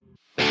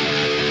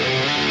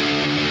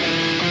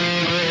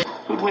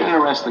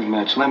wrestling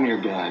match. Lemmy or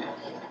God?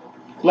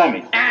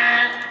 Lemmy.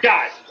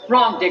 God.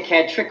 Wrong,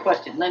 dickhead. Trick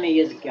question. Lemmy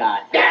is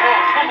God.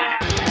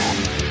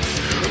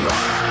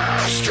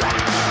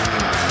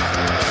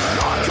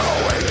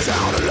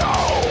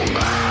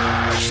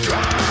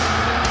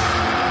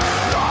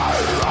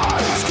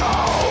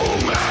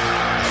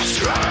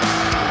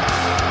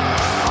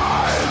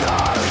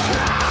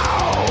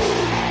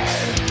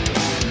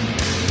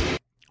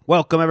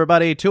 Welcome,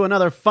 everybody, to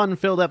another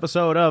fun-filled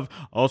episode of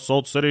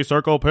Assault City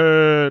Circle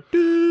Pit.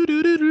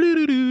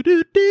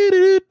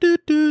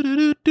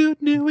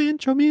 New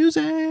intro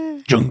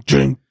music.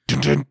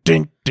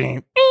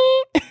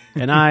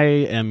 And I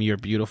am your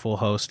beautiful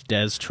host,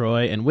 Des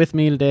Troy, and with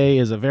me today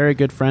is a very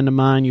good friend of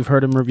mine. You've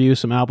heard him review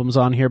some albums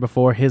on here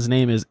before. His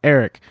name is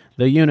Eric,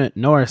 the Unit.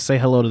 Norris, say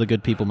hello to the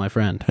good people, my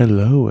friend.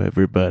 Hello,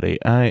 everybody.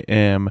 I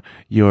am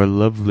your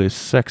lovely,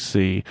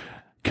 sexy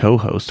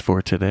co-host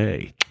for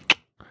today.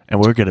 And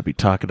we're going to be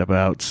talking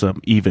about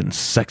some even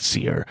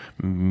sexier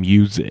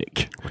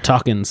music. We're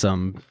talking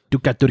some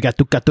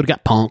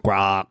punk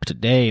rock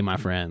today, my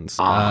friends.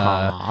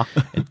 And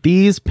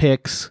these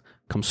picks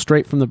come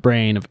straight from the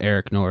brain of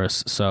Eric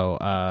Norris. So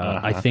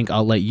I think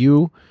I'll let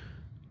you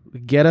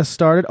get us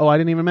started. Oh, I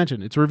didn't even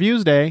mention. It's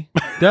Reviews Day.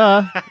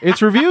 Duh.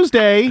 It's Reviews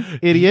Day,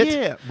 idiot.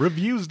 Yeah,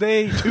 Reviews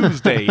Day,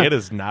 Tuesday. It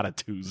is not a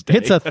Tuesday.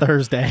 It's a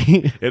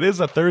Thursday. It is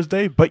a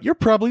Thursday, but you're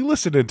probably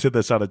listening to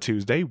this on a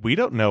Tuesday. We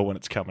don't know when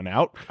it's coming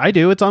out. I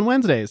do. It's on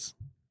Wednesdays.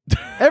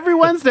 Every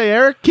Wednesday,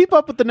 Eric. Keep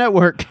up with the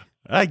network.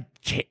 I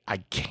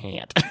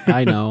can't.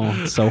 I know.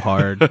 It's so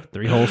hard.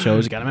 3 whole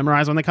shows. You got to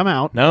memorize when they come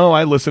out. No,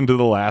 I listened to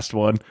the last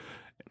one.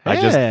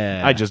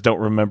 Yeah. I just don't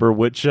remember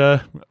what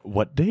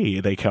day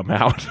they come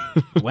out.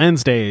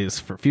 Wednesdays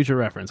for future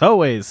reference.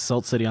 Always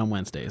Salt City on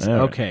Wednesdays. All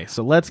right. Okay,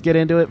 so let's get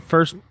into it.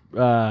 First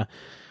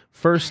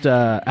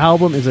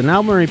album is an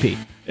album or EP?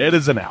 It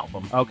is an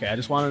album. Okay, I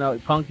just want to know.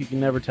 Punk, you can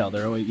never tell.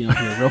 They're always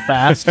real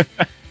fast.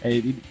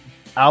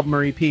 Album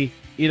or EP?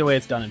 Either way,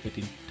 it's done in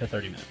 15 to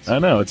 30 minutes. I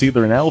know. It's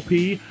either an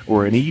LP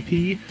or an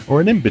EP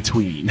or an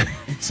in-between.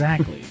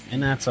 Exactly.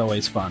 And that's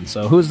always fun.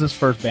 So who's this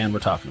first band we're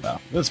talking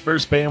about? This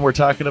first band we're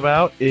talking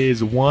about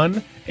is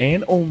one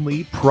and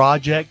only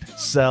Project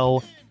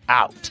Sell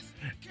Out.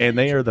 And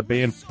they are the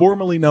band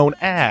formerly known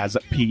as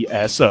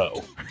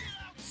PSO.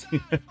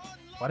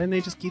 Why didn't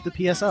they just keep the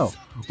PSO?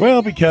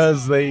 Well,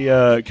 because they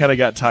kind of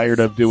got tired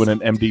of doing an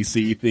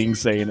MDC thing,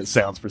 saying it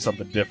sounds for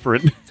something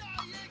different.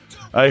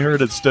 I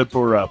heard it stood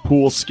for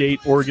Pool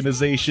Skate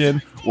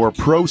Organization or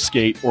Pro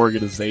Skate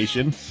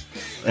Organization.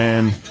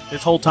 And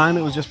this whole time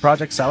it was just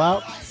Project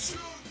Sellout?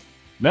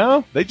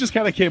 No, they just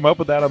kind of came up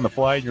with that on the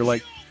fly, and you're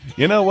like,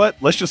 you know what?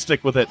 Let's just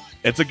stick with it.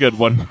 It's a good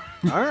one.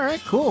 All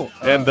right, cool.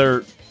 And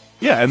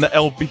and the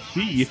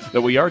LP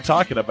that we are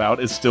talking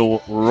about is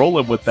still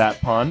rolling with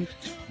that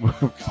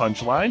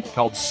punchline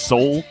called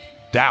Soul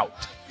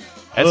Doubt.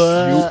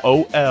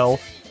 SUOLDOUBT.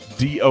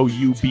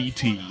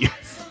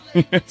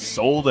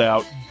 Sold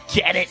out.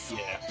 Get it?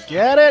 Yeah.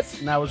 Get it?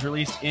 And that was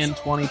released in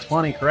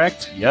 2020,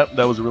 correct? Yep,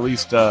 that was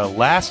released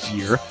last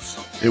year.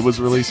 It was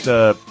released,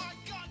 I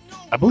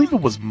believe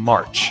it was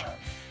March.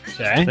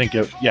 Okay. I think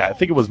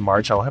it was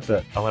March. I'll have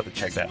to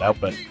check that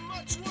out, but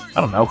I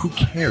don't know. Who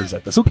cares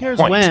at this point? Who cares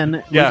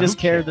when? Yeah, we just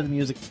care that the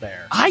music's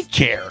there. I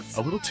care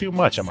a little too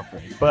much, I'm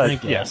afraid. But I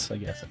guess.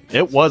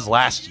 It was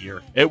last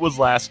year.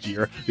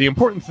 The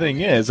important thing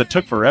is it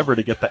took forever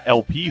to get the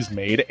LPs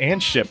made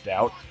and shipped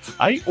out.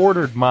 I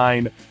ordered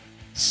mine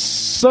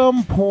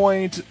some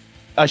point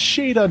a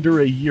shade under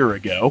a year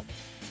ago.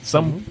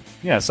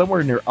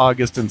 Somewhere near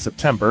August and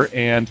September,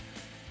 and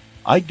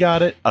I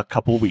got it a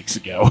couple weeks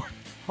ago.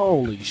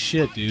 Holy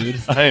shit, dude.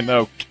 I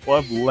know.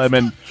 Club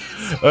Lemon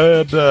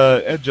and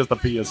just the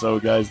PSO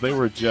guys, they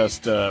were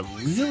just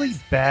really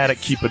bad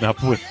at keeping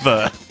up with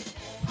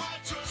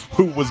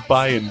who was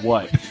buying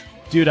what.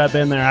 Dude, I've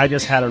been there. I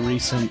just had a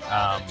recent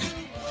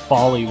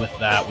folly with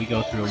that. We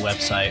go through a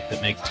website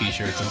that makes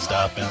t-shirts and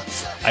stuff, and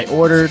I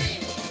ordered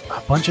a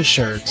bunch of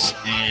shirts,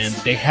 and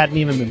they hadn't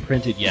even been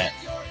printed yet.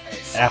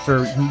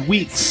 After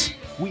weeks,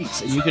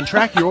 and you can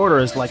track your order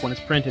as like when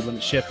it's printed, when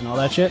it's shipped, and all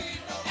that shit.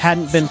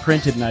 Hadn't been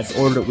printed, and I'd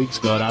ordered it weeks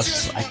ago, and I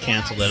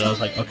canceled it. I was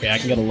like, okay, I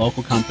can get a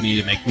local company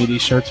to make me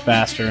these shirts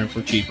faster and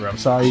for cheaper. I'm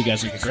sorry, you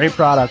guys make a great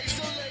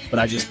product,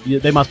 but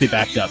they must be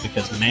backed up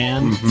because,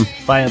 man,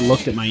 if I had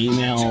looked at my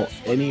email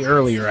any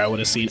earlier, I would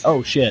have seen,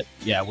 oh shit,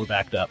 yeah, we're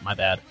backed up. My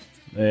bad.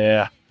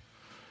 Yeah.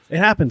 It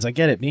happens. I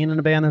get it. Being in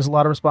a band, there's a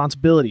lot of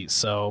responsibilities.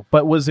 So,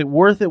 but was it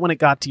worth it when it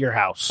got to your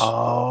house?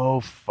 Oh,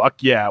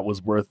 fuck yeah, it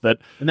was worth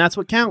it. And that's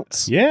what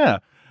counts. Yeah.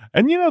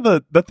 And you know,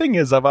 the thing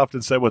is, I've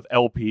often said with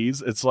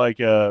LPs, it's like,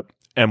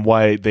 and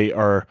why they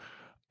are,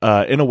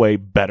 in a way,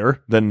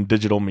 better than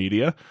digital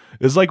media,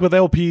 is like with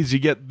LPs, you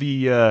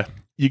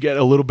get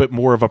a little bit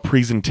more of a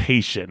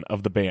presentation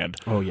of the band.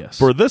 Oh, yes.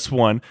 For this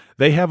one,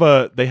 they have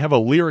a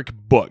lyric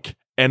book,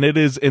 and it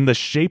is in the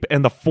shape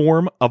and the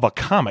form of a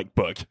comic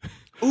book.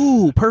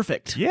 Ooh,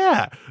 perfect.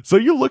 Yeah. So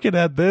you're looking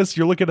at this.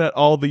 You're looking at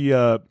all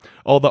the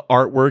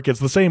artwork. It's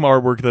the same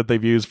artwork that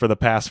they've used for the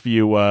past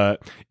few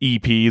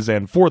EPs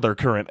and for their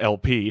current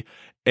LP.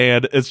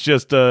 And it's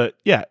just,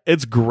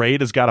 it's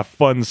great. It's got a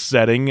fun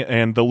setting,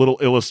 and the little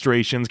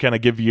illustrations kind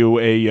of give you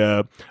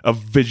a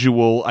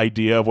visual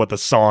idea of what the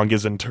song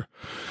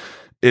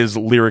is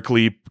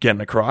lyrically getting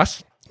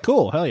across.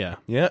 Cool. Hell yeah.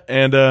 Yeah,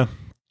 and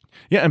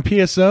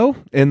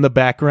PSO in the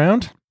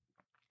background.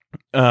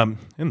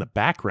 In the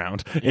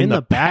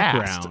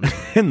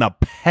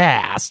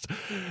past,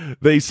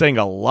 they sang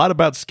a lot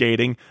about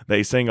skating.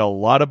 They sang a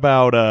lot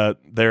about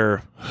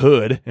their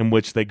hood in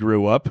which they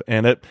grew up,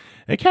 and it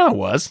kind of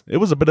was. It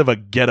was a bit of a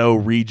ghetto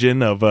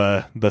region of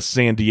the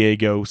San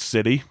Diego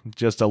city,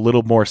 just a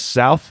little more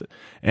south,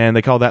 and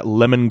they call that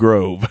Lemon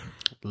Grove.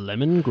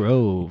 Lemon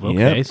Grove.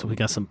 Okay, Yep. so we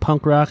got some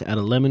punk rock out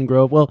of Lemon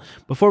Grove. Well,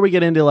 before we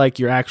get into like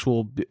your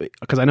actual,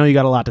 because I know you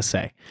got a lot to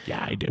say.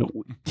 Yeah, I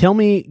do. Give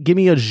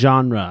me a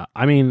genre.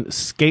 I mean,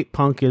 skate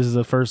punk is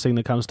the first thing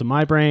that comes to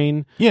my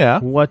brain. Yeah.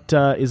 What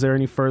is there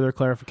any further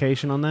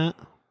clarification on that?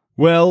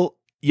 Well,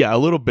 yeah, a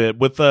little bit.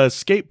 With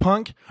skate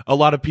punk, a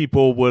lot of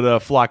people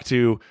would flock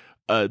to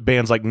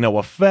bands like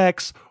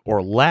NoFX or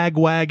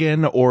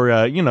Lagwagon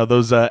or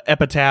those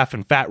Epitaph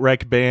and Fat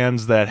Wreck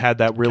bands that had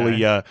that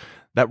really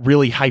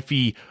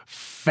hyphy,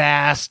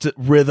 fast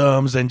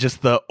rhythms and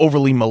just the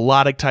overly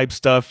melodic type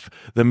stuff.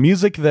 The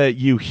music that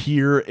you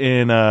hear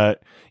in a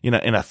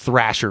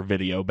Thrasher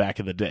video back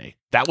in the day.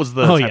 That was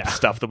the type of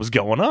stuff that was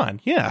going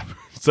on. Yeah.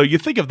 So you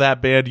think of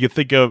that band, you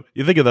think of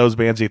those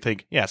bands, you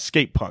think, yeah,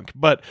 skate punk.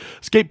 But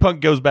skate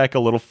punk goes back a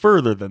little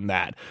further than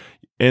that.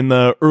 In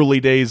the early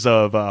days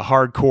of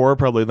hardcore,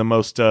 probably the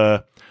most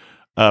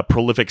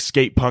prolific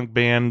skate punk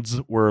bands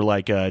were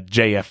like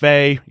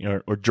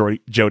JFA or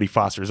Jodie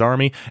Foster's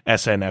Army,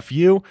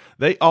 SNFU.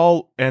 They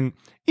all, and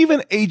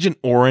even Agent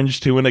Orange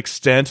to an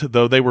extent,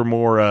 though they were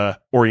more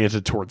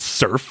oriented towards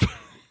surf.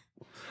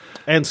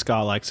 And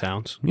ska-like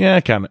sounds.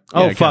 Yeah, kind of.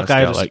 Oh, fuck,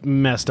 I just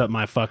messed up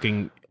my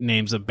fucking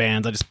names of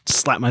bands. I just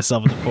slapped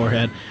myself in the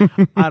forehead.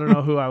 I don't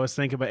know who I was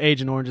thinking, but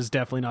Agent Orange is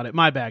definitely not it.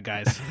 My bad,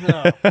 guys.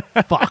 Oh,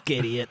 fuck,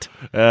 idiot.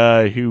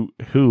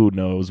 Who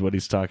knows what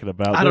he's talking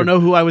about? I don't know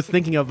who I was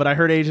thinking of, but I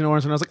heard Agent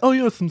Orange and I was like, oh,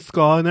 you have some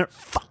ska in there.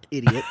 Fuck,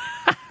 idiot.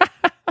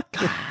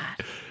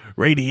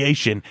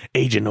 Radiation,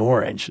 Agent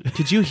Orange.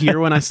 Did you hear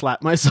when I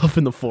slapped myself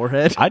in the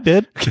forehead? I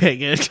did. Okay,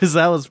 good, because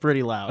that was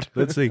pretty loud.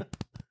 Let's see.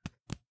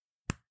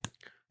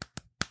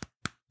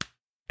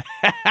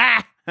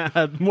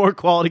 More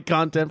quality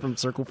content from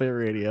Circle Fit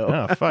Radio.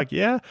 Oh, fuck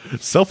yeah.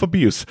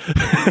 Self-abuse.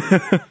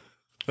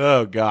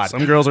 Oh, God.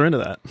 Some girls are into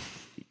that.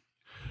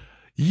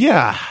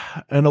 Yeah,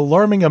 an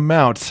alarming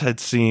amount, it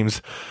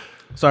seems.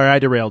 Sorry, I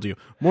derailed you.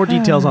 More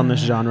details on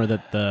this genre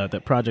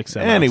that Project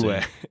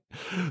Sellout.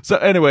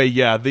 Anyway,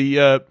 yeah,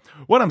 the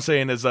what I'm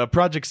saying is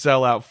Project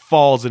Sellout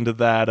falls into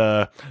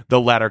that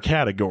the latter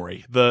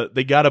category.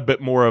 They got a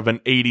bit more of an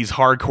 80s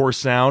hardcore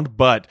sound,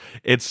 but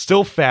it's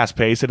still fast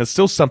paced and it's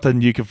still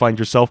something you can find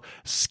yourself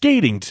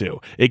skating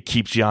to. It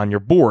keeps you on your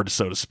board,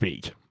 so to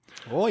speak.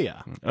 Oh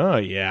yeah. Oh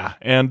yeah.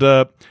 And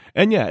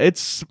yeah,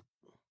 it's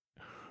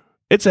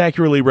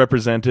accurately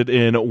represented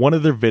in one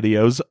of their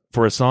videos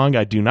for a song.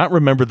 I do not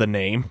remember the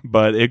name,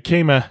 but it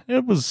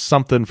was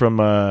something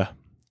from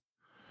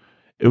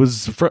it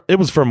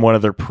was from one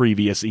of their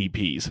previous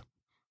EPs.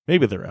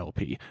 Maybe their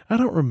LP. I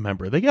don't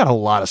remember. They got a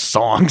lot of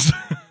songs.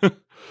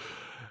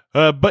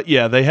 But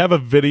yeah, they have a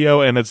video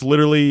and it's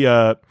literally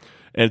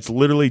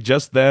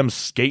just them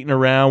skating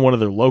around one of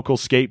their local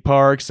skate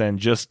parks and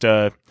just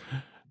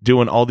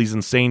doing all these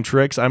insane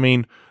tricks. I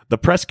mean, the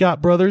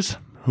Prescott brothers,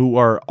 who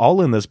are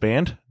all in this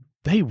band,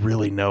 they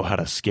really know how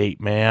to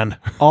skate, man.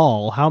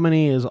 How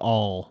many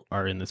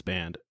are in this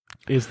band?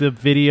 Is the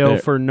video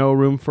for No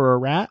Room for a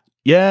Rat?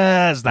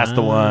 Yes, that's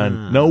the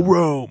one. No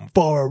Room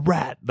for a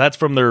Rat. That's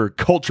from their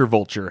Culture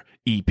Vulture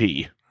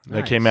EP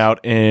that came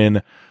out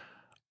in,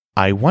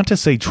 I want to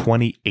say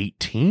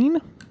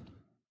 2018?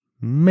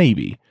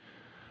 Maybe.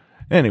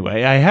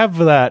 Anyway, I have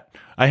that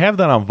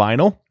on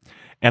vinyl.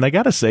 And I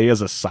gotta say,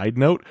 as a side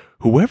note,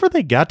 whoever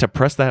they got to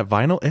press that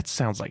vinyl, it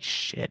sounds like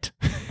shit.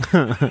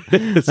 That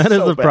is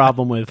the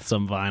problem with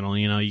some vinyl.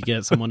 You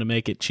get someone to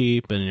make it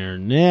cheap,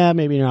 and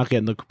maybe you're not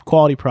getting the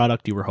quality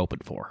product you were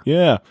hoping for.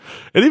 Yeah,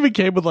 it even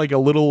came with like a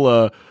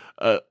little,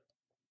 kind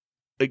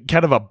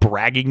of a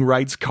bragging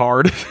rights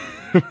card.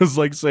 It was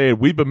like saying,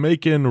 "We've been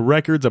making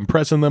records and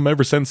pressing them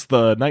ever since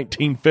the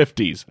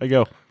 1950s." I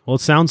go, well,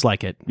 it sounds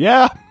like it.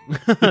 Yeah.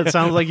 It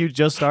sounds like you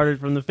just started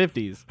from the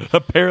 50s.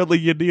 Apparently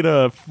you need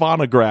a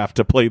phonograph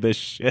to play this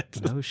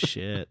shit. Oh,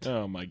 shit.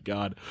 Oh, my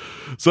God.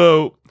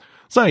 So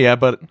yeah,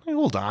 but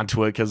hold on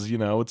to it because,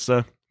 it's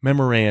a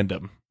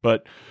memorandum.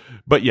 But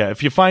yeah,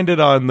 if you find it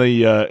on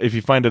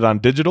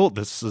digital,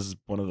 this is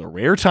one of the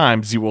rare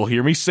times you will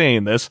hear me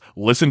saying this.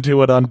 Listen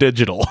to it on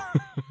digital.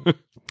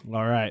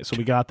 All right, so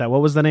we got that.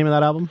 What was the name of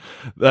that album?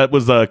 That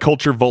was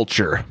Culture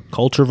Vulture.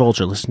 Culture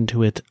Vulture. Listen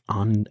to it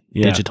on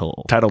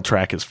digital. Title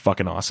track is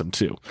fucking awesome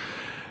too.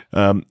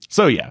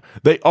 So yeah,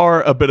 they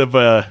are a bit of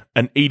an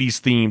 80s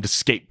themed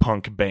skate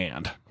punk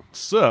band.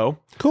 So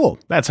Cool.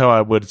 that's how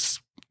I would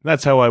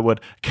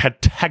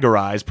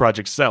categorize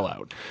Project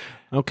Sellout.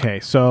 Okay,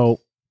 so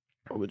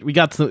we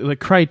got the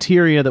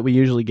criteria that we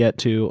usually get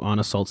to on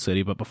Assault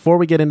City, but before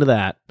we get into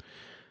that,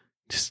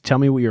 just tell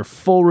me what your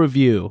full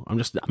review. I'm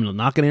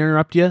not going to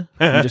interrupt you.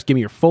 Just give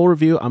me your full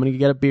review. I'm going to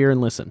get a beer and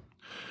listen.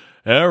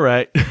 All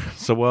right.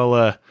 So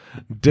while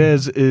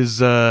Dez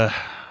is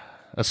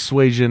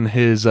assuaging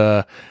his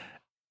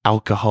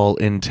alcohol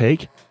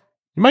intake,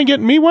 you mind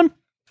getting me one?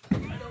 I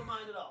don't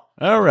mind at all.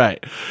 All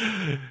right.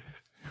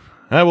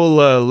 I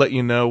will let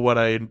you know what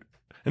I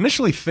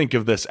initially think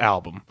of this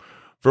album.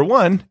 For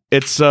one,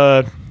 it's,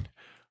 on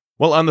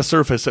the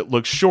surface, it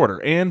looks shorter,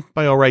 and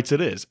by all rights,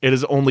 it is. It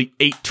is only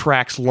 8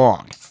 tracks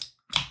long.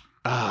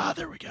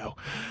 There we go.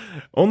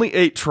 Only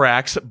 8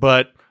 tracks,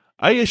 but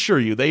I assure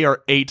you, they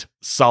are 8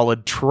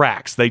 solid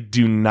tracks. They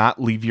do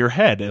not leave your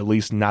head, at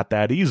least not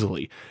that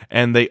easily.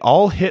 And they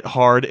all hit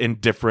hard in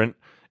different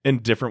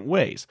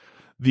ways.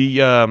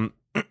 The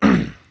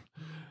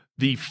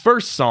the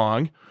first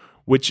song,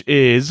 which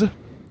is,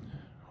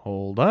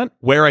 hold on,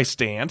 Where I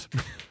Stand.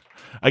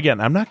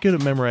 Again, I'm not good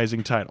at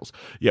memorizing titles.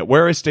 Yeah,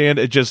 Where I Stand,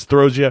 it just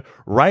throws you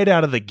right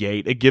out of the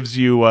gate. It gives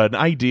you an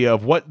idea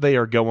of what they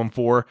are going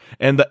for.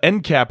 And the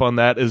end cap on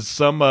that is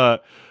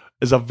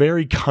is a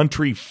very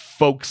country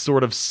folk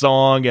sort of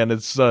song, and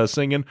it's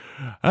singing,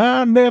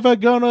 I'm never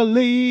gonna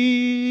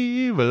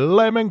leave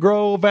Lemon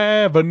Grove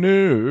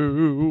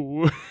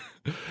Avenue.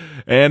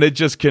 And it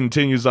just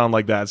continues on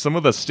like that. Some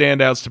of the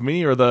standouts to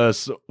me are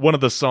one of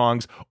the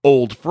songs,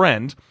 Old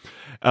Friend,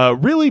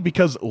 really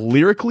because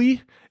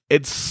lyrically,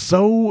 it's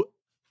so,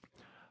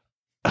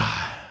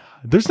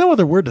 there's no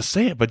other word to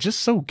say it, but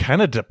just so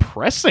kind of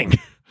depressing.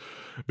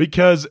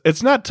 Because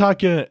it's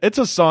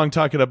a song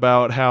talking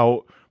about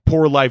how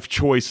poor life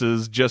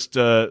choices just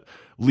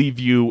leave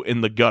you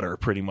in the gutter,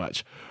 pretty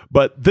much.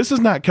 But this is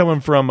not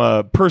coming from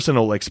a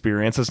personal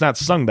experience. It's not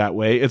sung that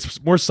way.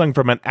 It's more sung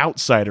from an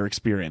outsider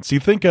experience. You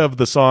think of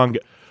the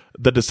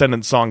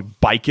Descendants song,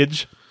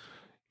 Bikeage.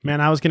 Man,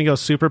 I was going to go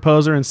Super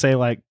Poser and say,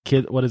 like,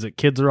 Kids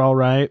Are All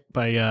Right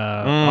by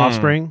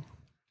Offspring.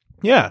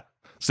 Yeah,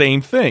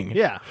 same thing.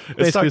 Yeah,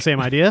 basically the same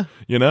idea.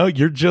 You know,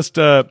 you're just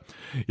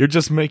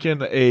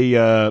making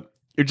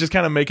you're just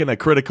kind of making a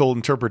critical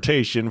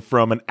interpretation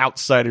from an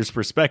outsider's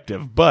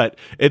perspective, but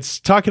it's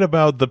talking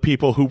about the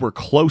people who were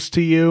close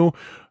to you,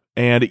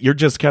 and you're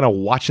just kind of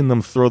watching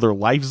them throw their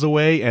lives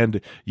away,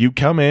 and you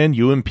come in,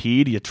 you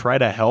impede, you try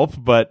to help,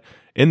 but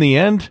in the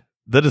end,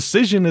 the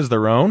decision is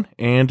their own,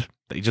 and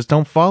they just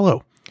don't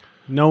follow.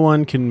 No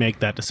one can make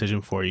that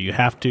decision for you. You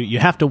have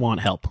to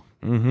want help.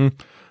 Mm-hmm.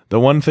 The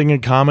one thing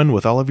in common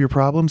with all of your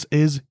problems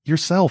is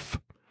yourself.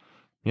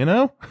 You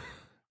know?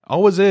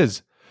 Always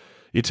is.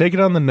 You take it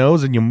on the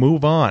nose and you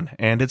move on,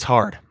 and it's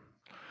hard.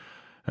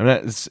 I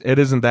mean, it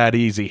isn't that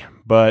easy,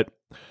 but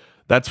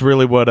that's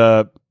really what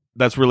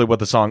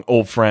the song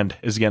 "Old Friend"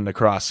 is getting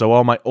across. So,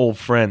 all my old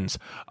friends,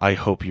 I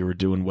hope you are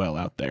doing well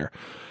out there.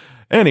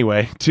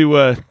 Anyway,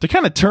 to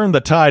kind of turn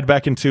the tide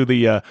back into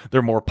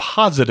their more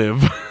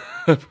positive,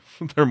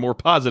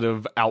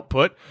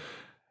 output.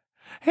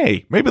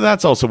 Hey, maybe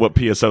that's also what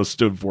PSO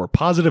stood for: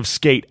 positive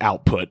skate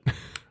output.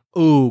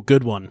 Ooh,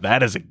 good one.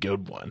 That is a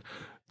good one.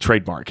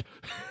 Trademark.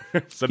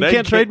 So you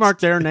can't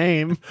trademark their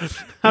name.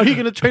 How are you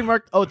going to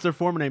trademark? Oh, it's their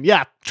former name.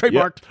 Yeah,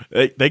 trademarked.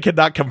 Yeah, they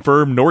cannot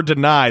confirm nor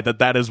deny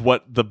that is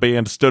what the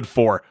band stood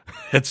for.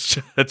 It's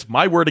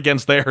my word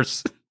against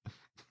theirs.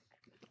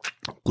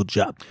 Good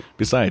job.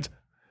 Besides,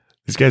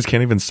 these guys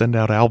can't even send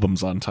out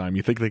albums on time.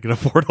 You think they can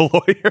afford a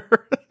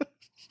lawyer?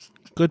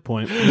 Good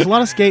point. There's a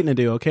lot of skating to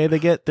do, okay? They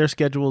get their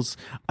schedules.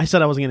 I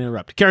said I wasn't going to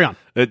interrupt. Carry on.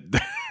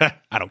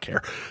 I don't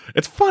care.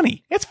 It's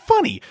funny.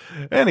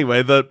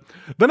 Anyway, the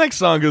next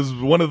song is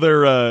one of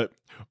their,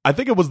 I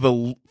think it was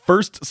the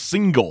first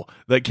single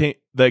that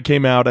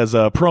came out as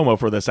a promo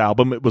for this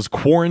album. It was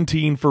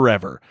Quarantine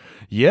Forever.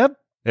 Yep.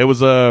 It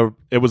was a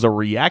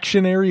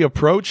reactionary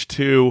approach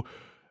to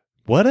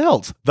what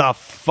else? The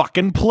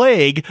fucking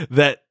plague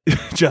that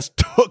just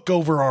took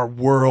over our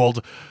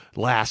world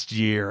last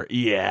year.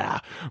 Yeah.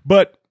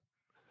 But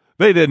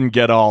they didn't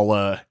get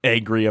all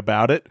angry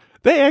about it.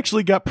 They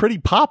actually got pretty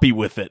poppy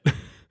with it.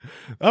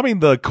 I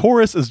mean, the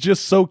chorus is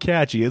just so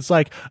catchy. It's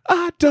like,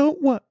 I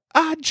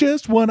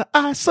just want to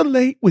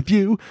isolate with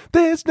you.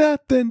 There's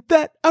nothing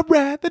that I'd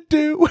rather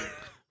do.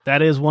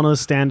 That is one of the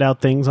standout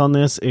things on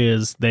this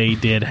is they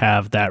did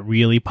have that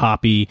really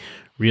poppy,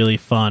 really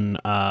fun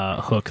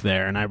hook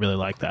there, and I really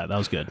like that. That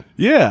was good.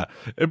 Yeah.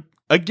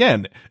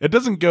 Again, it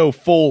doesn't go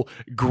full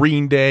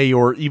Green Day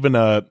or even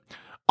a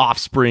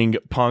Offspring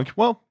punk.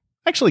 Well,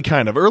 actually,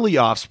 kind of early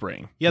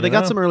Offspring. Yeah, they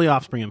got some early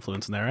Offspring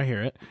influence in there. I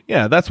hear it.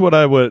 Yeah, that's what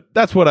I would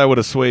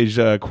assuage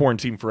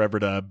Quarantine Forever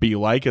to be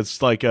like.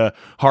 It's like a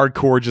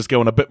hardcore, just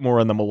going a bit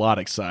more on the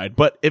melodic side,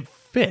 but it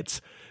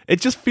fits.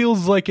 It just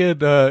feels like it,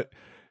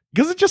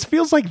 because it just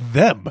feels like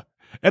them.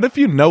 And if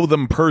you know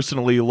them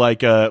personally,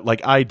 like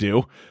I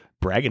do,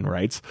 bragging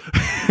rights.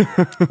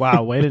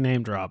 Wow, way to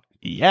name drop.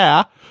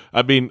 Yeah,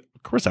 I mean,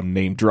 of course I'm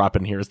name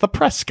dropping here. It's the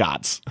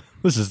Prescotts.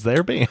 This is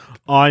their band.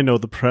 I know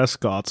the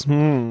Prescotts.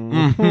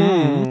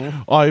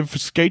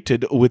 I've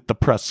skated with the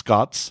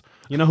Prescotts.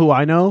 You know who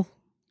I know?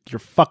 Your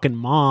fucking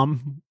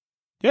mom.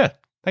 Yeah,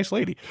 nice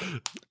lady.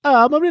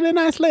 I'm a really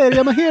nice lady.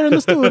 I'm here in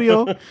the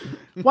studio.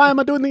 Why am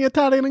I doing the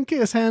Italian and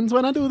kiss hands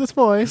when I do this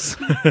voice?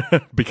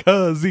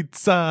 Because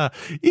it's habitual.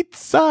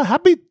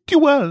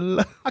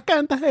 I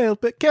can't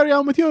help it. Carry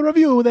on with your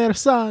review there,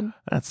 son.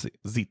 That's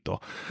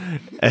zito.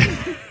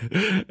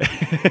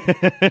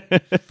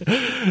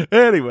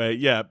 Anyway,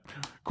 yeah.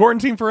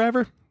 Quarantine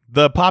Forever,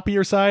 the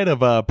poppier side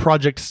of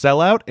Project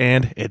Sellout,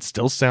 and it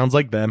still sounds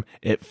like them.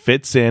 It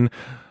fits in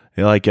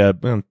like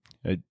you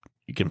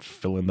can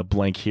fill in the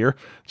blank here,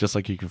 just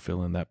like you can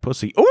fill in that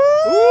pussy. Ooh!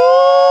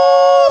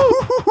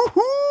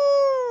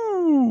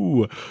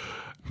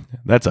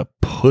 That's a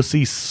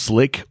pussy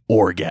slick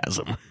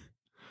orgasm.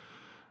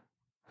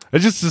 I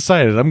just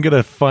decided I'm going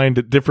to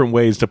find different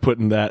ways to put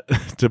in that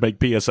to make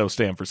PSO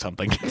stand for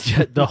something.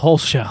 The whole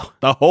show.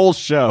 The whole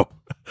show.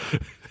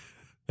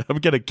 I'm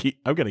gonna keep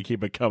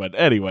it coming.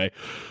 Anyway.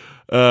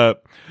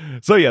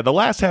 So yeah, the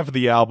last half of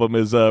the album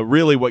is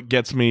really what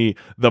gets me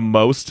the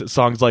most.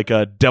 Songs like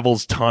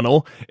Devil's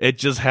Tunnel. It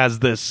just has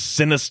this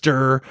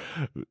sinister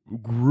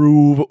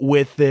groove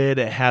with it.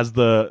 It has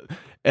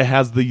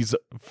these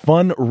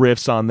fun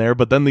riffs on there,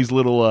 but then these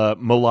little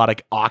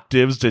melodic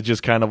octaves to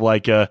just kind of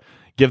like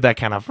give that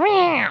kind of.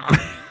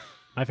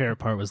 My favorite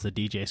part was the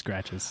DJ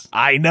scratches.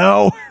 I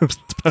know.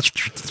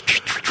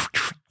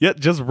 Yeah,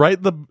 just right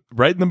in the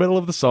middle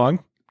of the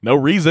song. No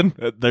reason.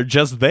 They're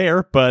just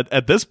there. But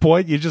at this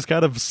point, you just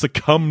kind of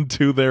succumb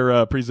to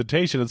their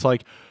presentation. It's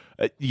like,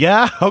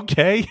 yeah,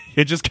 okay.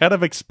 You just kind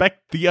of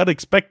expect the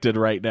unexpected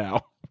right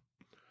now.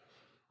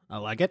 I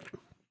like it.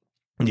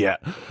 Yeah.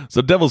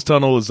 So Devil's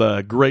Tunnel is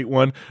a great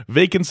one.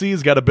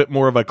 Vacancy's got a bit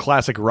more of a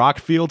classic rock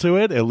feel to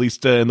it, at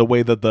least in the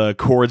way that the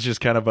chords just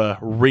kind of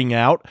ring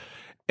out,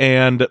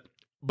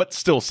 but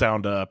still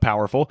sound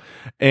powerful.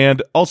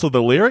 And also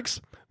the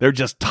lyrics, they're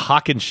just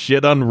talking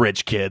shit on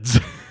rich kids.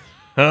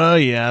 Oh,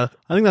 yeah.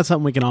 I think that's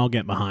something we can all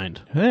get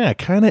behind. Yeah, it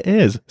kind of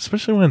is.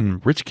 Especially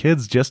when rich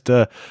kids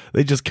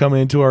they just come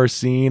into our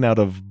scene out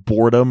of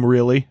boredom,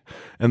 really.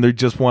 And they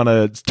just want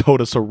to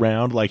tote us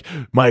around like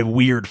my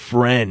weird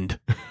friend.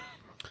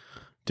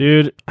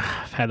 Dude,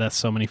 I've had that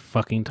so many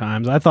fucking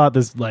times. I thought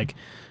this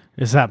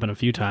happened a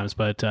few times,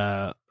 but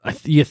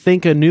you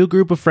think a new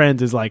group of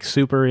friends is like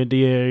super into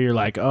you. You're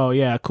like, oh,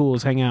 yeah, cool,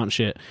 let's hang out and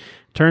shit.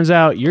 Turns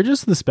out you're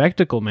just the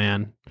spectacle,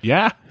 man.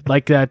 Yeah.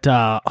 Like that,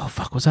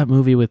 what's that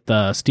movie with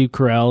Steve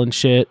Carell and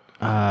shit?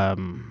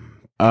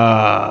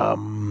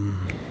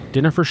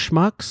 Dinner for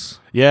Schmucks?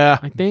 Yeah.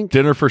 I think.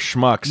 Dinner for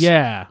Schmucks.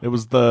 Yeah. It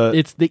was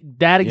It's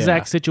that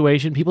exact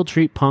situation. People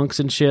treat punks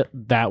and shit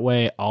that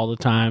way all the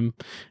time.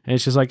 And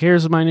it's just like,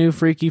 here's my new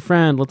freaky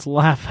friend. Let's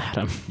laugh at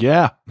him.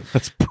 Yeah.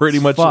 That's pretty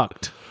much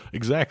fucked.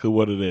 Exactly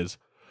what it is.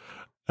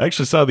 I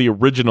actually saw the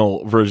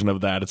original version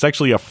of that. It's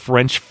actually a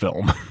French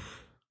film.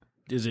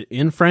 Is it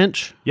in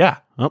French? Yeah.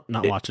 Oh,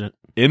 not watching it.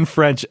 In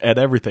French and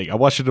everything. I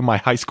watched it in my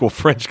high school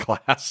French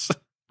class.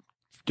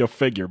 Go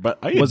figure. But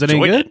I was it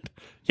enjoyed any good? it.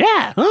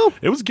 Yeah. Oh.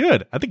 It was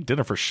good. I think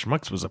Dinner for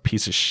Schmucks was a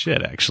piece of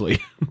shit, actually.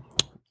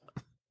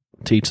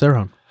 Teach their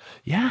own.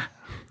 Yeah.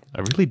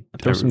 There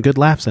were some good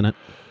laughs in it.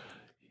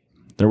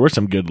 There were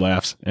some good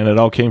laughs, and it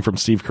all came from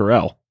Steve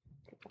Carell.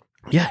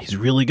 Yeah, he's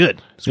really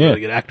good. He's a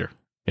really good actor.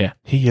 Yeah,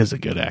 he is a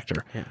good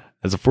actor. Yeah.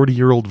 As a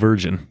 40-year-old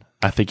virgin,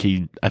 I think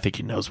he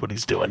knows what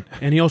he's doing.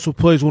 And he also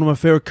plays one of my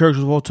favorite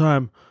characters of all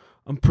time.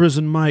 I'm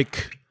Prison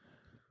Mike.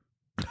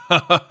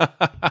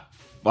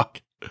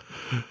 Fuck.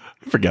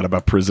 I forgot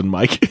about Prison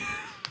Mike.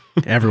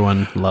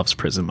 Everyone loves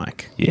Prison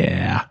Mike.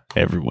 Yeah,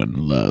 everyone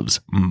loves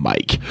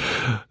Mike.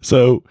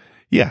 So,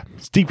 yeah,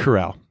 Steve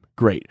Carell,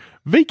 great.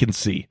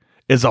 Vacancy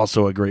is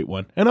also a great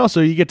one. And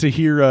also, you get to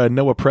hear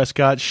Noah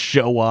Prescott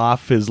show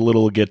off his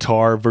little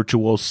guitar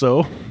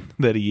virtuoso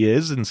that he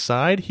is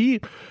inside.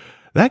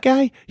 That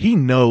guy, he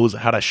knows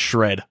how to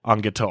shred on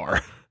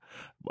guitar.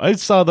 I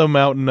saw them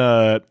out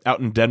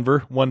in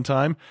Denver one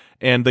time,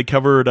 and they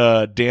covered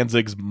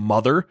Danzig's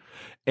Mother.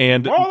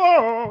 And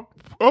oh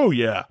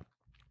yeah.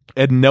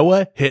 And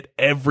Noah hit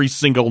every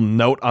single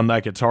note on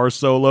that guitar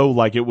solo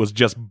like it was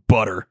just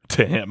butter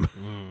to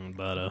him.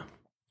 Butter.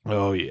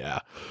 Oh yeah.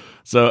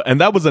 So, and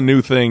that was a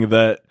new thing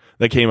that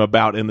came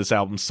about in this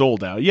album,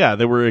 Sold Out. Yeah,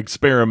 they were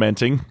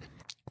experimenting,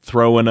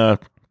 throwing a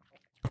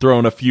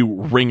few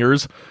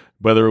ringers,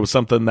 whether it was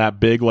something that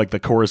big like the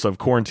chorus of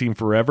Quarantine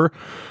Forever,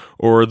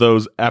 or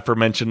those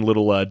aforementioned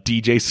little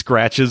DJ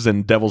scratches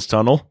in Devil's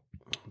Tunnel.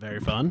 Very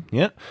fun.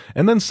 Yeah.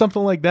 And then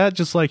something like that,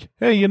 just like,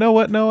 hey, you know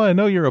what, Noah? I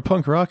know you're a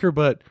punk rocker,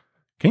 but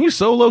can you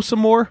solo some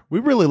more?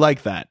 We really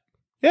like that.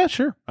 Yeah,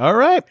 sure. All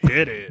right.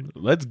 Get it.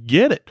 Let's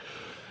get it.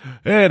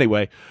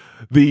 Anyway,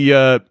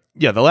 the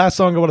last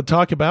song I want to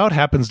talk about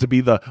happens to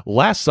be the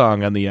last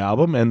song on the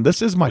album, and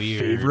this is my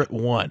favorite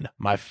one.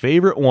 My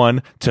favorite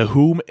one, To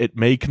Whom It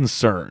May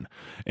Concern.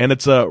 And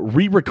it's a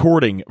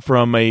re-recording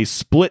from a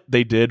split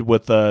they did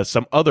with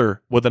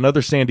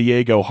another San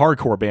Diego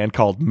hardcore band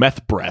called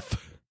Meth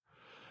Breath.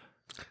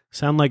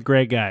 Sound like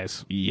great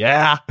guys.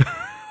 Yeah.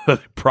 They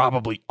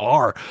probably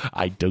are.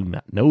 I do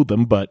not know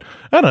them, but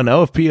I don't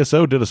know. If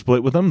PSO did a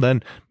split with them,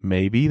 then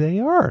maybe they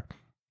are.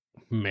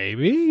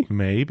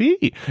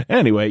 Maybe.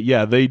 Anyway,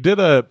 yeah, they did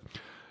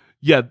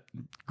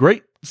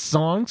great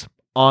songs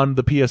on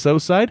the PSO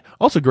side.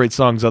 Also great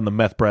songs on the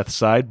Meth Breath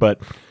side,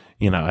 but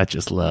I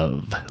just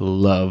love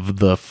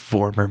the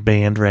former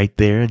band right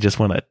there. I just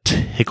want to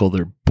tickle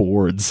their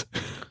boards.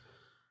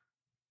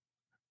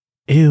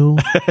 Ew.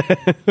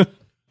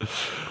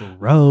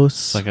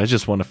 Gross. Like, I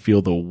just want to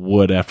feel the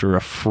wood after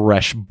a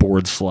fresh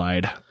board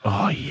slide.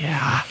 Oh,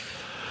 yeah.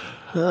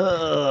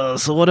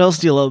 So what else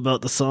do you love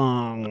about the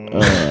song?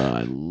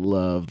 I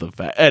love the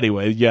fact.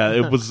 Anyway, yeah,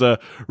 it was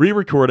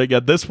re-recording. Yeah,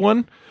 this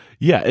one,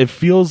 yeah, it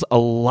feels a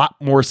lot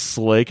more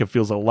slick. It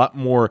feels a lot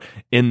more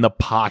in the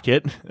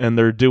pocket, and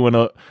they're doing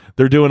a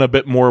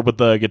bit more with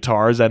the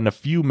guitars and a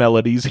few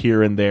melodies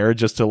here and there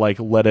just to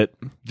let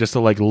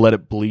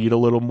it bleed a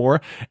little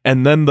more.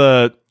 And then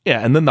the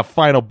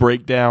final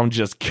breakdown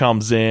just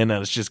comes in,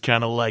 and it's just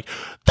kind of like,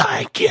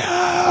 thank you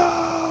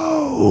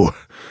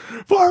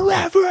for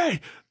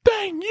everything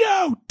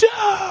you do.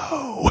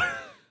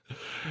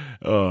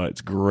 Oh, it's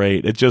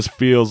great. It just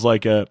feels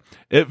like the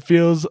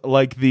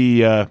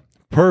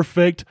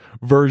perfect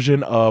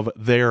version of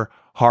their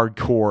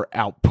hardcore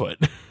output.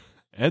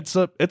 It's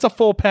a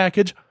full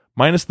package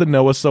minus the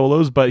Noah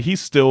solos, but he's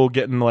still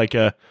getting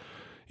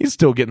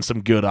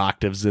some good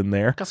octaves in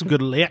there. Got some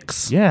good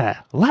licks.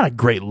 Yeah, a lot of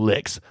great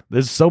licks.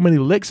 There's so many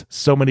licks,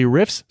 so many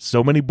riffs,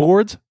 so many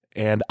boards,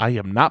 and I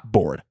am not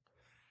bored.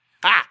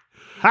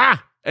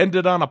 Ha!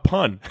 Ended on a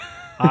pun.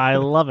 I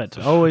love it.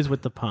 Always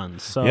with the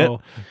puns.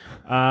 So,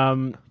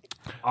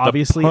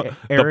 obviously,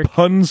 Eric...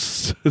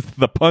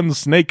 The pun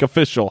snake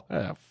official.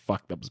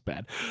 Fuck, that was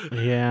bad.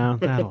 Yeah,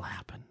 that'll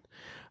happen.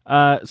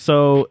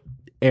 So,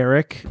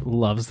 Eric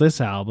loves this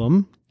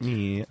album.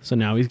 Yeah. So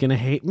now he's going to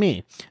hate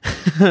me.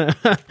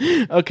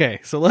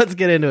 Okay, so let's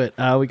get into it.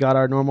 We got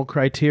our normal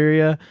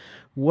criteria.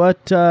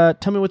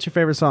 Tell me what's your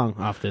favorite song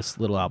off this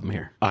little album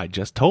here? I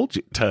just told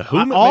you. To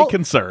whom it may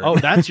concern. Oh,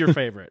 that's your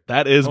favorite.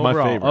 That is overall.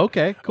 My favorite.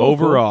 Okay, cool.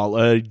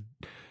 Overall,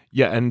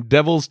 yeah, and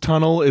Devil's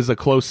Tunnel is a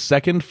close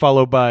second,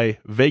 followed by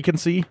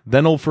Vacancy,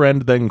 then Old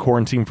Friend, then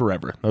Quarantine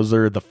Forever. Those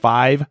are the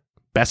 5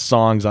 best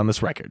songs on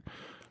this record.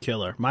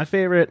 Killer. My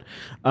favorite,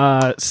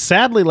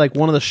 sadly,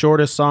 one of the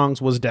shortest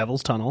songs was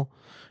Devil's Tunnel.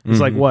 It's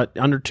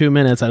under 2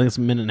 minutes. I think it's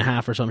a minute and a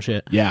half or some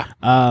shit. Yeah.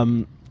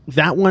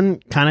 That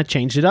one kind of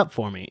changed it up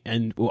for me.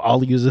 And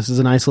I'll use this as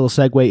a nice little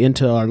segue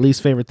into our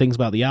least favorite things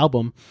about the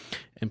album.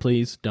 And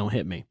please don't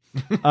hit me.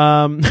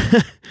 I'll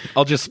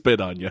just spit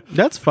on you.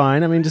 That's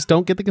fine. I mean, just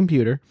don't get the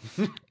computer.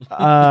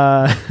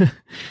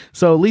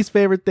 So least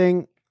favorite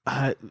thing,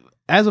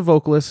 as a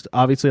vocalist,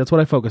 obviously that's what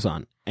I focus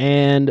on.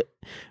 And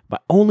my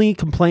only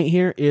complaint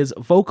here is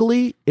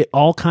vocally, it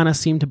all kind of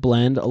seemed to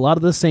blend. A lot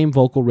of the same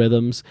vocal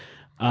rhythms.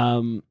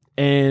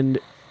 And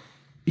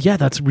yeah,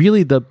 that's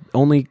really the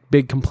only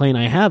big complaint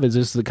I have is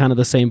just the kind of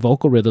the same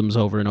vocal rhythms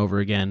over and over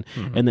again.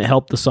 Mm-hmm. And that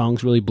helped the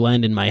songs really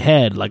blend in my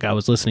head. Like I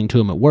was listening to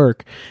them at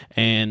work,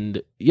 and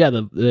yeah,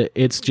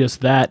 it's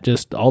just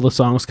all the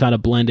songs kind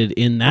of blended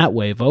in that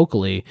way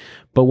vocally.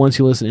 But once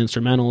you listen to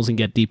instrumentals and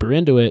get deeper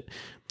into it,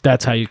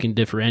 that's how you can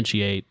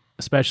differentiate,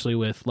 especially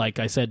with, like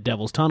I said,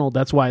 Devil's Tunnel.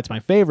 That's why it's my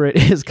favorite,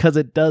 is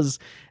because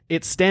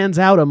it stands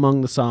out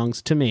among the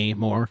songs to me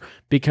more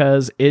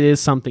because it is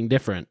something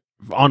different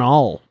on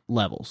all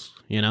levels,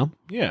 Yeah.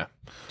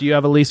 Do you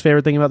have a least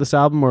favorite thing about this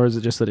album, or is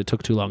it just that it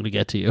took too long to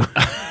get to you?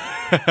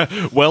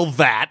 Well,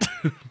 that.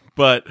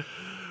 But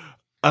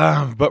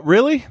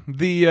really,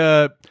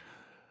 the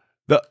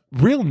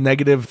real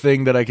negative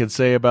thing that I could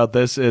say about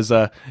this is,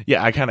 I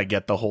kind of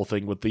get the whole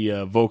thing with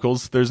the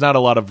vocals. There's not a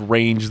lot of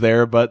range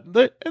there,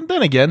 and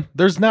then again,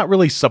 there's not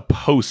really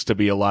supposed to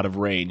be a lot of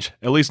range,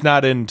 at least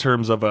not in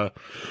terms of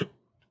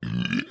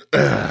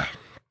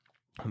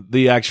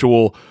the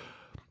actual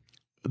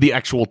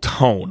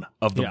tone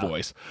of the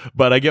voice.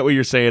 But I get what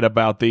you're saying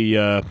about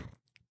the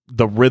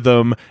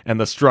rhythm and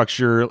the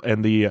structure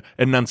and the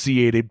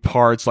enunciated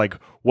parts, like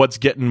what's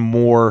getting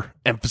more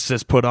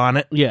emphasis put on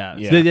it. Yeah.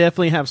 They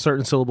definitely have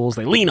certain syllables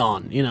they lean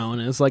on,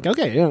 and it's like,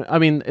 okay, I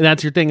mean,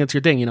 that's your thing, you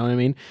know what I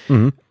mean?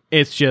 Mm-hmm.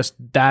 It's just,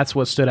 that's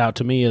what stood out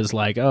to me is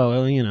like,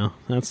 oh, well,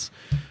 that's,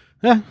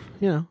 Yeah.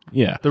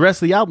 The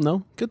rest of the album,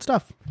 though, good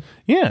stuff.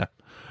 Yeah.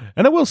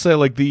 And I will say,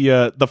 like,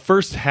 the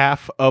first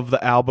half of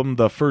the album,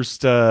 the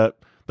first 2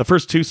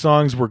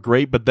 songs were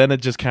great, but then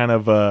it just kind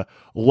of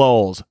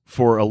lulls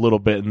for a little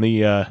bit in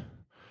the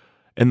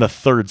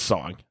third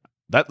song.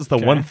 That's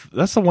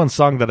the one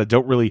song that I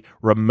don't really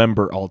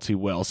remember all too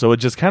well. So it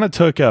just kind of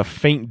took a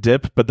faint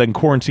dip, but then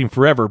Quarantine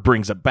Forever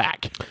brings it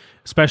back.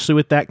 Especially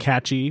with that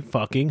catchy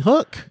fucking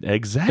hook.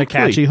 Exactly. The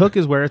catchy hook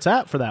is where it's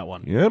at for that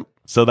one. Yep.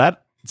 So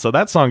that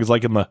song is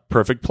like in the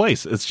perfect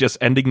place. It's just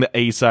ending the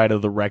A side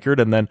of the record,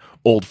 and then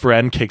Old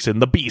Friend kicks in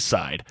the B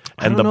side.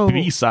 And the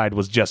B side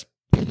was just,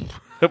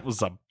 it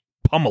was a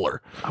pummeler.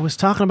 I was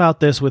talking about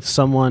this with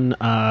someone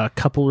a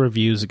couple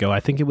reviews ago. I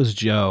think it was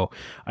Joe.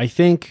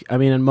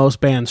 And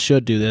most bands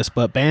should do this,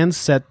 but bands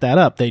set that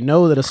up. They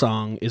know that a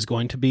song is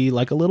going to be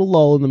like a little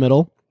lull in the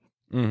middle,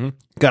 Mm-hmm.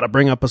 Got to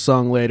bring up a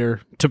song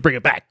later to bring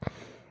it back.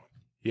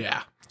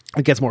 Yeah.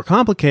 It gets more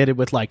complicated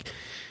with like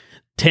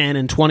 10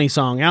 and 20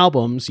 song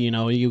albums. You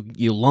know, you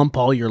lump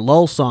all your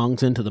lull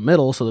songs into the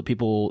middle so that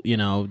people, you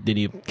know, then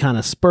you kind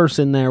of sparse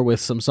in there with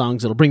some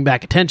songs that'll bring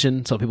back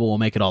attention so people will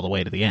make it all the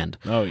way to the end.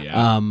 Oh,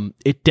 yeah.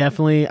 It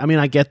definitely, I mean,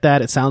 I get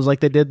that. It sounds like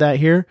they did that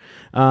here.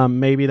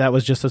 Maybe that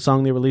was just a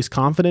song they were least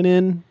confident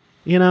in,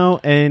 you know,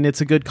 and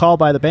it's a good call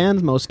by the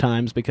bands most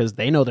times because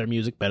they know their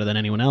music better than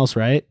anyone else,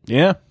 right?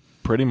 Yeah,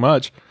 pretty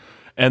much.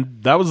 And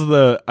that was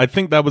I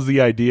think that was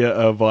the idea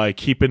of like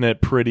keeping it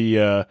pretty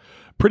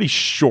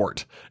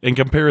short in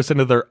comparison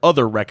to their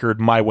other record,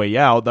 My Way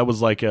Out. That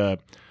was like I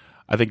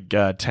think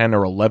 10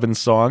 or 11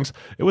 songs.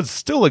 It was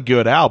still a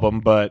good album,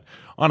 but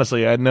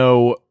honestly, I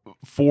know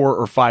 4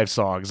 or 5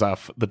 songs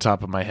off the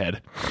top of my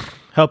head.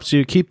 Helps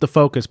you keep the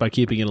focus by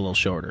keeping it a little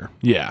shorter.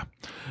 Yeah.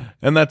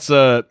 And that's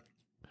and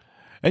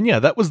yeah,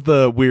 that was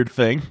the weird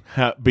thing,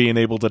 being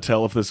able to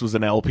tell if this was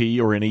an LP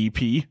or an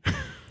EP.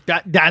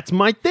 That's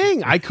my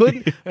thing. I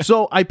couldn't.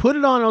 So I put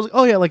it on. I was like,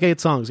 oh yeah, like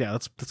 8 songs. Yeah,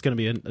 that's gonna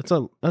be that's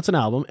an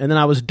album. And then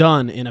I was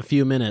done in a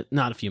few minutes.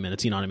 Not a few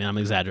minutes. You know what I mean? I'm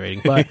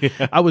exaggerating, but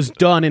yeah. I was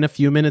done in a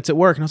few minutes at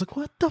work, and I was like,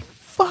 what the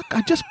fuck?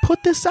 I just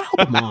put this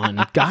album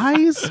on,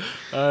 guys.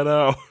 I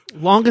know.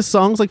 Longest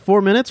song's like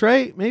 4 minutes,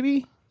 right?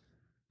 Maybe.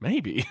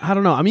 I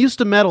don't know. I'm used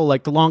to metal.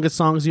 Like the longest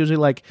song is usually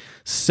like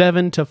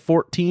 7 to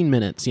 14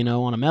 minutes, you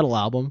know, on a metal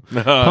album.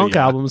 Punk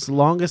albums, the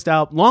longest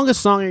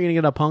song you're going to get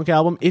on a punk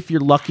album, if you're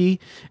lucky,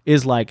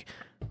 is like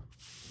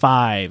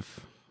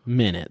 5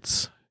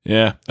 minutes.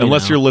 Yeah,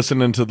 unless you're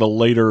listening to the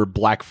later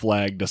Black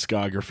Flag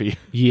discography.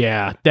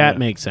 Yeah, that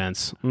makes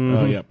sense. Mm-hmm.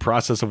 Oh, yeah.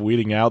 Process of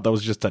Weeding Out, that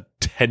was just a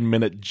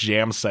 10-minute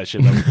jam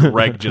session of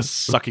Greg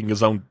just sucking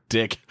his own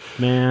dick.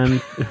 Man,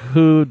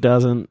 who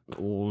doesn't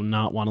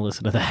not want to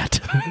listen to that?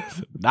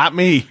 Not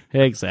me.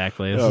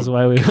 Exactly. This is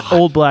why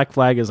old Black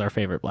Flag is our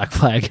favorite Black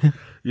Flag.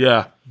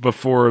 Yeah,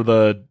 before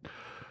what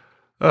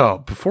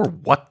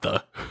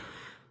the?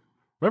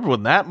 Remember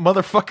when that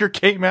motherfucker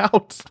came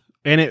out?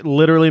 And it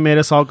literally made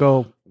us all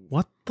go,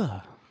 what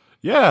the?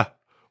 Yeah.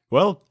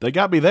 Well, they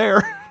got me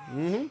there.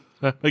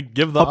 Mm-hmm.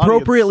 Give the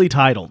appropriately audience.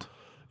 Titled.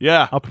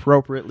 Yeah.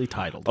 Appropriately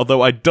titled.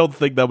 Although I don't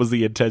think that was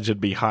the intention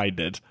behind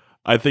it.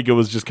 I think it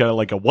was just kind of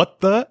like a what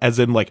the? As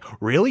in like,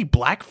 really?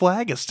 Black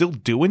Flag is still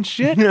doing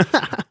shit?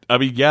 I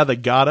mean, yeah, they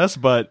got us,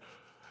 but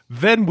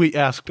then we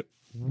asked,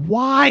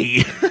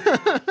 why?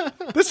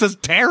 This is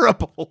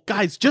terrible.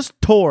 Guys, just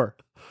tour.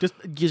 Just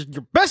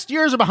your best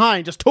years are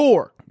behind. Just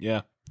tour.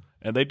 Yeah.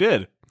 And they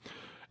did.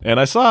 And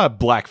I saw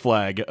Black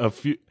Flag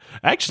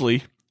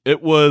actually,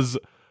 it was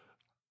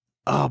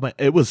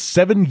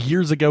 7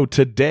 years ago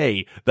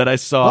today that I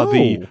saw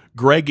the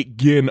Greg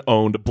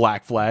Ginn-owned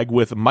Black Flag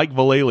with Mike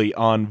Vallely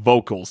on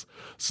vocals.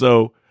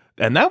 So,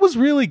 and that was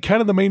really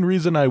kind of the main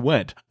reason I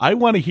went. I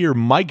want to hear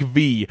Mike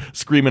V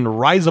screaming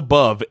Rise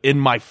Above in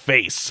my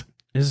face.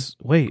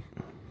 Wait,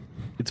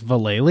 it's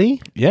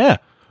Vallely? Yeah.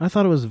 I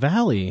thought it was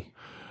Valley.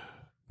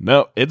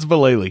 No, it's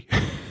Vallely.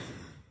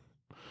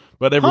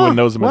 But everyone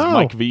knows him as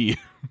Mike V.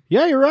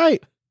 Yeah, you're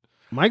right.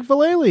 Mike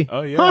Vallely.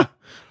 Oh, yeah.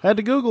 Had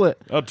to Google it.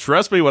 Oh,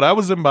 trust me, when I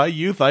was in my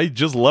youth, I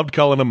just loved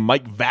calling him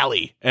Mike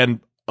Valley.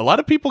 And a lot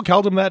of people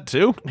called him that,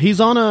 too. He's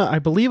on I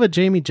believe, a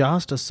Jamie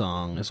Josta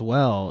song as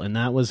well. And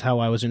that was how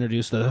I was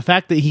introduced to the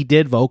fact that he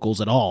did vocals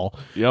at all.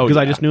 Because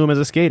I just knew him as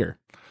a skater.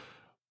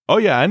 Oh,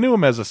 yeah, I knew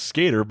him as a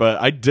skater, but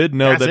I did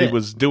know that he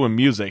was doing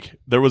music.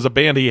 There was a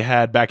band he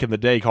had back in the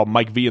day called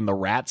Mike V and the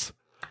Rats.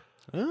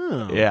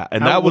 Oh. Yeah,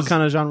 and what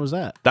kind of genre was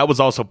that? That was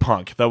also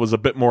punk. That was a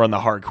bit more on the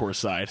hardcore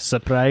side.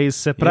 Surprise,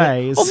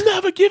 surprise. Yeah. I'll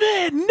never give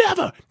in.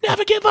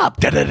 Never give up.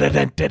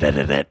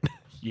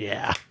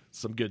 Yeah,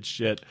 some good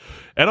shit.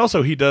 And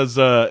also he does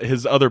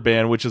his other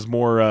band, which is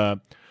more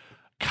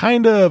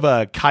kind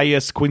of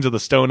Caius, Queens of the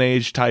Stone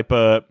Age type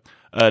type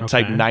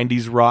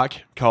 90s rock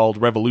called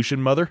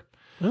Revolution Mother.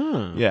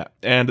 Oh. Yeah,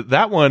 and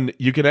that one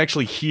you can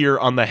actually hear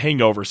on the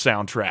Hangover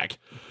soundtrack.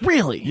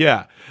 Really?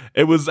 Yeah.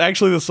 It was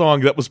actually the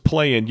song that was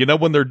playing. You know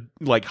when they're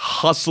like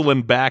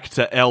hustling back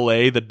to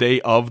LA the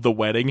day of the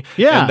wedding?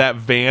 Yeah. And that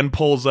van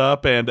pulls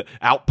up and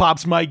out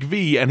pops Mike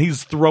V and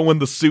he's throwing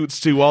the suits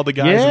to all the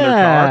guys in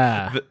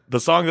their car. The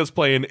song that's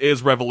playing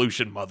is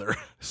Revolution Mother.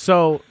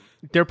 So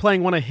they're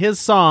playing one of his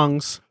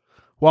songs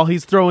while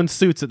he's throwing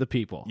suits at the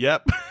people.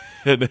 Yep.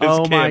 And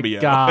his cameo. My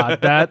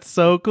God, that's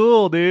so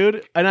cool,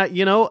 dude. And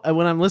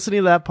when I'm listening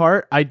to that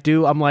part,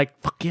 I'm like,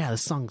 fuck yeah,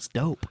 this song's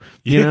dope.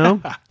 You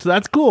know? So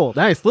that's cool.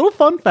 Nice. Little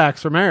fun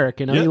facts from Eric.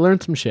 You learn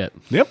some shit.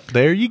 Yep,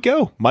 there you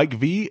go. Mike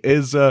V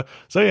is,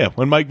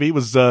 when Mike V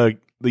was the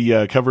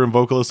cover and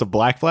vocalist of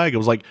Black Flag, it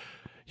was like,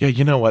 yeah,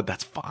 you know what?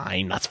 That's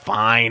fine. That's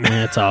fine.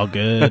 It's all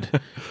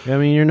good. I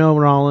mean, you're no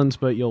Rollins,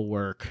 but you'll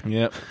work.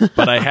 Yep.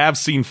 But I have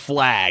seen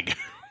Flag,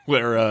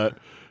 where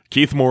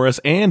Keith Morris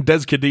and Des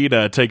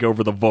Cadena take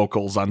over the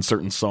vocals on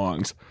certain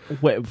songs.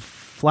 Wait,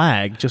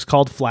 Flag? Just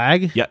called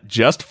Flag? Yeah,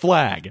 just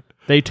Flag.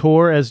 They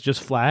tour as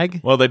just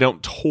Flag? Well, they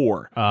don't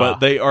tour, but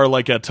they are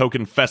like a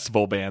token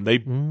festival band. They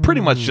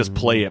pretty much just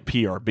play at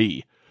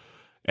PRB.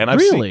 And I've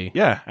Really?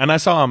 and I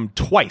saw him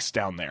twice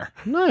down there.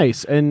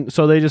 Nice. And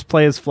so they just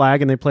play his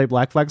flag and they play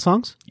Black Flag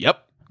songs?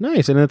 Yep.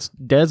 Nice. And it's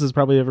Dez is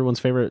probably everyone's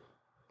favorite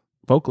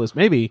vocalist.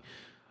 Maybe.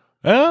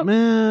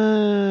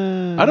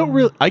 Man.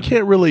 I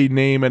can't really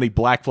name any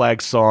Black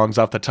Flag songs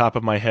off the top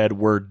of my head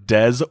where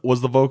Dez was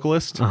the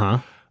vocalist.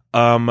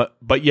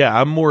 But yeah,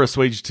 I'm more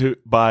assuaged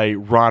by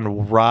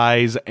Ron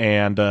Rise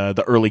and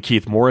the early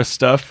Keith Morris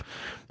stuff.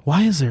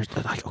 Why is there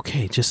like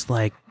just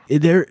like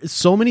there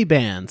so many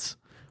bands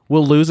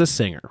will lose a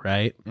singer,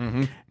 right?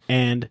 Mm-hmm.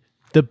 And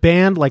the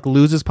band like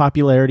loses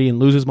popularity and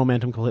loses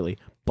momentum completely.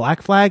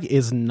 Black Flag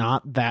is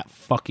not that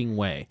fucking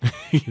way.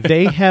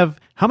 They have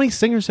how many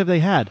singers have they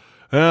had?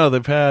 Oh,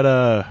 they've had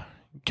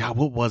God,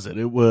 what was it?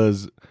 It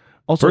was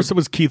also, first it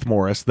was Keith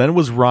Morris, then it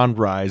was Ron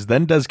Rise,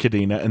 then Des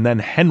Cadena, and then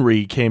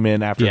Henry came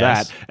in after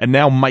that, and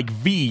now Mike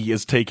V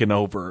is taken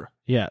over.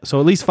 Yeah, so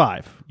at least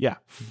 5. Yeah,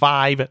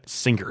 5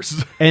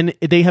 singers. And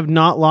they have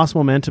not lost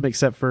momentum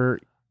except for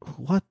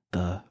what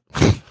the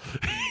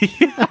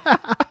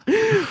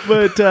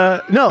But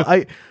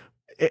no,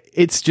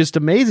 it's just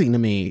amazing to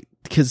me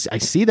because I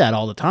see that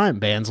all the time.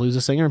 Bands lose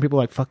a singer and people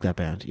are like, fuck that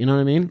band. You know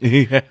what I mean?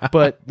 Yeah.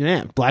 But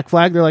yeah, Black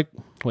Flag, they're like,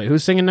 wait,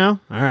 who's singing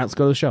now? All right, let's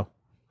go to the show.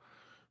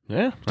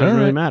 Yeah. Doesn't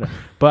really matter.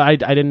 But I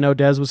didn't know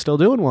Dez was still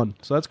doing one.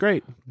 So that's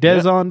great.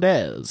 Dez on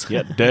Dez.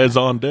 Yeah, Dez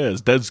on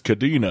Dez. Des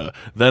Cadena.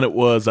 Then it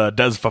was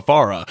Des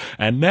Fafara.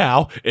 And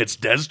now it's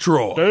Des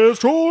Troy. Des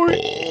Troy.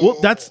 Well,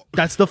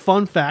 that's the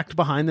fun fact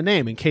behind the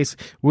name. In case,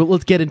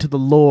 let's get into the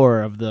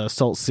lore of the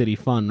Salt City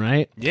Fun,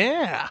 right?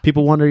 Yeah.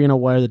 People wonder,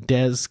 where the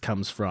Dez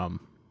comes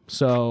from.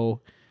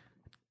 So,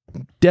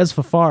 Des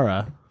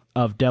Fafara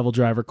of Devil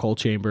Driver Coal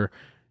Chamber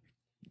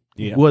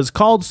was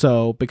called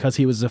so because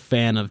he was a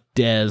fan of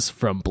Dez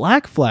from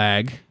Black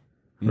Flag,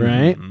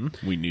 right?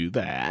 Mm-hmm. We knew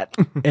that.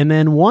 And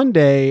then one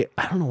day,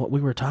 I don't know what we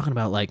were talking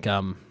about, like,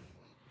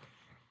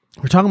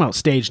 we're talking about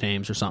stage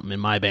names or something in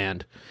my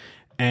band.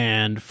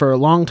 And for a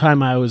long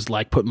time, I was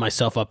like putting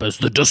myself up as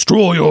the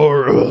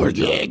Destroyer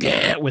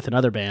with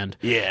another band.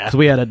 Yeah. So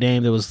we had a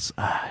name that was,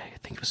 I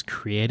think it was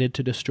Created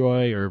to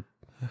Destroy or,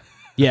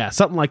 yeah,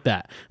 something like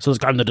that. So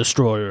it's I'm the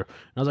Destroyer.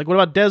 And I was like, what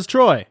about Des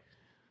Troy?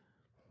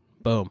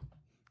 Boom.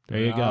 There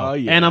you go.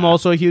 Yeah. And I'm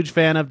also a huge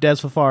fan of Des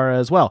Fafara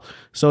as well.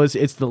 So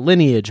it's the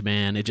lineage,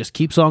 man. It just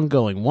keeps on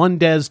going. One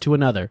Des to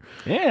another.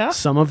 Yeah.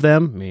 Some of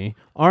them, me,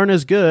 aren't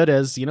as good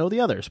as, the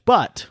others.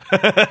 But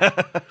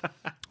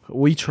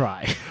we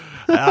try.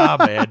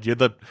 Man. You're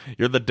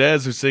the Des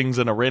who sings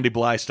in a Randy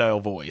Bly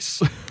style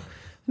voice.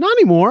 Not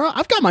anymore.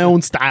 I've got my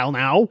own style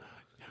now.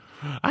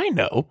 I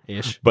know.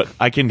 Ish. But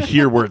I can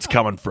hear where it's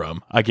coming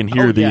from. I can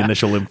hear the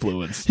initial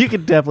influence. You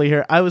can definitely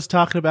hear. I was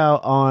talking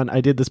about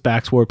I did this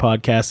Backsword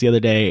podcast the other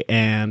day,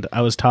 and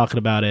I was talking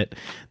about it.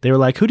 They were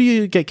like, who do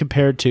you get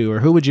compared to, or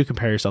who would you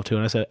compare yourself to?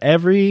 And I said,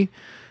 at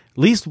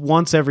least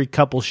once every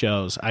couple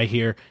shows, I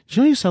hear,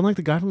 do you sound like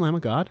the guy from Lamb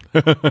of God?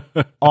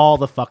 All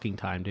the fucking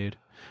time, dude.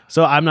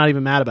 So I'm not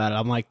even mad about it.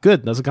 I'm like,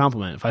 good, that's a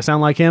compliment. If I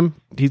sound like him,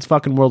 he's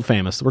fucking world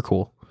famous. We're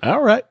cool. All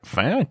right,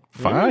 fine.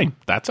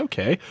 That's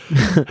okay.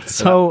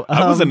 So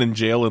I wasn't in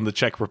jail in the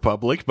Czech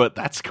Republic, but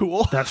that's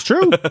cool. That's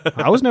true.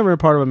 I was never a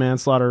part of a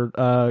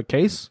manslaughter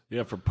case.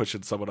 Yeah, for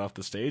pushing someone off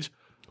the stage.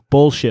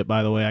 Bullshit,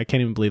 by the way. I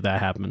can't even believe that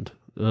happened.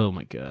 Oh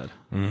my god.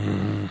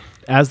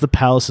 As the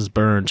Palaces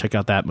Burn, check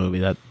out that movie.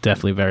 That's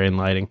definitely very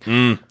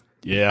enlightening.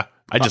 Yeah.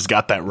 I just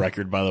got that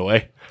record, by the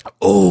way.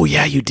 Oh,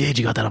 yeah, you did.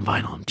 You got that on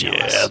vinyl. I'm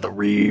jealous. Yeah, the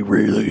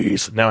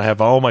re-release. Now I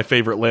have all my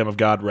favorite Lamb of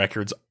God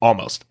records,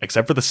 almost,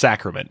 except for The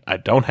Sacrament. I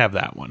don't have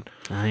that one.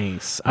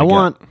 Nice.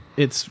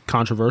 It's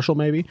controversial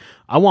maybe.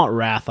 I want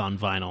Wrath on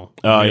vinyl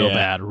real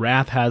bad.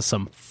 Wrath has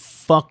some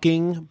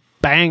fucking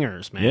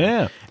bangers, man.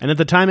 Yeah. And at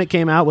the time it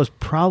came out was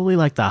probably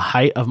like the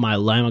height of my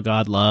Lamb of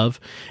God love,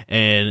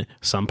 and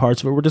some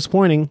parts of it were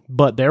disappointing,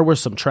 but there were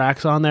some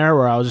tracks on there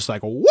where I was just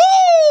like, woo!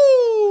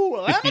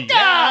 Lamb of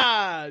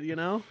God!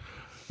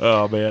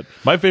 Oh, man.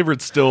 My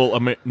favorite's still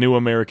New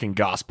American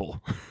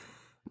Gospel.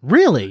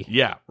 Really?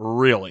 Yeah,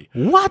 really.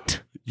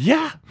 What?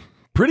 Yeah.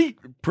 Pretty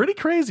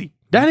crazy.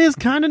 That is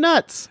kind of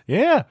nuts.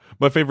 Yeah.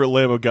 My favorite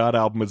Lamb of God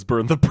album is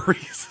Burn the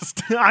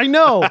Priest. I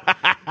know.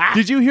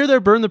 Did you hear their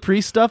Burn the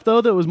Priest stuff, though,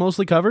 that was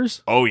mostly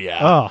covers? Oh, yeah.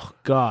 Oh,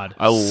 God.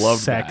 I love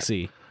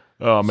Sexy.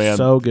 that. Oh, man.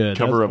 So good.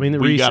 Cover of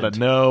We Gotta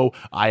Know,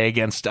 Eye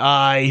Against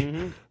Eye.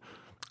 Mm-hmm.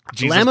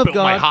 Jesus Lamb of built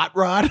God, my hot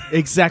rod.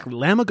 Exactly.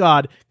 Lamb of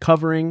God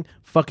covering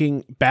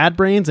fucking Bad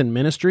Brains and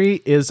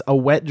Ministry is a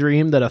wet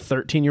dream that a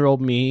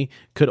 13-year-old me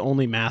could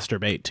only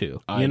masturbate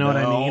to. You know what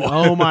I mean?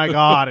 Oh my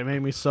God, it made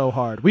me so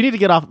hard. We need to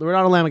get off. We're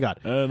not on Lamb of God.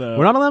 I know.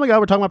 We're not on Lamb of God.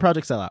 We're talking about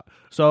Project Sellout.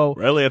 So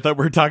really, I thought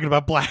we were talking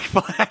about Black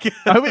Flag.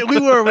 We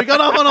were. We got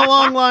off on a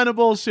long line of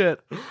bullshit.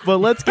 But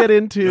let's get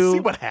into. Let's see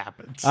what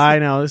happens. I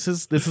know this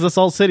is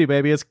Assault City,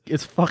 baby.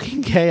 It's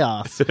fucking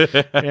chaos,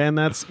 and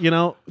that's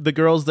the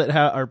girls that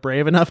are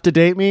brave enough to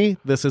date me.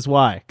 This is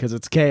why, because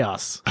it's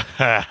chaos.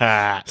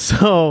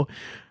 So,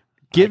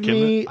 I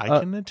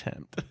can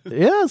attempt.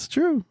 Yeah, it's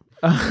true.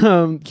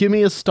 Give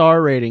me a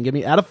star rating. Give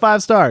me out of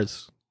 5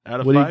 stars. Out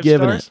of what 5 are you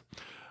giving stars?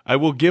 I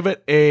will give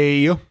it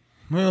a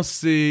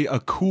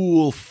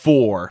cool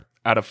 4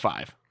 out of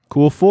 5.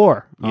 Cool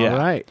 4. Yeah. All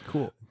right.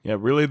 Cool. Yeah,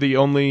 really the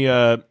only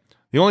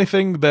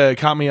thing that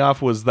caught me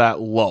off was that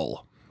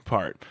lull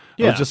part. I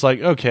Yeah. was just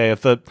like, okay,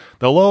 if the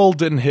lull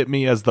didn't hit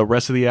me as the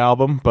rest of the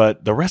album,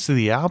 but the rest of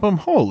the album,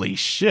 holy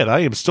shit, I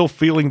am still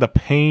feeling the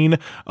pain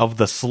of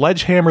the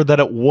sledgehammer that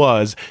it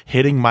was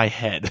hitting my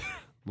head.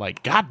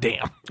 Like,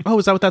 goddamn. Oh,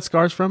 is that what that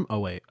scar's from? Oh,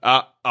 wait.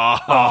 That's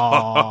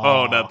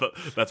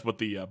what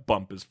the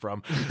bump is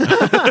from.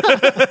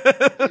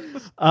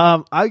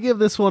 I give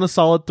this one a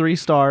solid 3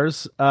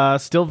 stars.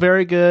 Still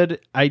very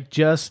good. I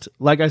just,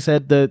 like I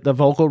said, the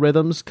vocal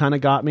rhythms kind of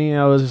got me.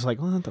 I was just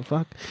like, what the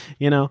fuck?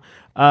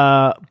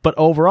 But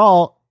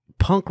overall,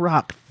 punk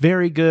rock,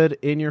 very good,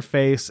 in your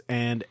face.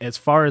 And as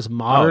far as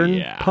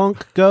modern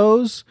punk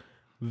goes,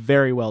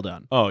 very well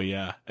done. Oh,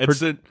 yeah.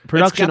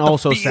 Production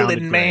also sounded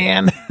great.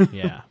 Man.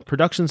 Yeah.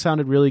 Production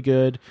sounded really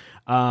good.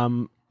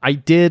 I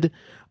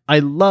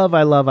love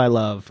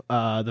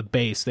the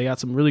bass. They got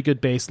some really good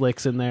bass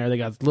licks in there. They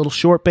got little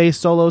short bass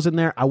solos in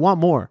there. I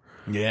want more.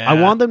 Yeah.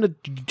 I want them to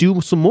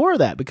do some more of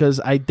that because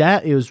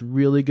that is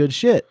really good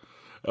shit.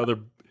 Their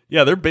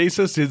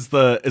bassist is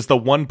the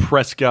one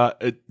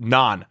Prescott,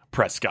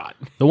 non-Prescott.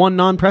 The one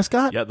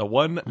non-Prescott? Yeah, the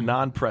one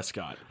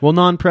non-Prescott. Well,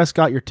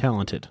 non-Prescott, you're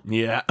talented.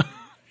 Yeah.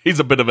 He's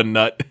a bit of a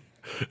nut,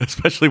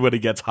 especially when he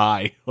gets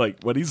high.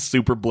 Like, when he's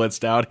super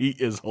blitzed out, he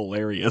is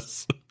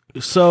hilarious.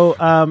 So,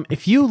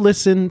 if you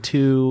listen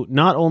to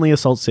not only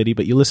Assault City,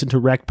 but you listen to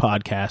Wreck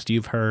Podcast,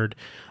 you've heard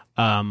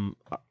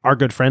our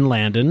good friend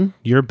Landon,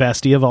 your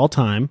bestie of all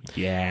time.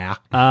 Yeah.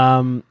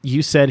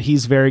 You said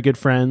he's very good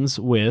friends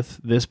with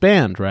this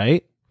band,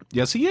 right?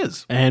 Yes, he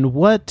is. And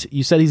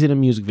you said he's in a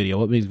music video.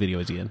 What music video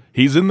is he in?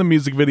 He's in the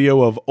music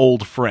video of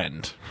Old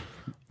Friend.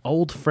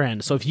 Old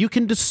Friend. So if you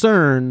can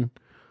discern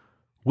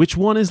which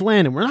one is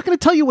Landon, we're not going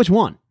to tell you which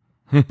one,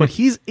 but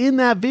he's in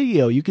that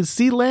video. You can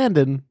see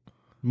Landon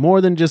more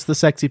than just the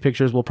sexy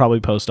pictures we'll probably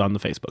post on the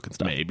Facebook and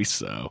stuff. Maybe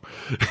so.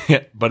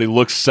 But he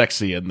looks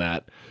sexy in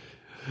that.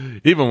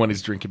 Even when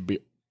he's drinking beer.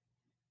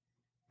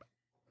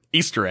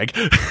 Easter egg.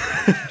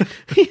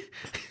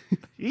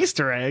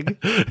 Easter egg?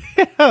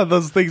 Yeah,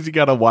 those things you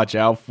got to watch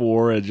out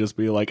for and just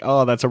be like,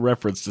 oh, that's a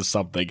reference to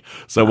something.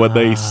 So when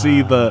they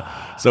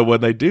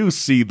do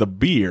see the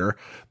beer,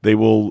 they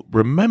will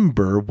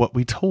remember what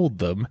we told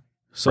them.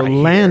 So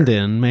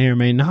Landon may or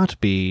may not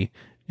be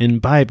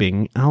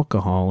imbibing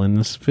alcohol in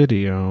this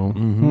video.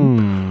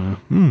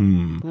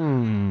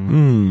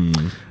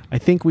 I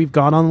think we've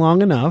gone on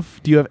long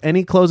enough. Do you have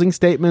any closing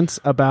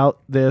statements about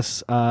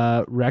this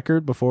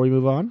record before we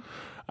move on?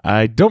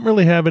 I don't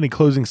really have any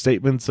closing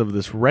statements of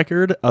this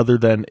record other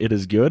than it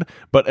is good,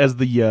 but as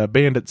the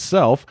band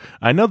itself,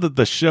 I know that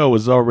the show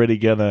is already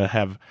going to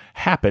have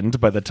happened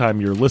by the time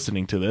you're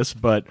listening to this,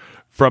 but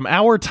from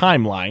our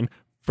timeline,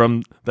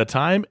 from the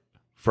time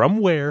from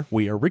where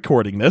we are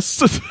recording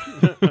this,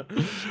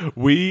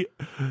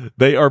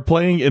 they are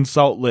playing in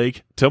Salt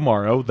Lake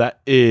tomorrow. That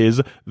is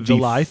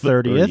July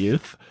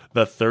 30th.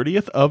 The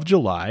 30th of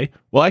July.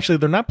 Well, actually,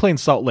 they're not playing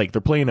Salt Lake.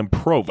 They're playing in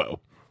Provo.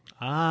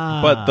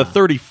 But the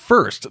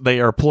 31st, they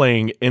are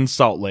playing in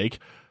Salt Lake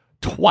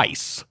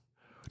twice.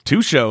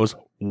 2 shows,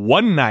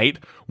 1 night,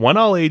 1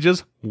 all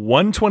ages,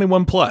 1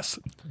 21 plus.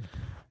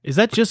 Is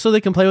that just so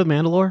they can play with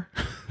Mandalore?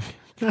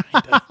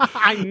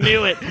 I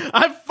knew it.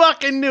 I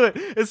fucking knew it.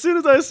 As soon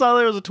as I saw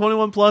there was a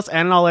 21 plus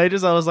and an all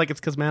ages, I was like, it's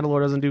because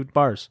Mandalore doesn't do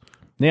bars.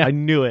 Yeah, I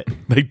knew it.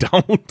 They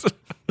don't.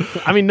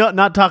 I mean,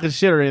 not talking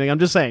shit or anything. I'm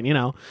just saying,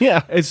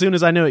 Yeah. As soon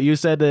as I knew it, you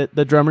said that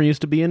the drummer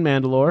used to be in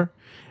Mandalore.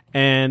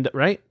 And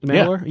right,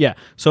 Mandalore, yeah.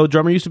 So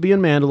drummer used to be in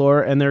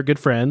Mandalore, and they're good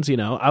friends.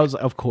 I was,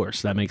 of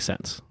course, that makes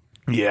sense.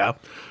 Yeah,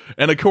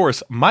 and of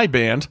course, my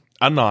band,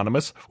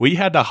 Anonymous, we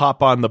had to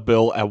hop on the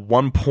bill at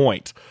one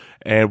point,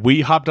 and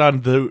we hopped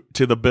on to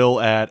the bill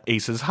at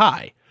Aces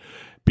High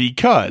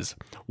because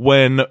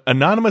when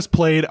Anonymous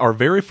played our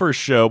very first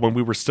show when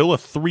we were still a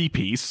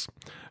 3-piece,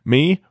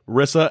 me,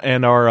 Rissa,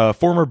 and our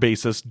former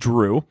bassist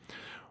Drew,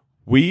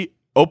 we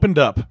opened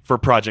up for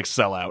Project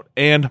Sellout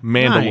and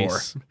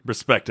Mandalore,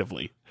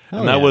 respectively.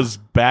 And that was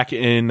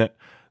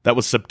that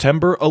was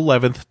September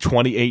 11th,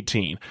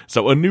 2018.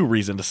 So a new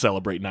reason to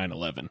celebrate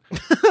 9/11.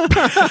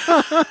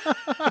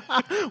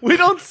 We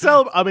don't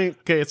celebrate. I mean,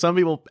 okay, some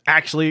people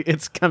actually,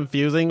 it's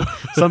confusing.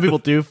 Some people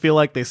do feel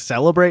like they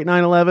celebrate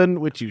 9/11,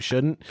 which you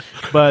shouldn't.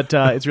 But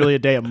it's really a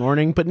day of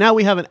mourning. But now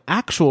we have an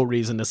actual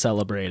reason to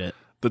celebrate it.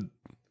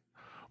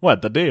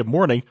 The day of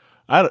mourning?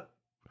 I'm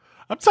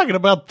talking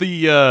about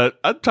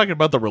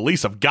the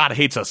release of God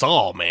Hates Us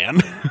All, man.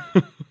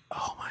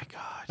 Oh my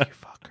God, you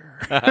fucker.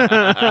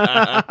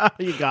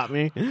 You got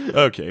me.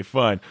 Okay,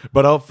 fine.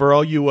 But for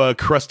all you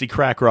crusty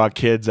crack rock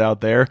kids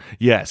out there,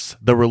 yes,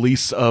 the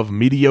release of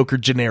Mediocre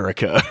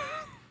Generica.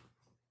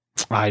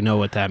 I know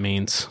what that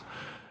means.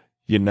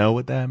 You know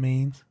what that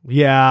means?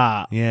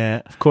 Yeah.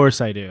 Yeah. Of course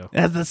I do.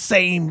 As the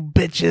same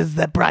bitches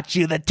that brought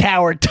you the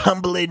tower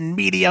tumbling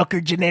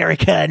Mediocre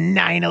Generica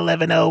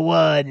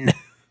 9/11/01.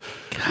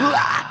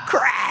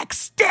 Crack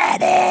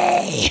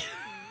steady.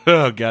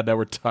 Oh, God, now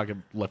we're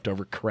talking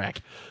leftover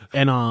crack.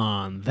 And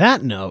on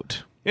that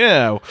note,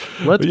 Yeah.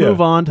 Let's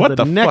move on to what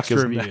the fuck next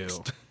is review.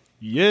 next?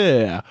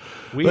 Yeah.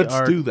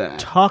 Let's do that.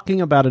 Talking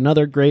about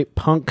another great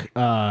punk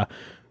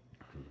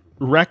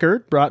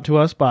record brought to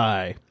us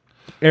by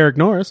Eric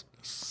Norris.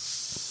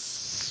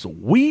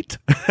 Sweet.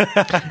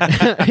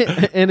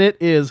 And it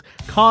is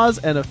Cause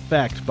and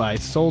Effect by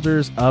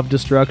Soldiers of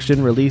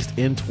Destruction, released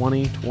in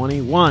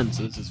 2021.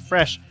 So this is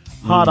fresh,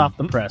 hot off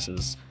the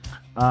presses.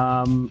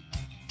 Now,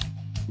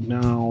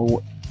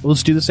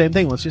 let's do the same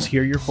thing. Let's just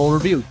hear your full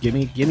review.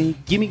 Gimme.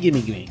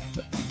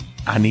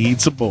 I need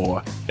some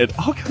more. It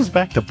all comes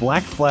back to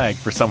Black Flag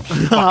for some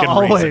fucking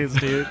Always,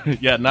 reason.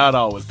 dude. Yeah, not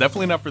always.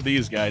 Definitely not for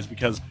these guys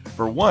because,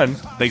 for one,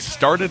 they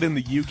started in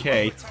the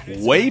UK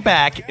way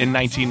back in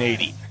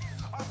 1980.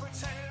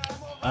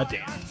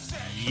 Damn.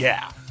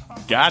 Yeah.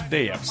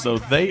 Goddamn. So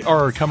they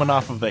are coming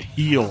off of the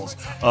heels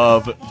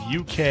of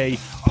UK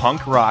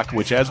punk rock,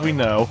 which, as we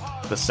know,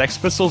 the Sex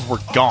Pistols were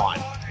gone.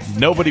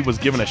 Nobody was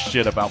giving a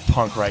shit about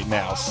punk right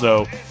now.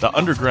 So the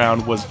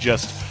underground was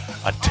just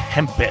a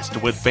tempest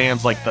with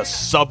bands like the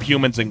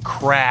Subhumans and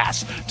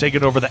Crass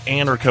taking over the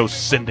Anarcho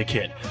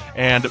Syndicate.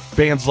 And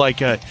bands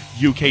like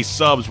UK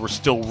Subs were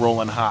still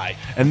rolling high.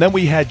 And then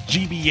we had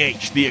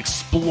GBH, the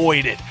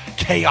Exploited,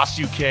 Chaos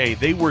UK.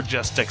 They were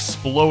just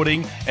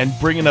exploding and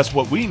bringing us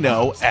what we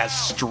know as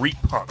street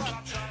punk.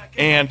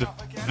 And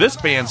this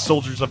band,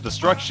 Soldiers of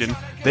Destruction,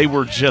 they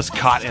were just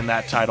caught in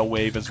that tidal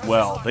wave as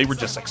well. They were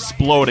just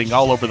exploding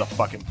all over the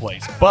fucking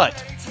place.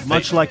 But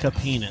Much like a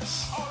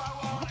penis.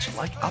 much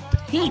like a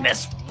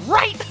penis,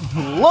 right?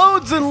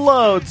 Loads and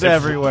loads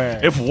everywhere.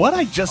 If what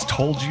I just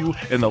told you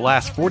in the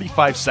last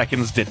 45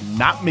 seconds did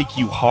not make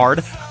you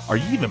hard, are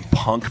you even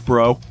punk,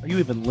 bro? Are you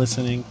even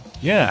listening?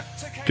 Yeah,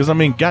 because I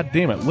mean, god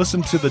damn it,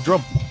 listen to the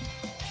drum.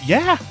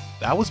 Yeah,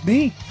 that was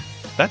me.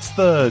 That's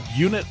the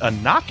unit a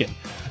knocking.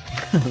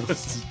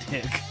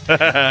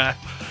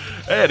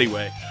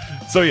 Anyway,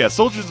 so yeah,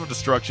 Soldiers of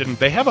Destruction,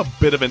 they have a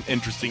bit of an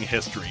interesting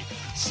history.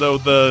 So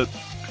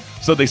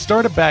they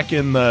started back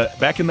in the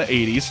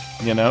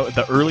 80s, you know,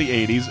 the early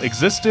 80s,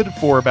 existed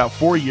for about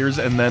 4 years,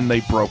 and then they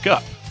broke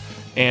up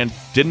and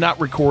did not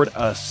record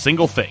a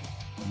single thing.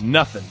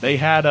 Nothing. They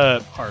had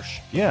harsh.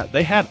 Yeah,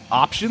 they had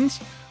options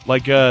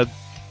like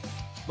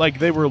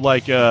they were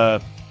like they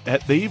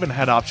even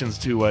had options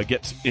to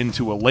get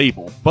into a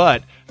label,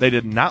 but they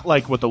did not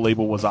like what the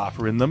label was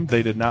offering them.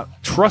 They did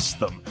not trust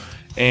them.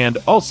 And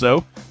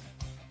also,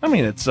 I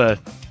mean, it's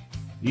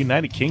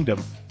United Kingdom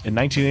in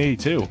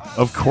 1982.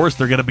 Of course,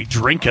 they're going to be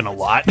drinking a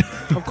lot.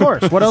 Of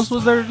course. What else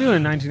was there to do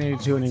in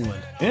 1982 in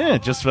England? Yeah,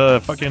 just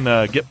fucking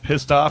get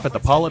pissed off at the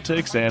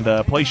politics and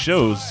play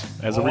shows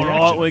as a reaction.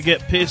 All right, we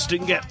get pissed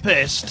and get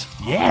pissed.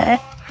 Yeah.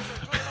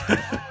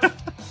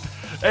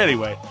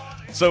 Anyway,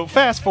 so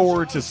fast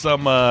forward to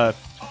some,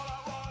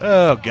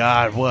 oh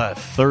God, what,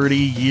 30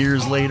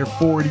 years later,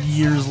 40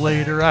 years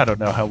later? I don't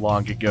know how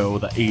long ago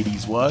the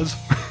 80s was.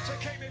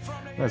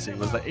 Let's see, it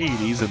was the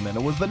 80s, and then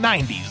it was the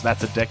 90s.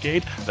 That's a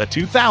decade. The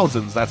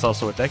 2000s, that's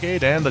also a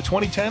decade. And the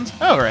 2010s?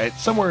 All right,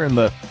 somewhere in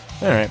the,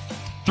 all right,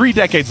 3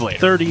 decades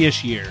later.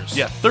 30-ish years.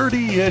 Yeah,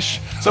 30-ish,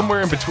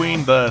 somewhere in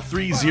between the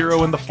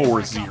 3-0 and the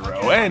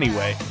 4-0.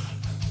 Anyway,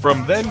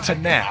 from then to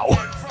now.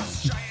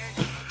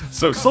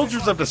 So,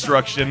 Soldiers of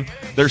Destruction,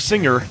 their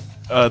singer,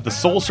 the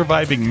sole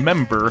surviving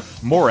member,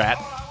 Morat,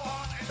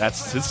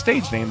 that's his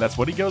stage name. That's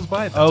what he goes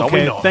by. That's all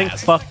we know him thank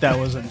as. fuck that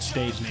wasn't a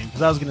stage name.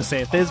 Because I was going to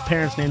say, if his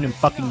parents named him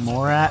fucking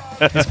Morat,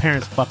 his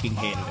parents fucking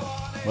hated him.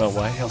 Well,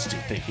 why else do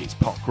you think he's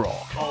punk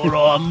rock? All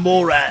right,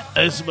 Morat.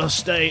 It's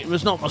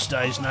not my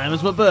stage name.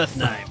 It's my birth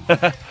name.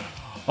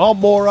 I'm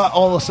Morat,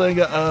 I'm the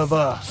singer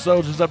of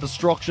Soldiers of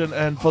Destruction,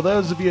 and for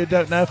those of you who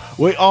don't know,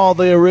 we are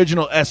the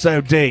original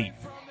SOD.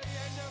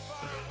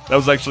 That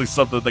was actually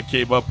something that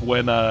came up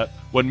when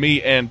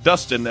me and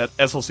Dustin at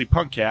SLC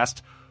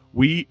Punkcast,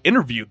 we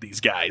interviewed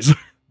these guys.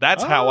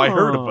 That's how I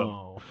heard of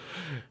them.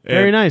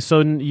 Very nice.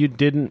 So you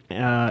didn't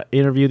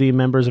interview the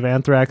members of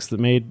Anthrax that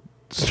made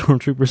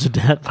Stormtroopers of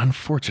Death?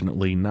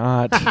 Unfortunately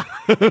not.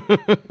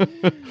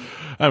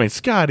 I mean,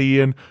 Scott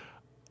Ian,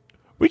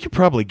 we could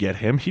probably get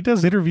him. He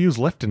does interviews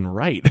left and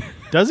right.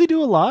 Does he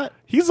do a lot?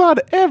 He's on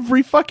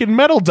every fucking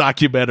metal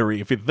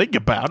documentary, if you think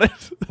about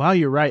it. Wow,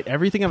 you're right.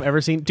 Everything I've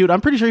ever seen. Dude,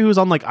 I'm pretty sure he was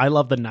on, like, I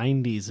Love the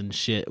 90s and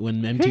shit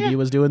when MTV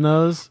was doing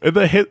those.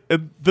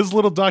 And this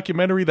little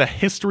documentary, The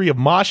History of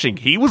Moshing,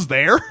 he was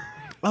there.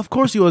 Of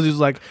course he was. He was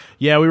like,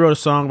 yeah, we wrote a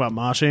song about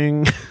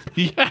moshing.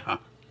 Yeah.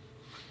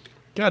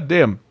 God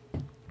damn.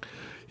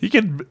 He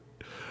can...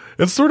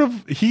 It's sort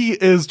of, he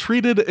is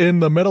treated in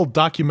the metal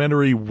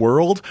documentary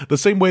world the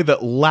same way that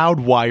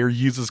Loudwire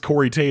uses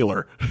Corey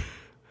Taylor.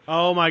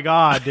 Oh my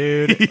God,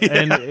 dude. Yeah.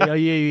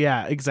 And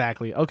yeah,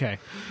 exactly. Okay.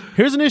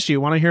 Here's an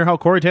issue. Want to hear how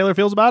Corey Taylor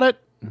feels about it?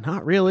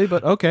 Not really,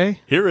 but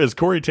okay. Here is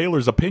Corey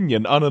Taylor's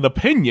opinion on an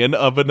opinion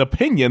of an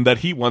opinion that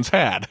he once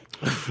had.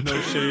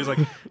 No shit. He's like,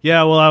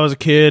 yeah, well, I was a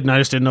kid and I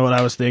just didn't know what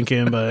I was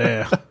thinking, but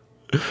yeah.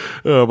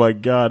 Oh my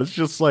god, it's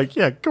just like,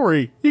 yeah,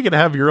 Corey, you can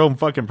have your own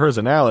fucking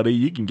personality,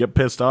 you can get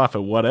pissed off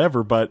at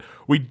whatever, but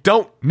we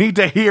don't need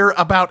to hear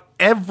about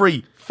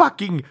every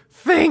fucking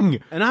thing.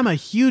 And I'm a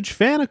huge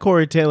fan of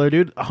Corey Taylor,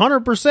 dude.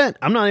 100%.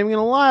 I'm not even going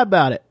to lie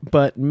about it.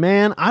 But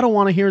man, I don't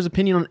want to hear his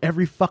opinion on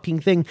every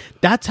fucking thing.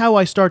 That's how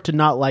I start to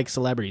not like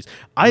celebrities.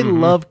 I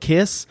love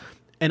Kiss,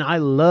 and I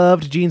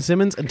loved Gene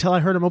Simmons until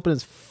I heard him open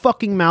his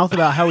fucking mouth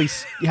about how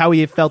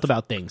he felt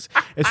about things.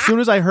 As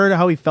soon as I heard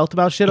how he felt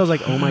about shit, I was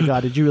like, oh my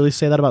God, did you really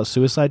say that about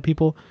suicide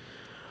people?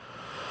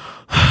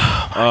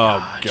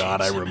 Oh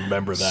God, I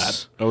remember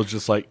that. I was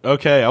just like,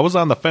 okay, I was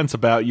on the fence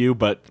about you,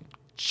 but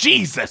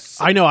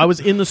Jesus. I know. I was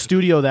in the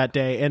studio that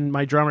day, and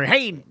my drummer,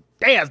 hey,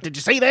 Daz, did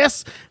you see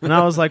this? And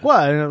I was like,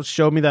 what? And it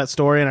showed me that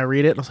story, and I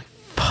read it, and I was like,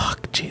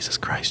 fuck, Jesus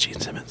Christ, Gene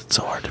Simmons. It's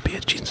so hard to be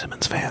a Gene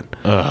Simmons fan.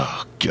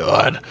 Oh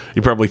God,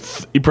 he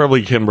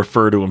probably can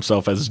refer to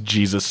himself as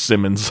Jesus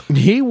Simmons,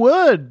 He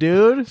would,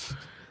 dude.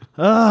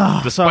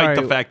 despite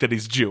the fact that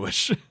he's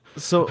Jewish.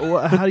 So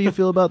how do you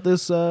feel about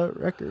this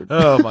record?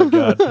 Oh my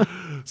God.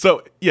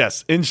 So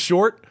yes, in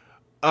short,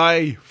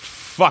 I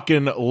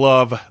fucking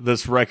love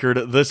this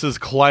record. This is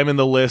climbing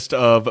the list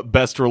of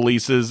best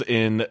releases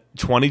in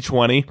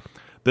 2020.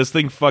 This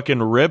thing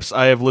fucking rips.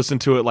 I have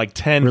listened to it like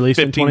 10, Released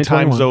in 15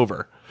 times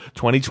over.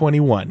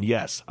 2021,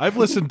 yes. I've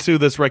listened to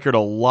this record a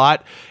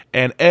lot,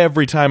 and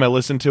every time I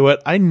listen to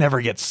it, I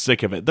never get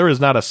sick of it. There is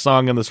not a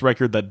song on this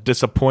record that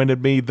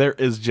disappointed me. There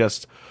is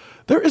just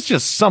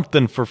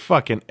something for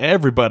fucking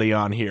everybody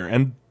on here.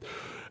 And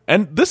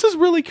this is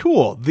really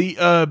cool.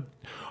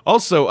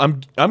 Also,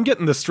 I'm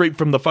getting this straight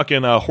from the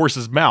fucking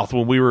horse's mouth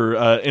when we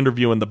were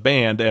interviewing the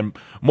band, and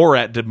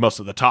Morat did most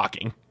of the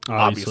talking.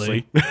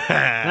 Obviously.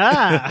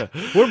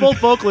 We're both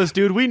vocalists,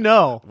 dude. We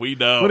know. We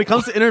know. When it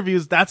comes to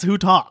interviews, that's who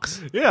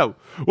talks. Yeah.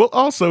 Well,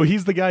 also,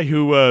 he's the guy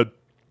who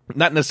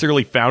not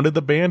necessarily founded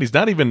the band. He's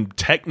not even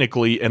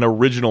technically an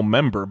original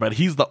member, but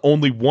he's the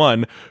only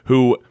one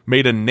who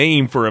made a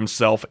name for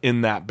himself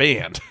in that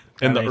band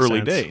in the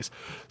early days.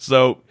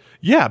 So,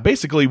 yeah,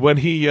 basically, when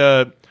he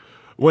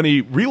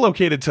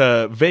relocated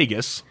to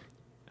Vegas,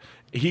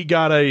 he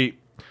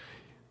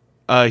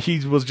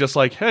was just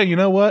like, hey, you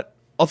know what?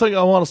 I think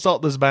I want to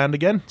start this band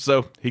again.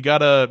 So he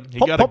got a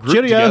group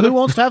together. Who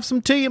wants to have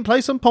some tea and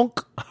play some punk?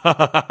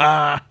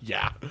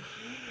 Yeah.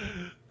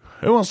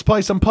 Who wants to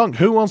play some punk?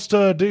 Who wants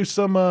to do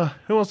some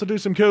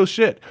cool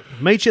shit?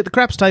 Meet you at the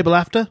craps table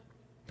after.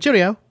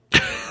 Cheerio.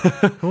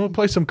 I want to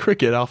play some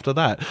cricket after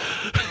that.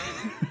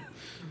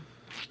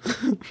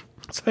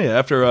 So yeah,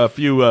 after a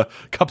few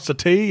cups of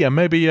tea and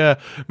maybe a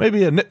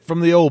nip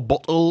from the old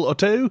bottle or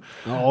two.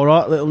 All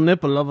right, little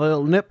nip. I love a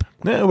little nip.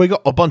 Yeah, we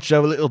got a bunch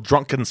of little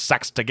drunken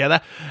sacks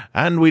together,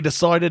 and we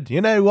decided,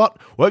 you know what?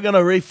 We're going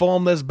to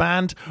reform this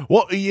band.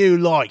 What do you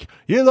like?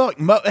 You like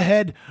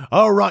Motorhead?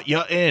 All right,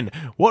 you're in.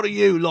 What do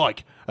you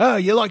like? Oh,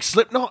 you like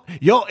Slipknot?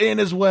 You're in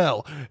as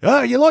well.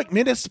 Oh, you like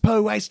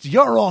Municipal Waste?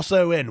 You're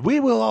also in. We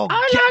will all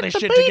get this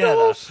shit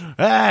Beatles. together.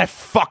 Ah,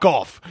 fuck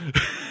off.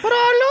 But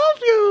I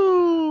love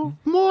you,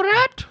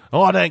 Morat.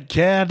 I don't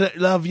care to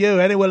love you.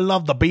 Anyone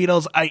love the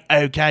Beatles ain't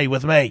okay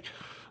with me.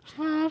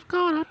 I've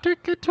got a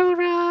ticket to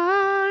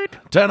ride.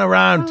 Turn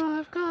around.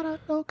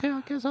 Okay,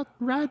 I guess I'll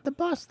ride the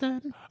bus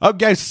then. I'll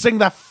go sing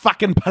that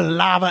fucking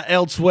palaver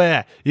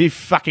elsewhere, you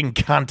fucking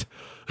cunt.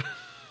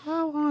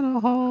 I want to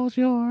hold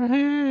your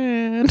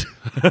hand.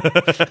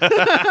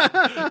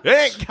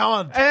 Hey, come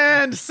on.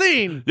 And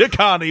scene. You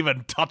can't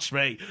even touch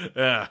me.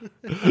 Yeah.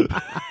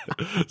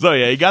 So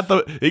yeah, he got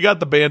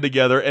the band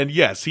together, and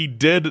yes, he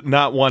did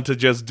not want to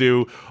just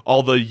do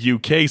all the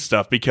UK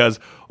stuff because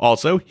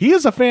also he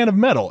is a fan of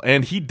metal,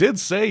 and he did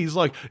say he's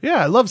like,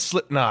 yeah, I love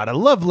Slipknot, I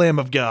love Lamb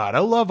of God, I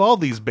love all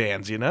these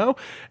bands, you know,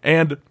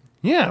 and.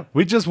 Yeah,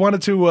 we just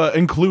wanted to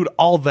include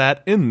all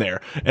that in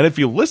there. And if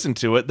you listen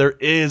to it, there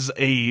is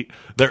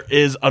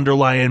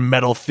underlying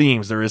metal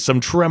themes. There is some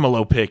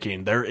tremolo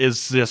picking. There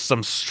is just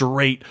some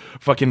straight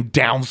fucking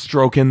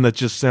downstroking that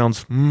just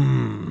sounds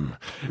And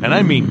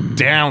I mean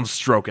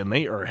downstroking.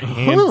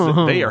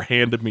 They are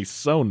handing me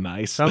so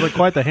nice. Sounds like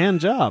quite the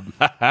hand job.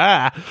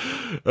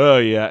 Oh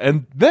yeah.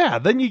 And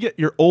then you get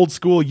your old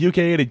school UK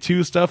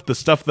 82 stuff, the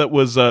stuff that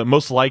was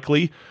most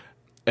likely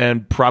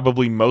and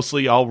probably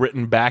mostly all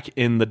written back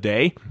in the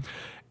day.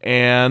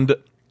 And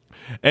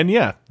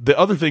yeah, the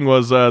other thing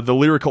was the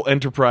lyrical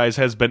enterprise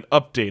has been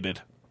updated.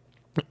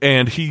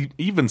 And he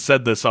even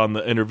said this on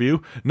the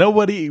interview.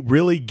 Nobody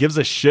really gives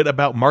a shit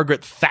about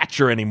Margaret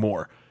Thatcher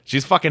anymore.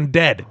 She's fucking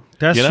dead.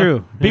 That's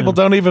true. Yeah. People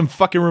don't even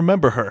fucking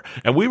remember her.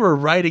 And we were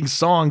writing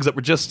songs that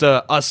were just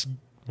us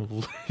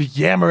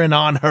yammering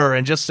on her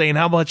and just saying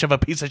how much of a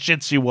piece of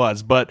shit she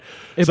was, but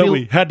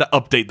we had to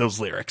update those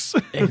lyrics.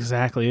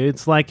 Exactly.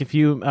 It's like if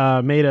you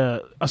made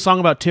a song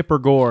about Tipper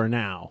Gore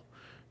now.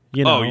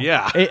 You know, oh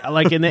yeah.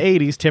 Like in the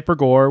 80s, Tipper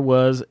Gore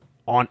was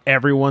on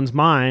everyone's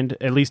mind,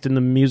 at least in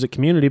the music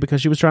community,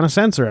 because she was trying to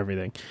censor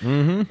everything.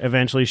 Mm-hmm.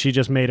 Eventually, she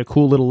just made a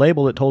cool little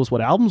label that told us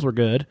what albums were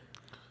good.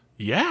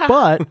 Yeah.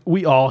 But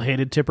we all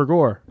hated Tipper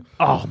Gore.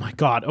 Oh my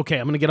god. Okay,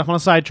 I'm gonna get off on a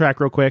sidetrack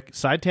real quick.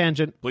 Side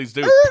tangent. Please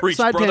do. Preach,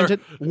 Side brother.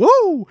 tangent.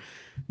 Woo!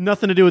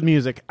 Nothing to do with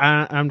music.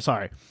 I'm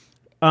sorry.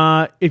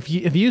 If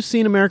you've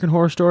seen American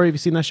Horror Story, have you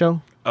seen that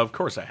show? Of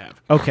course I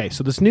have. Okay,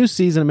 so this new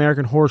season,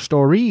 American Horror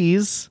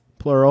Stories,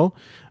 plural,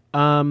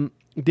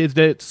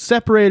 it's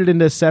separated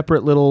into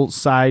separate little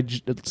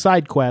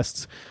side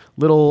quests,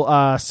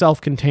 little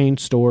self-contained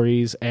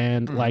stories,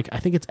 and like I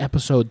think it's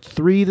episode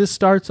 3 this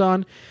starts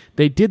on.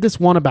 They did this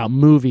one about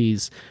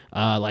movies,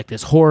 like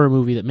this horror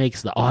movie that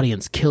makes the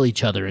audience kill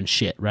each other and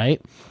shit,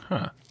 right?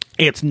 Huh.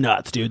 It's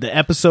nuts, dude. The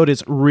episode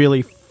is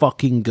really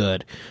fucking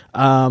good.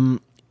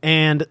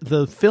 And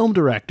the film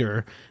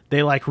director,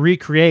 they like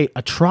recreate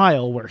a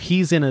trial where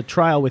he's in a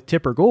trial with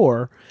Tipper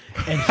Gore,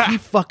 and he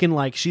fucking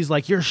like, she's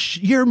like,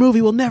 your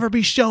movie will never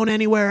be shown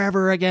anywhere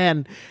ever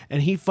again.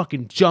 And he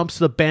fucking jumps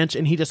the bench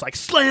and he just like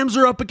slams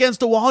her up against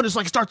the wall and just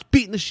like starts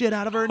beating the shit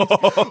out of her.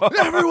 And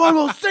everyone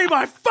will see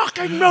my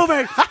fucking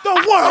movie.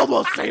 The world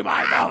will see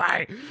my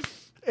movie.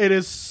 It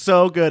is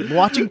so good.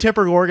 Watching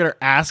Tipper Gore get her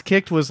ass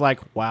kicked was like,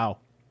 wow.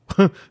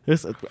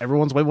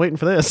 Everyone's waiting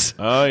for this.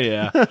 Oh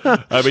yeah,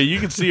 I mean you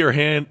can see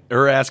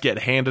her ass get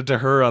handed to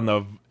her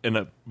in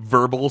a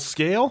verbal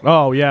scale.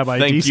 Oh yeah, by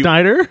Thank D. you.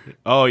 Snyder.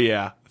 Oh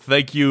yeah,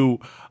 thank you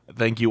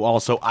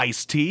also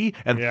Ice-T,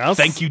 and Yes.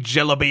 thank you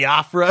Jello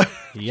Biafra.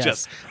 Yes,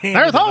 Just handed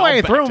there's it all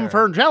always back to room her.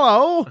 for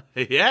Jello.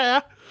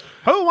 Yeah.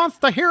 Who wants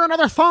to hear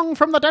another song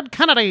from the dead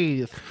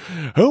Kennedys?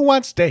 Who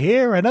wants to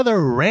hear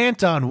another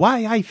rant on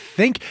why I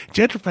think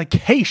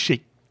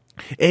gentrification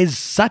is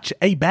such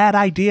a bad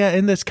idea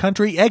in this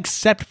country,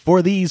 except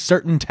for these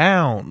certain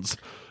towns?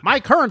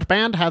 My current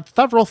band had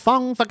several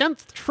songs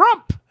against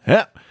Trump.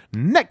 Yep.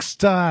 Next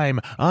time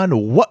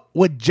on What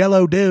Would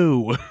Jello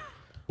Do?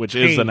 Which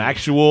is an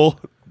actual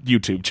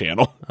YouTube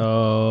channel.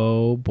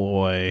 Oh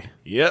boy.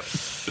 Yep.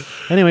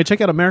 Anyway, check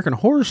out American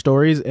Horror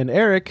Stories. And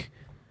Eric,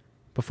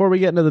 before we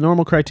get into the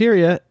normal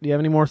criteria, do you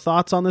have any more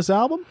thoughts on this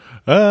album?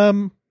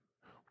 One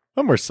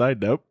more side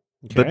note.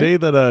 The day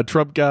that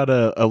Trump got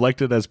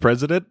elected as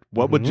president,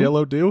 what would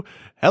Jello do?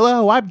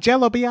 Hello, I'm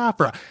Jello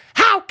Biafra.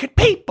 How can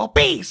people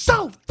be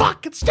so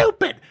fucking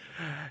stupid?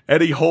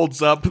 And he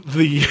holds up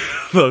the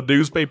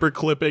newspaper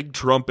clipping,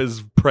 Trump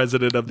is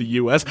president of the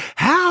U.S.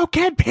 How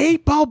can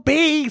people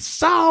be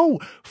so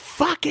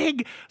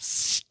fucking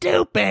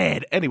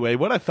stupid? Anyway,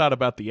 what I thought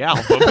about the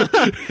album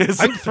is...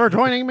 Thanks for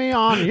joining me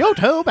on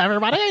YouTube,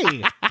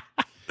 everybody.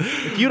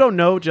 If you don't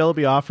know Jello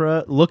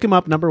Biafra, look him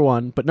up, number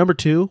 1. But number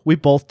 2, we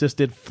both just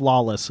did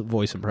flawless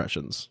voice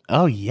impressions.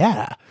 Oh,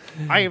 yeah.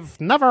 I've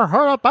never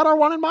heard a better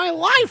one in my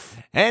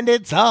life. And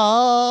it's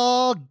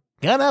all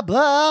gonna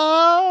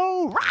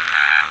blow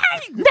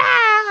right now.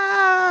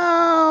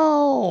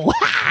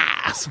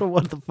 So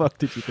what the fuck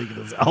did you think of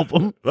this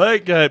album?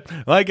 Like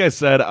I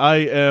said, I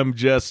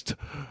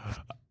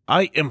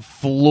am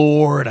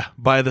floored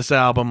by this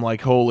album.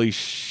 Like, holy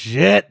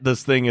shit,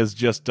 this thing is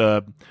just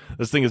a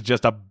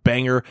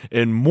banger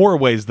in more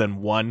ways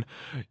than one.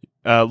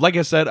 Like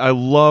I said, I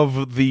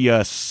love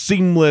the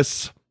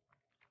seamless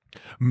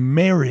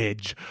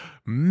marriage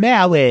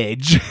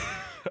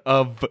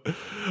of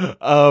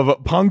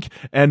punk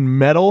and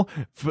metal,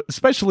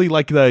 especially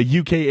like the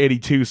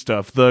UK82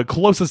 stuff. The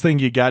closest thing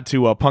you got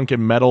to punk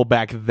and metal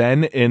back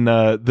then in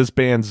this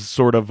band's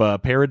sort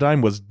of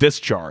paradigm was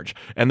Discharge,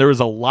 and there was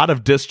a lot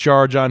of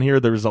Discharge on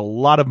here. There was a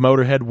lot of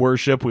Motorhead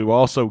worship. We will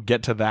also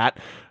get to that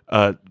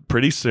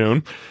pretty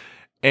soon,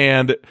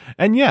 and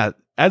yeah.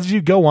 As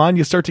you go on,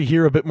 you start to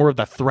hear a bit more of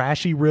the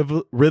thrashy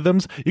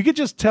rhythms. You could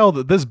just tell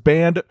that this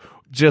band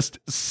just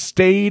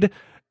stayed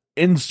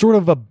in sort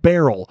of a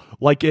barrel,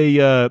 like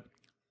an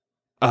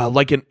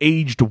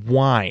aged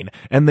wine,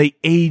 and they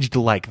aged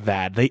like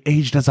that. They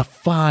aged as a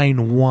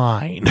fine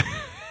wine.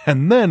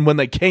 And then when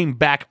they came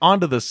back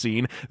onto the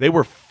scene, they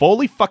were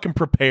fully fucking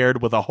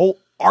prepared with a whole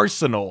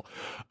arsenal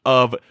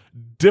of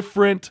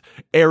different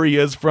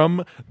areas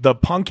from the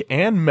punk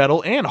and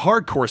metal and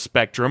hardcore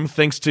spectrum,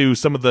 thanks to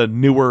some of the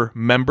newer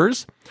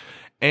members.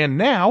 And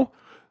now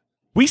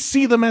we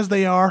see them as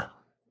they are,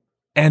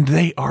 and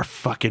they are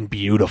fucking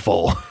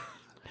beautiful.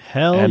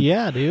 Hell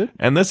yeah, dude.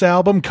 And this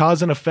album,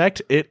 Cause and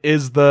Effect, it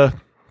is the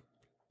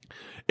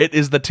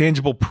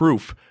tangible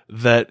proof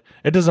that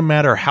it doesn't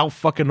matter how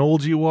fucking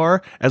old you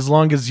are, as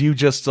long as you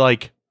just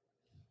like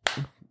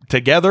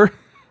together,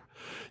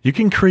 you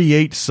can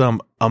create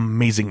some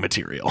amazing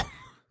material.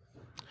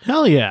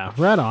 Hell yeah,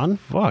 right on.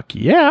 Fuck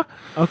yeah.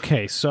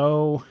 Okay,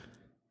 so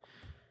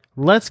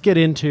let's get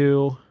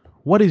into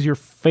what is your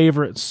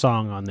favorite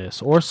song on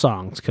this, or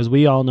songs, because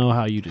we all know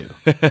how you do.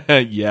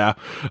 Yeah,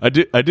 I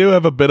do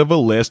have a bit of a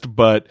list,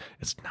 but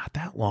it's not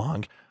that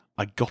long.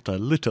 I got a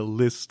little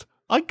list.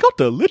 A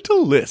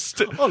little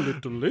list.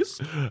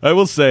 I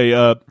will say,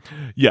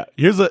 yeah,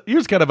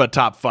 here's kind of a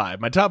top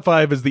 5. My top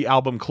 5 is the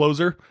album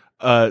closer,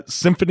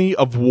 Symphony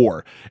of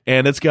War,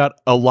 and it's got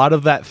a lot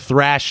of that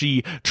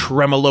thrashy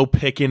tremolo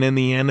picking in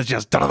the end. It's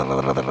just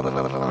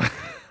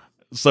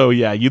So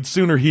yeah, you'd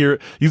sooner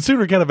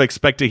kind of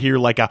expect to hear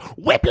like a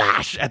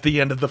whiplash at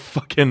the end of the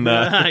fucking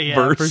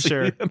verse, for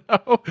sure. you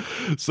know?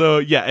 So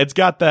yeah, it's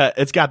got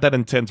that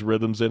intense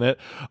rhythms in it.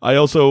 I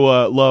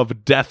also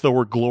love Death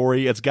or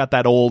Glory. It's got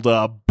that old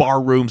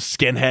barroom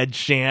skinhead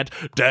chant,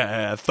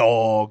 Death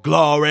or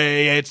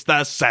Glory, it's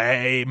the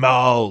same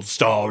old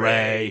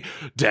story.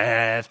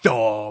 Death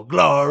or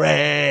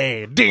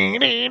Glory.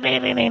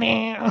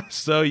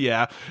 So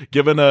yeah,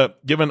 give an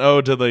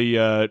ode to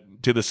the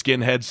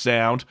skinhead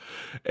sound.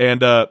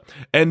 And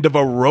End of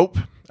a Rope.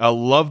 I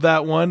love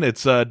that one.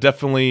 It's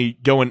definitely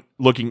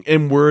looking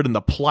inward and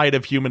the plight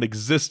of human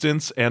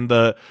existence, and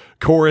the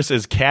chorus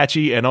is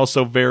catchy and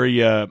also very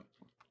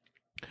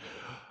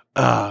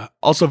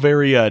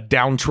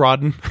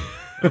downtrodden.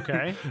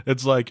 Okay.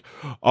 It's like,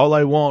 all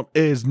I want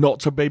is not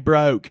to be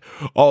broke.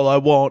 All I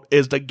want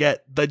is to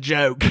get the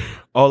joke.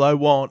 All I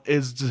want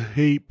is to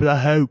keep the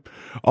hope.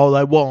 All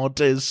I want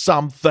is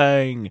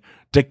something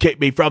to keep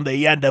me from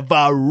the end of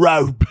a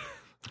rope.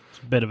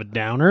 Bit of a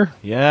downer.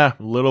 Yeah,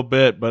 a little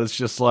bit, but it's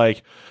just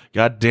like,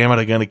 God damn it,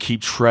 I'm gonna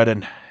keep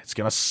treading. It's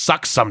gonna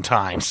suck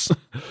sometimes.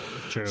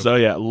 True. So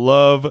yeah,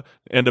 love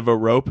End of a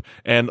Rope.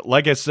 And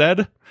like I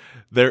said,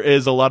 there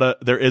is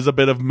a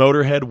bit of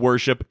Motorhead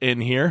worship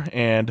in here,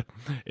 and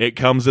it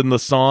comes in the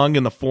song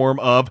in the form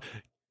of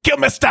Kill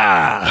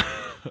Mister.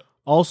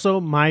 Also,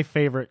 my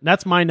favorite.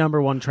 That's my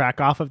number one track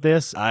off of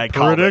this. I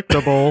called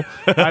Predictable.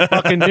 I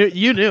fucking knew.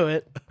 You knew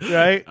it,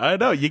 right? I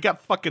know. You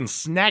got fucking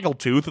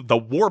Snaggletooth, the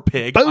war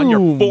pig, on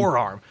your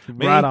forearm.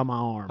 Man, Right on my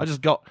arm. I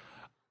just got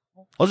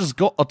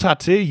a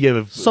tattoo.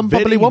 You Some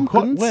very bubbly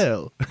quite wumpkins.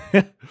 well.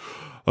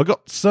 I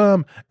got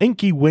some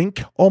inky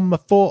wink on my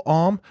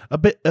forearm, a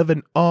bit of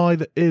an eye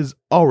that is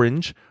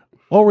orange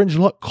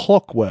like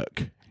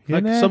clockwork. You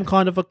Like know? some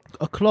kind of a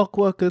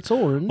clockwork that's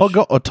orange. I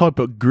got a type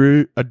of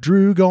a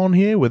droog on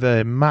here with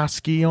a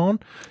masky on.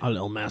 A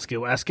little masky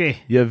wasky.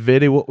 You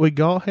very what we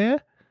got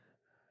here?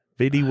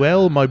 Very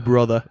well, my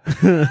brother.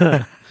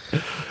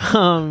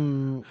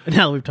 Now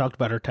that we've talked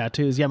about her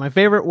tattoos, yeah, my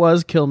favorite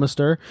was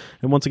Kilmister,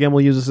 and once again,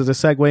 we'll use this as a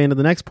segue into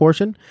the next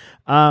portion.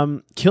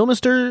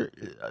 Kilmister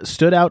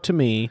stood out to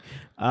me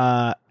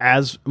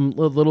as a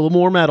little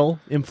more metal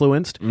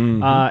influenced,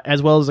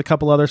 as well as a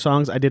couple other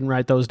songs. I didn't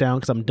write those down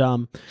because I'm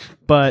dumb,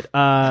 but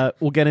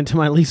we'll get into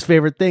my least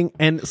favorite thing.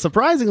 And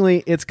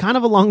surprisingly, it's kind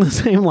of along the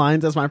same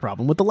lines as my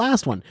problem with the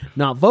last one.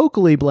 Not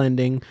vocally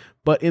blending,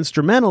 but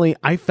instrumentally,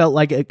 I felt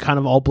like it kind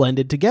of all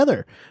blended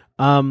together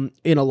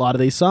in a lot of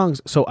these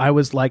songs. So I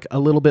was like a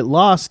little bit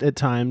lost at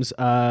times.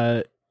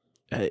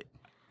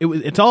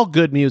 It's all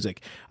good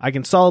music. I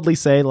can solidly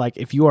say, like,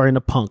 if you are into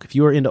punk, if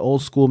you are into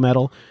old school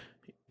metal,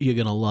 you're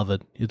gonna love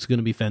it. It's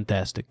gonna be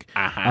fantastic.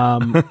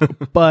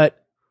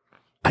 But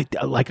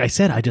like I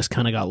said, I just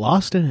kind of got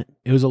lost in it.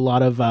 It was a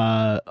lot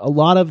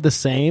of the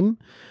same,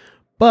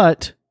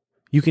 but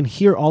you can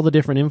hear all the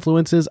different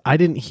influences. I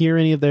didn't hear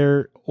any of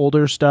their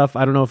older stuff.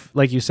 I don't know if,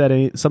 like you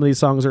said, some of these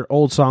songs are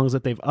old songs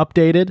that they've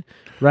updated,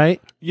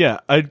 right? Yeah,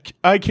 I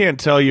can't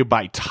tell you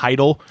by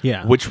title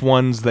which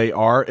ones they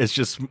are. It's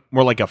just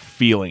more like a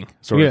feeling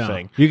sort of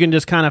thing. You can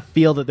just kind of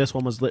feel that this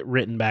one was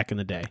written back in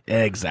the day.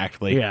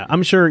 Exactly. Yeah,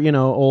 I'm sure,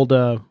 old...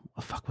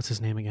 what's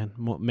his name again?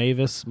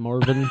 Mavis?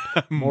 Morgan?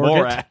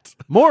 Morat.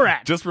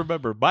 Just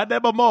remember, my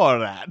name is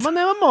Morat. My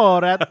name is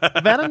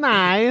Morat. Very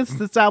nice.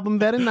 This album,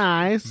 very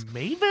nice.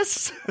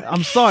 Mavis?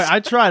 I'm sorry,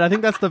 I tried. I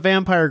think that's the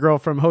vampire girl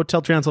from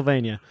Hotel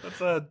Transylvania.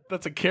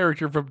 That's a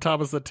character from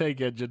Thomas the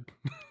Tank Engine.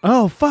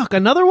 Oh, fuck.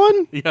 Another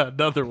one? Yeah,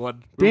 another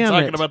one. Damn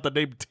We're talking it. about the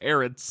name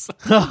Terrence.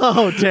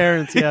 Oh,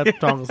 Terrence. Yeah,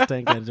 Thomas the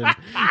Tank Engine.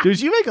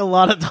 Dude, you make a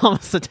lot of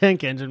Thomas the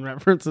Tank Engine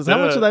references. How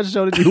much of that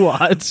show did you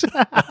watch?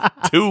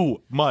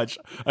 Too much.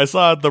 I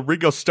saw the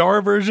Ringo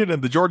Starr version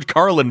and the George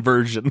Carlin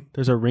version.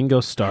 There's a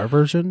Ringo Starr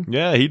version?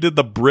 Yeah, he did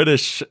the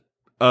British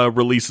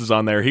releases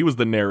on there. He was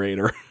the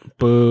narrator.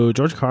 Boo.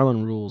 George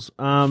Carlin rules.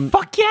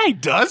 Fuck yeah, he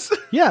does.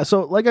 Yeah,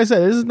 so like I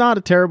said, this is not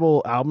a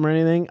terrible album or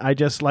anything.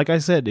 Like I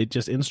said, it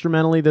just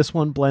instrumentally, this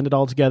one blended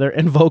all together,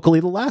 and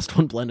vocally, the last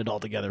one blended all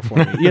together for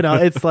me.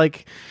 It's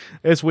like,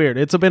 it's weird.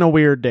 It's been a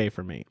weird day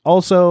for me.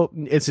 Also,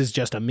 this is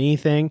just a me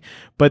thing,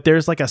 but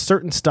there's like a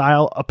certain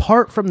style,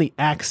 apart from the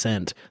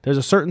accent, there's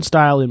a certain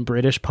style in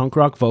British punk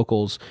rock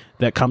vocals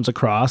that comes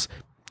across,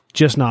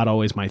 just not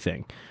always my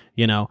thing.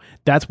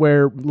 That's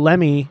where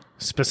Lemmy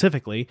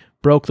specifically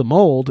broke the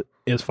mold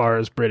as far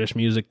as British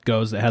music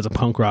goes that has a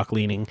punk rock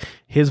leaning.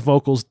 His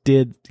vocals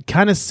did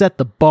kind of set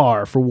the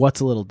bar for what's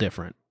a little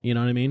different. You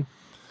know what I mean?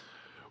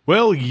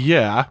 Well,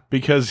 yeah,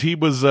 because he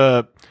was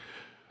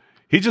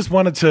he just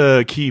wanted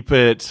to keep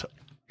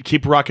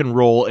rock and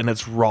roll in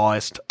its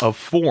rawest of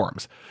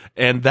forms,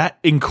 and that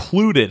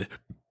included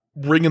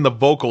bringing the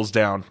vocals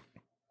down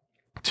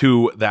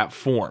to that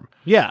form.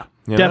 Yeah,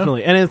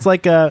 definitely. And it's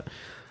like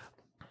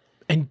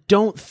and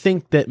don't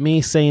think that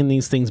me saying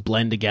these things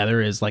blend together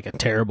is like a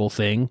terrible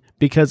thing,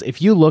 because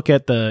if you look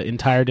at the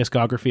entire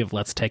discography of,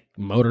 let's take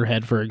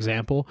Motorhead, for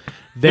example,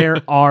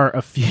 there are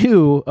a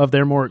few of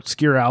their more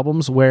obscure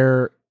albums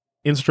where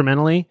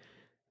instrumentally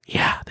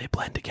yeah, they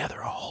blend together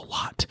a whole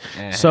lot.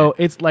 So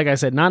it's, like I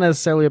said, not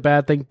necessarily a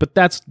bad thing, but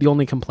that's the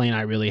only complaint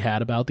I really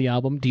had about the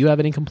album. Do you have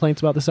any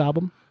complaints about this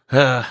album?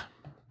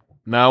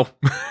 No.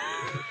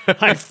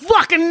 I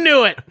fucking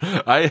knew it!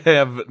 I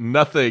have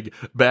nothing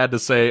bad to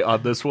say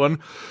on this one.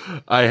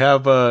 I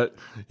have,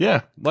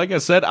 like I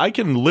said, I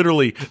can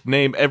literally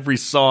name every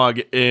song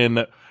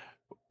in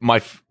my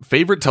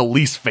favorite to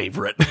least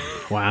favorite.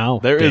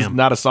 Wow. There is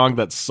not a song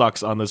that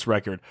sucks on this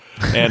record.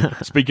 And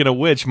speaking of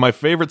which, my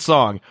favorite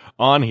song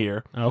on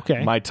here,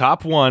 Okay. my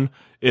top one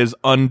is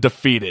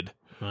Undefeated.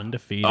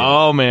 Undefeated.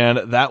 Oh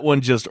man, that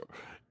one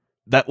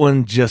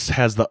just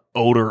has the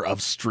odor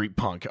of street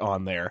punk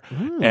on there.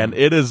 And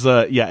it is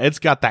it's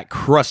got that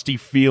crusty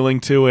feeling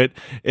to it.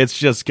 It's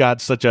just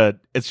got such a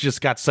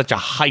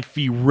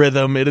hyphy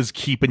rhythm. It is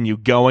keeping you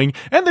going.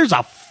 And there's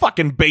a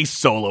fucking bass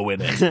solo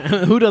in it.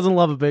 Who doesn't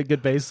love a big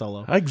good bass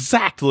solo?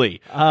 Exactly.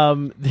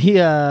 One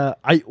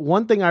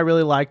thing I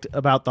really liked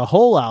about the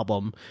whole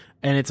album,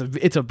 and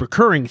it's a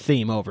recurring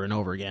theme over and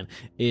over again,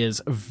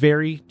 is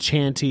very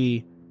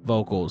chanty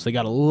vocals. They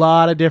got a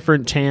lot of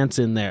different chants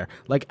in there.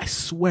 Like, I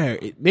swear,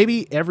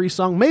 maybe every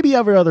song, maybe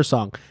every other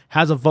song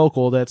has a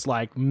vocal that's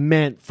like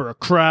meant for a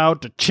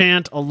crowd to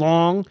chant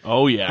along.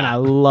 Oh yeah. And I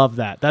love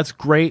that. That's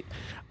great.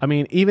 I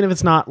mean, even if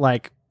it's not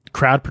like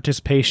crowd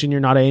participation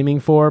you're not aiming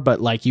for, but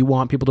like you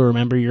want people to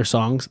remember your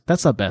songs,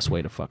 that's the best way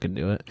to fucking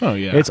do it. Oh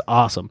yeah. It's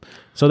awesome.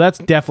 So that's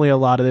definitely a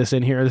lot of this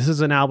in here. This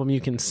is an album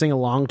you can sing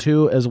along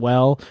to as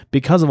well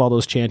because of all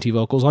those chanty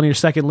vocals. On your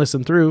second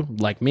listen through,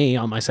 like me,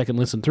 on my second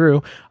listen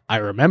through, I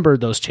remembered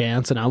those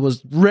chants and I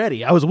was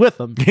ready. I was with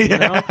them. You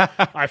know?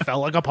 I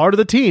felt like a part of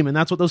the team, and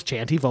that's what those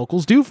chanty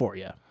vocals do for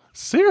you.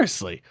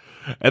 Seriously.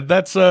 And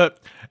that's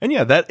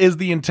that is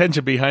the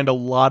intention behind a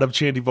lot of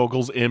chanty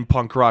vocals in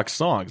punk rock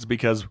songs,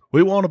 because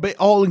we want to be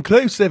all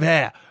inclusive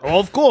here.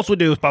 Of course we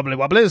do, bubbly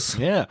wobblies.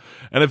 Yeah.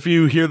 And if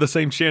you hear the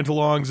same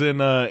chant-alongs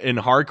in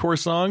hardcore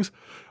songs,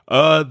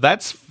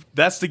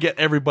 that's to get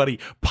everybody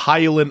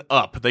piling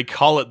up. They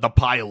call it the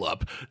pile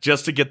up,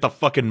 just to get the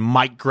fucking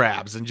mic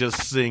grabs and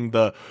just sing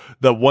the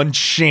one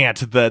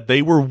chant that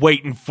they were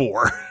waiting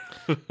for.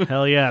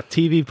 Hell yeah.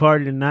 TV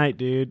party tonight,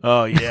 dude.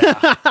 Oh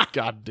yeah.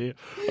 God damn.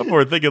 I'm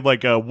more thinking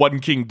like One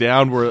King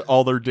Down, where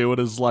all they're doing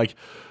is like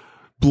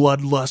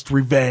bloodlust,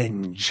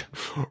 revenge,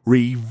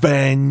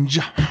 revenge,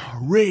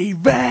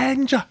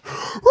 revenge,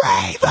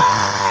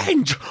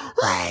 revenge,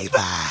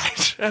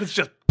 revenge. And it's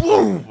just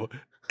boom.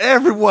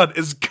 Everyone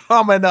is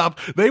coming up.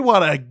 They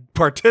want to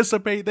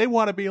participate. They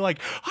want to be like,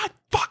 I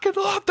fucking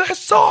love this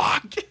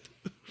song.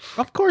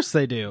 Of course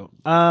they do.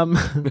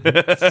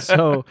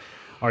 So,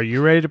 are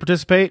you ready to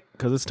participate?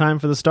 Because it's time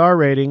for the star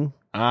rating.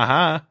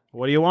 Uh-huh.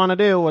 What do you want to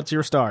do? What's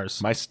your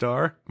stars? My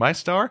star?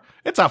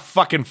 It's a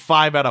fucking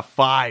 5 out of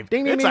 5.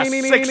 Ding, ding, It's ding, a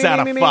ding, 6 ding, out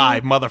ding, of ding,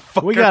 5,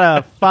 motherfucker. We got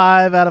a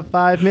 5 out of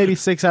 5, maybe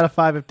 6 out of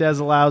 5 if Des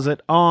allows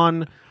it,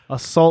 on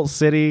Assault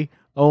City.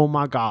 Oh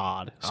my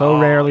God. So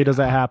rarely does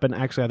that happen.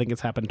 Actually, I think it's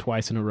happened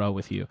twice in a row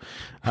with you.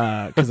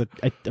 Because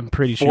I'm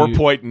pretty sure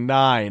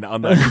 4.9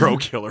 on that Crow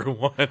Killer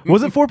one.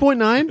 Was it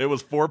 4.9? It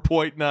was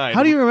 4.9.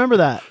 How do you remember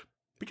that?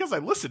 Because I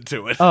listened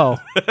to it. Oh.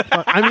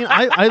 I mean,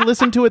 I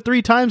listened to it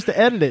 3 times to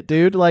edit it,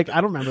 dude. Like, I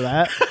don't remember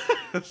that.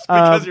 It's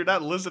because you're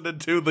not listening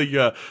to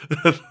the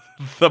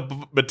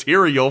the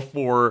material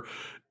for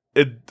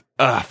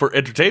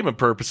entertainment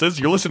purposes.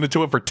 You're listening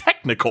to it for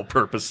technical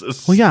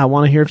purposes. Well, yeah, I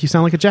want to hear if you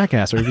sound like a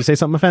jackass or if you say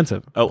something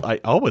offensive. Oh,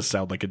 I always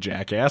sound like a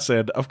jackass,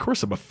 and of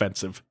course I'm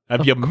offensive.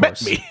 Have you met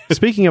me?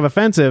 Speaking of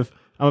offensive,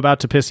 I'm about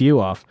to piss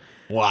you off.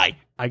 Why?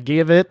 I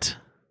give it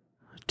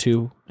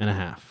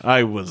 2.5.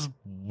 I was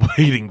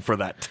waiting for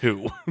that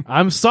too.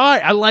 I'm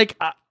sorry.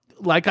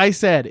 Like I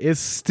said, it's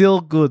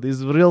still good.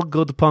 It's real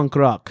good punk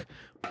rock,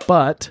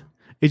 but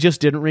it just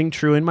didn't ring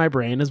true in my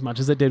brain as much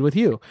as it did with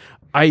you.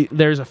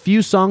 There's a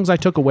few songs I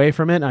took away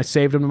from it, and I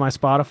saved them to my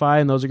Spotify,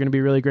 and those are going to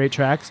be really great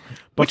tracks.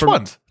 But Which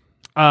ones?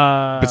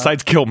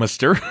 Besides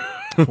Killmister.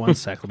 1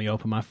 sec. Let me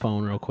open my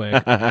phone real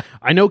quick.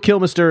 I know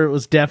Killmister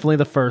was definitely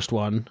the first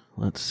one.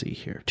 Let's see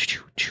here.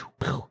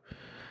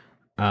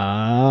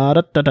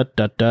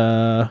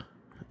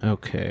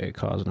 Okay,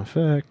 cause and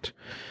effect.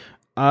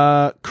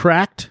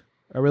 Cracked.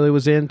 I really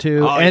was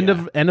into. End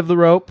of the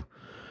rope.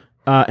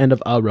 End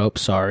of a rope.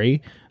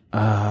 Sorry.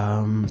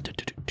 Where's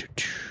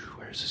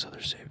this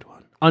other saved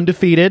one?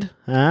 Undefeated.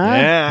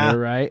 Yeah.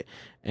 You're right.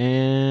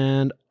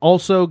 And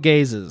also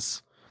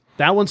Gazes.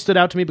 That one stood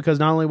out to me because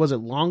not only was it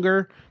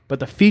longer, but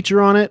the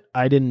feature on it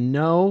I didn't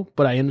know,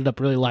 but I ended up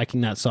really liking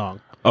that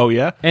song. Oh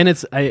yeah, and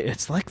it's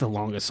like the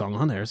longest song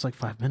on there. It's like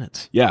 5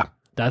 minutes. Yeah.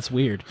 That's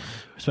weird.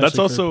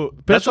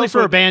 Especially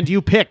for a band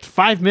you picked.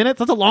 5 minutes?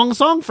 That's a long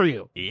song for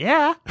you.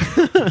 Yeah.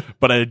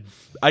 But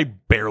I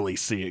barely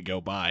see it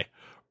go by.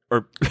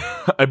 Or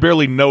I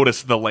barely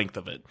notice the length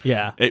of it.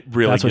 Yeah. It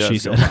really That's what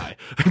does she go said.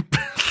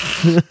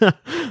 by.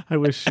 I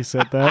wish she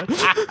said that.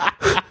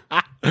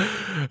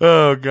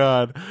 Oh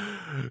God.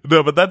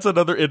 No, but that's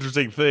another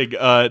interesting thing.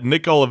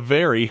 Nick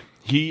Oliveri,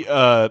 he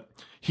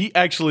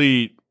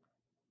actually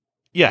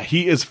Yeah,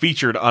 he is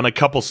featured on a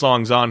couple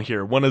songs on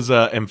here. One is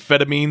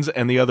Amphetamines,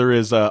 and the other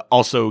is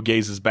Also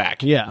Gazes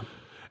Back. Yeah.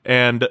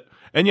 And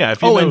yeah,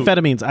 if you know,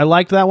 Amphetamines. I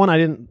liked that one.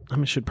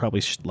 I should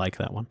probably like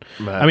that one.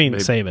 maybe,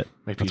 save it.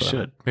 Maybe you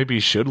should. Maybe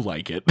you should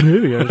like it.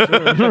 Maybe I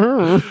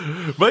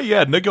should. But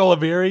yeah, Nick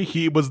Oliveri,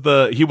 he was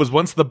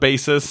once the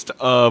bassist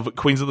of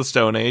Queens of the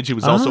Stone Age. He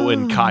was also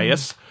in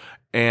Caius,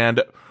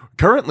 and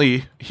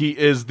currently he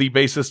is the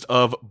bassist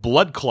of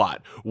Blood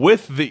Clot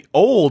with the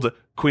old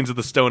Queens of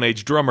the Stone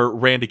Age drummer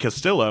Randy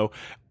Castillo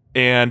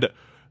and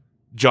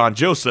John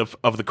Joseph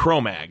of the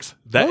Cro-Mags.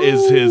 That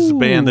is his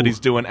band that he's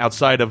doing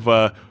outside of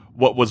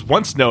what was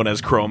once known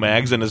as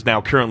Cro-Mags and is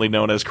now currently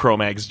known as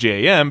Cro-Mags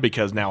JM,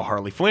 because now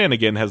Harley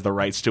Flanagan has the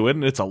rights to it,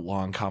 and it's a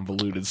long,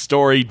 convoluted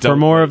story. For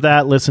more of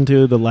that, listen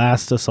to the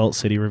last Assault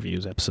City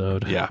Reviews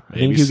episode. Yeah, I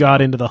think you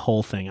got into the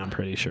whole thing, I'm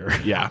pretty sure.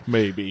 Yeah,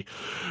 maybe.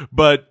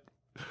 But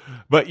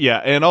yeah,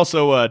 and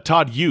also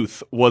Todd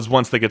Youth was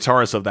once the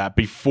guitarist of that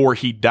before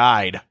he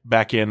died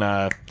back in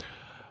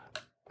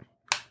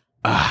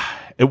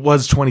it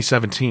was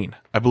 2017.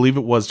 I believe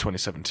it was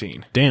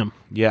 2017. Damn.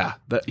 Yeah,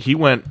 that he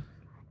went.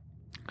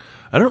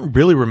 I don't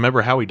really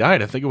remember how he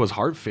died. I think it was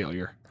heart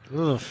failure.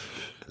 Ugh.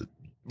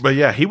 But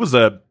yeah, he was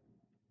a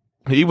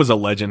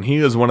legend. He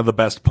is one of the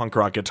best punk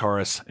rock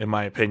guitarists in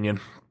my opinion.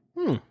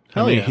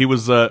 Yeah. He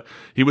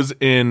was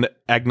in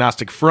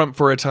Agnostic Front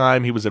for a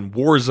time. He was in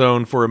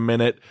Warzone for a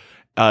minute.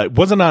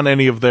 Wasn't on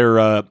any of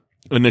their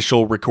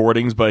initial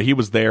recordings, but he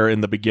was there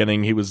in the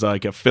beginning. He was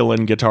like a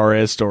fill-in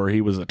guitarist, or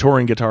he was a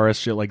touring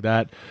guitarist, shit like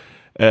that.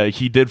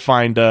 He did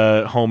find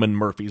home in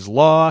Murphy's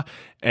Law,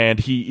 and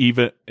he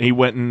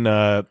went in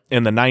the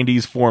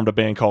 90s, formed a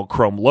band called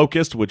Chrome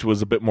Locust, which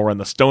was a bit more on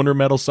the stoner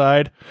metal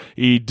side.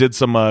 He did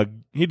some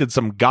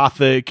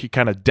gothic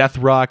kind of death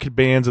rock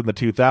bands in the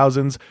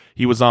 2000s.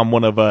 He was on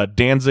one of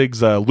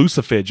Danzig's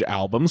Lucifage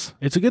albums.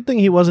 It's a good thing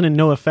he wasn't in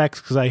NoFX,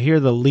 because I hear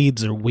the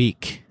leads are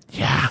weak.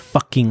 Yeah,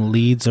 fucking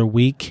leads are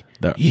weak.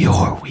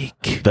 You're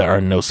weak. There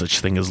are no such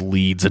thing as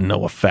leads and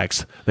no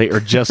effects. They are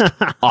just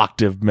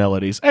octave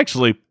melodies.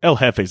 Actually, El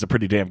Jefe's a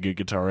pretty damn good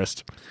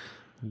guitarist.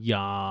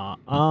 Yeah.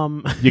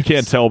 You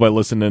can't tell by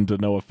listening to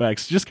No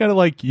Effects. Just kind of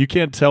like you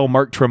can't tell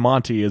Mark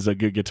Tremonti is a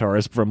good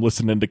guitarist from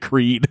listening to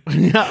Creed.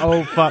 Yeah,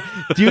 oh, fuck.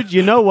 Dude,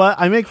 you know what?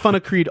 I make fun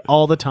of Creed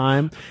all the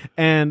time,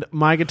 and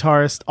my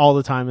guitarist all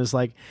the time is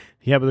like,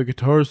 yeah, but the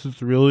guitarist is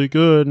really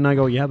good. And I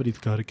go, yeah, but he's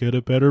got to get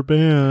a better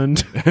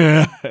band.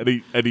 and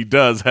he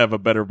does have a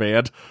better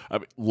band. I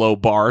mean, low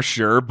bar,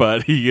 sure,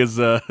 but he is...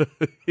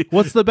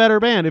 What's the better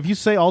band? If you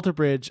say Alter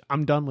Bridge,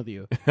 I'm done with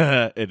you.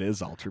 It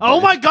is Alter Bridge.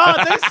 Oh my God,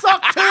 they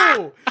suck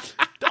too!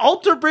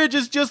 Alter Bridge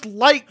is just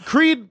light.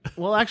 Creed...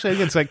 Well, actually, I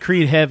think it's like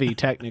Creed heavy,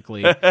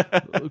 technically.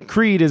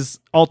 Creed is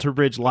Alter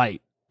Bridge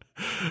light.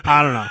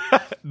 I don't know.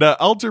 The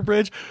Alter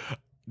Bridge...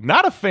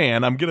 Not a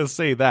fan, I'm going to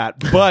say that,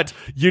 but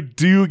you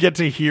do get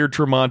to hear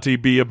Tremonti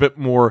be a bit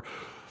more,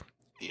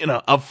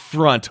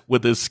 upfront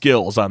with his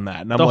skills on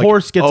that. And I'm the like,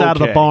 horse gets out of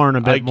the okay, barn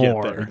a bit I get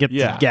more. there. It gets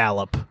to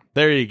gallop.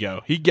 There you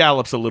go. He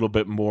gallops a little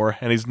bit more,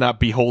 and he's not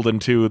beholden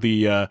to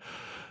the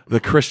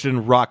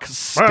Christian rock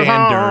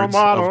standards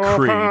of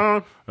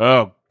Creed.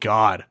 Oh,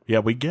 God. Yeah,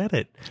 we get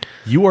it.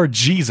 You are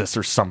Jesus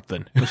or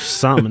something.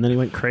 And then he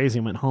went crazy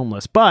and went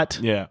homeless. But...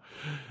 Yeah.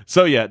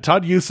 So yeah,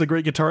 Todd Youth's a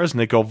great guitarist.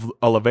 Nick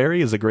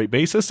Oliveri is a great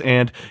bassist,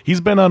 and he's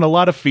been on a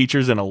lot of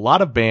features in a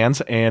lot of bands,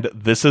 and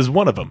this is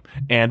one of them.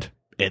 And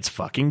it's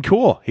fucking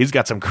cool. He's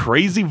got some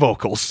crazy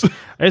vocals.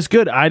 It's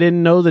good. I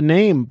didn't know the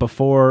name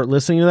before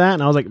listening to that,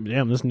 and I was like,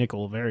 damn, this Nick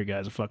Oliveri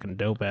guy's a fucking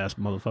dope-ass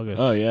motherfucker.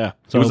 Oh, yeah.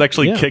 So, he was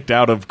actually kicked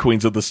out of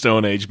Queens of the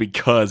Stone Age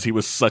because he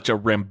was such a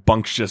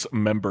rambunctious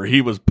member.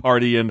 He was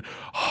partying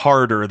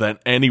harder than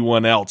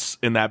anyone else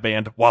in that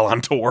band while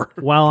on tour.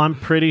 Well, I'm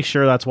pretty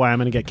sure that's why I'm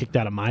going to get kicked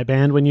out of my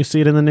band when you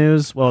see it in the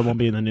news. Well, it won't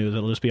be in the news.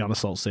 It'll just be on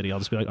Assault City. I'll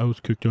just be like, I was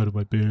kicked out of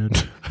my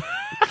band.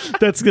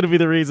 That's going to be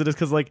the reason. It's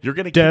because, like, you're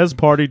gonna Dez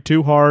partied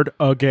too hard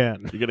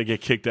again. You're going to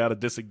get kicked out of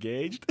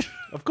Disengaged?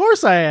 Of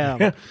course I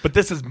am. But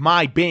this is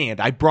my band.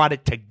 I brought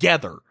it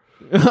together.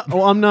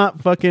 Oh, I'm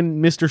not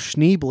fucking Mr.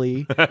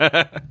 Schneebly.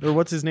 Or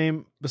what's his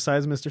name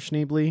besides Mr.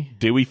 Schneebly?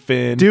 Dewey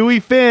Finn. Dewey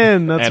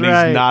Finn, that's and right.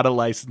 And he's not a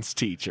licensed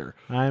teacher.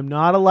 I am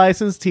not a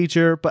licensed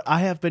teacher, but I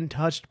have been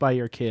touched by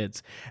your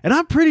kids. And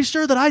I'm pretty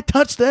sure that I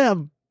touched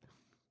them.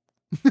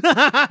 Oh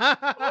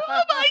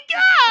my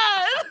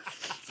God!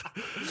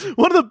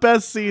 One of the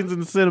best scenes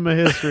in cinema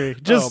history.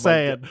 Just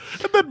saying.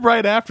 And then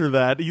right after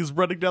that, he's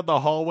running down the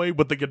hallway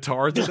with the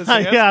guitars in his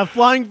hands. Yeah,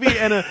 flying feet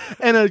and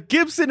a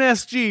Gibson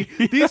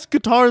SG. These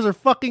guitars are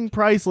fucking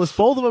priceless.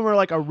 Both of them are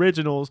like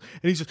originals,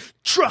 and he's just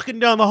trucking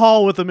down the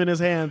hall with them in his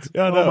hands.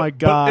 Yeah, oh my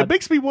God! But it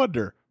makes me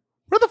wonder,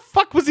 where the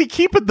fuck was he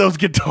keeping those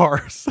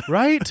guitars?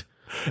 Right?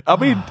 I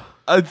mean,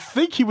 I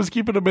think he was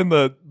keeping them in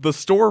the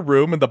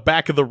storeroom in the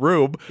back of the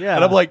room. Yeah,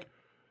 and I'm like,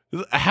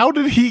 how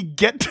did he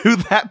get to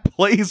that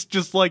place?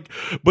 Just like,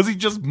 was he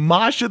just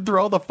moshing through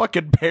all the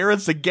fucking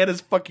parents to get his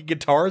fucking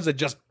guitars and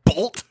just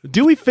bolt?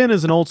 Dewey Finn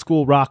is an old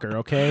school rocker,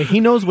 okay? He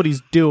knows what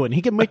he's doing.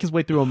 He can make his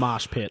way through a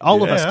mosh pit.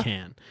 All of us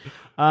can.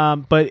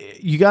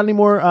 But you got any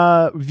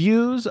more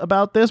views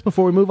about this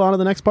before we move on to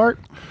the next part?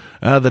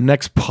 The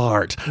next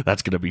part,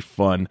 that's going to be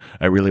fun.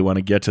 I really want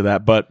to get to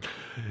that. But,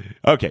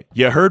 okay,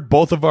 you heard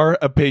both of our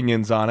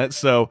opinions on it.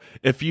 So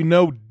if you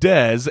know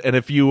Dez, and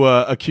if you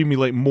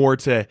accumulate more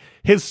to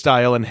his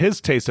style and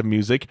his taste of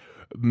music,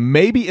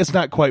 maybe it's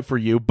not quite for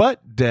you.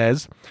 But,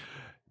 Dez,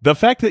 the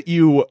fact that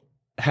you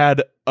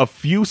had a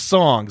few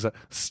songs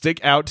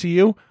stick out to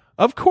you,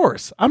 of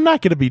course, I'm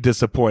not going to be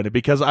disappointed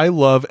because I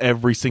love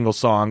every single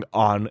song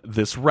on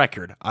this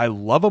record. I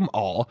love them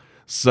all.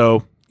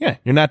 So, yeah,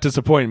 you're not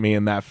disappointing me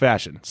in that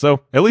fashion.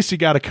 So, at least you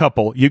got a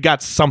couple. You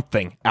got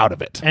something out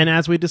of it. And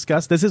as we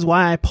discussed, this is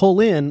why I pull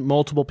in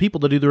multiple people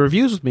to do the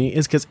reviews with me,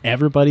 is because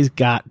everybody's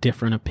got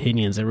different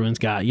opinions. Everyone's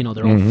got,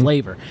 their own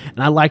flavor. And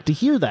I like to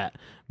hear that.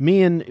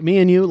 Me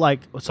and you, like,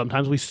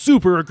 sometimes we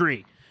super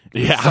agree.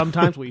 Yeah.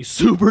 Sometimes we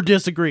super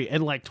disagree.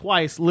 And like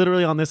twice,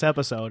 literally on this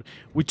episode,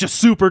 we just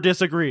super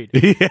disagreed.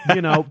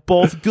 Yeah.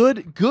 Both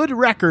good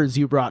records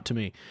you brought to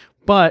me,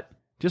 but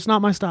just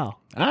not my style.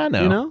 I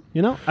know.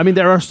 I mean,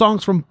 there are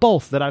songs from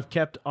both that I've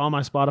kept on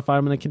my Spotify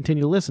I'm going to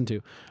continue to listen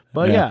to.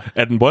 But yeah.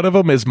 And one of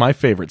them is my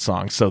favorite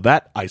song, so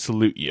that I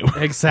salute you.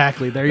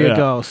 Exactly. There you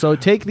go. So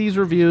take these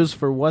reviews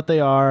for what they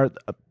are,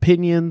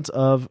 opinions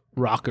of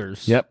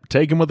rockers. Yep.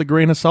 Take them with a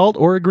grain of salt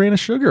or a grain of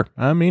sugar.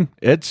 I mean,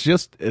 they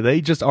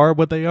just are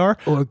what they are.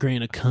 Or a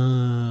grain of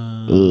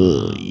cum.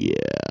 Yeah.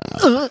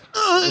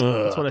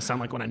 That's what I sound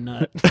like when I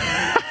nut.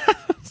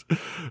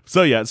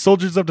 So yeah,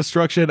 Soldiers of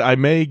Destruction, I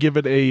may give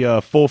it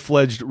a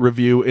full-fledged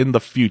review in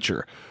the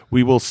future.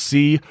 We will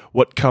see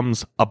what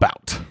comes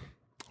about.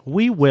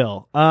 We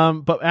will.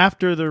 But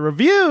after the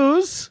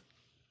reviews,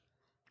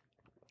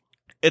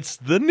 it's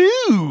the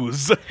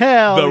news.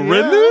 Hell the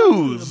yeah.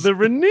 renews. The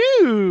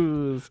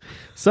renews.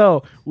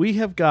 So we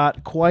have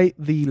got quite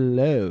the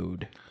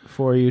load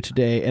for you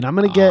today. And I'm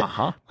going to get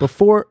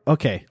before.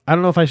 Okay. I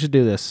don't know if I should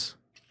do this.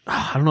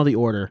 I don't know the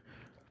order.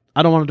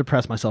 I don't want to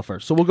depress myself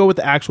first. So we'll go with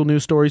the actual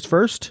news stories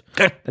first,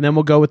 and then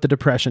we'll go with the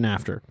depression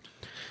after.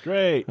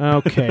 Great.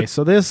 Okay,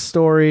 so this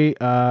story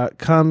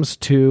comes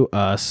to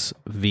us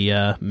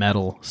via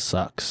Metal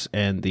Sucks,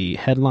 and the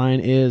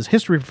headline is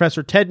History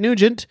Professor Ted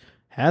Nugent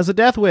has a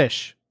death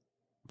wish.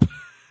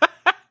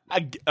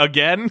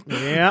 Again?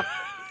 Yep.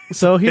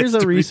 So here's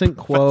a recent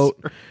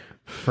quote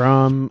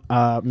from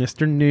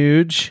Mr.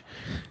 Nuge.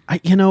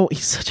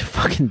 He's such a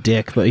fucking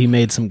dick, but he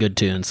made some good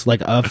tunes.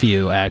 Like a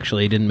few,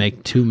 actually. He didn't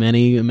make too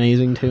many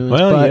amazing tunes.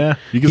 Well, but yeah.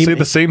 You can say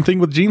the same thing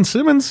with Gene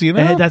Simmons,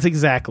 That's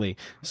exactly.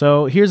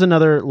 So here's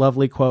another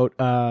lovely quote.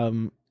 We're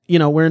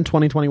in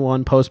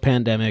 2021,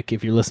 post-pandemic,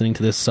 if you're listening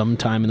to this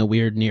sometime in the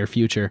weird near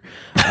future,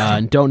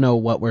 and don't know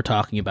what we're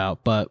talking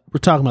about, but we're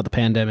talking about the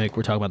pandemic,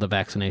 we're talking about the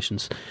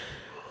vaccinations.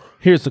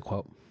 Here's the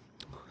quote.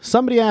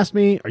 Somebody asked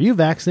me, "Are you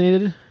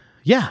vaccinated?"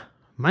 "Yeah.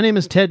 My name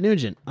is Ted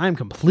Nugent. I'm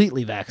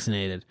completely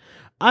vaccinated.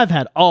 I've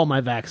had all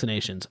my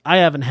vaccinations. I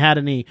haven't had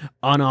any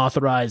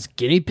unauthorized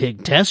guinea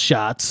pig test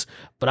shots,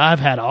 but I've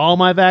had all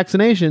my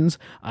vaccinations.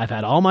 I've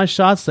had all my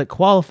shots that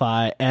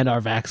qualify and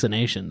are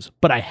vaccinations,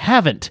 but I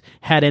haven't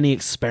had any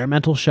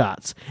experimental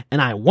shots, and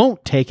I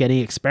won't take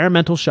any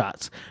experimental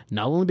shots,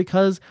 not only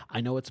because I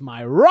know it's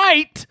my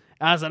right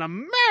as an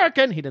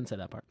American." He didn't say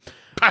that part.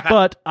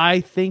 But I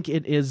think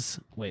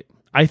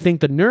I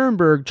think the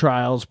Nuremberg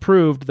trials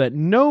proved that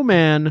no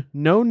man,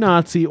 no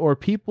Nazi, or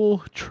people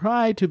who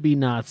try to be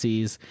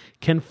Nazis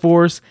can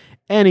force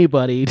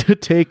anybody to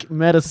take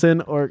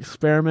medicine or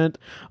experiment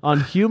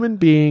on human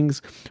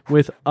beings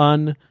with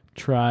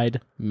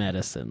untried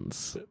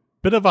medicines.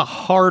 Bit of a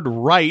hard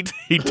right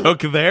he took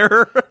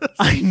there.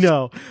 I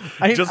know.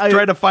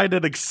 Trying to find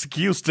an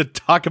excuse to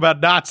talk about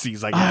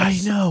Nazis, I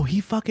guess. I know.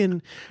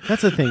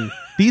 That's the thing.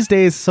 These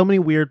days, so many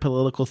weird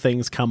political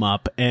things come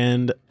up,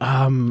 and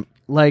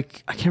I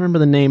can't remember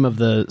the name of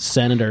the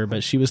senator,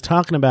 but she was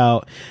talking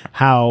about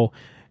how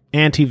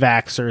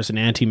anti-vaxxers and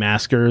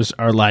anti-maskers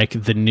are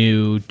like the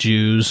new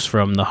Jews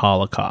from the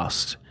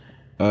Holocaust.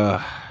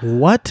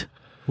 What?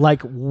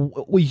 Like,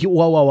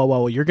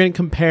 whoa. You're going to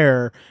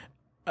compare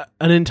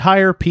an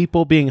entire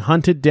people being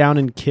hunted down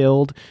and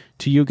killed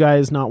to you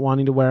guys not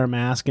wanting to wear a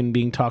mask and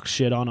being talked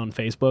shit on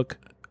Facebook?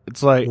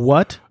 It's like,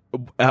 what?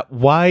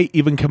 Why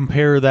even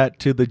compare that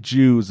to the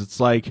Jews? It's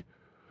like,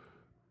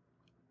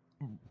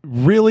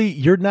 really?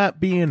 You're not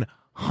being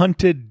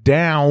hunted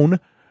down?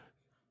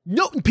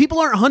 No, people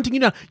aren't hunting you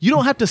down. You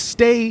don't have to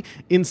stay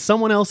in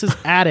someone else's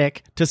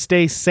attic to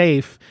stay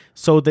safe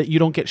so that you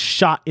don't get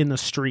shot in the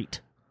street.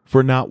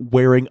 For not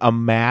wearing a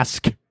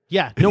mask?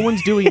 Yeah, no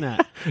one's doing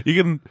that.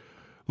 You can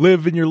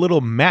live in your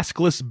little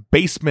maskless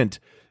basement.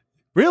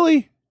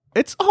 Really?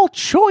 It's all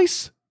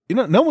choice.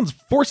 No one's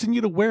forcing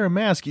you to wear a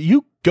mask.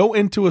 You go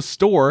into a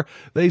store,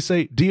 they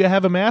say, "Do you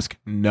have a mask?"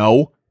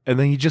 "No." And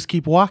then you just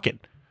keep walking.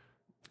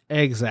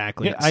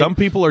 Exactly. Yeah, some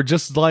people are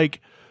just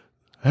like,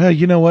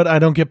 you know what? I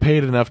don't get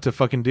paid enough to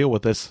fucking deal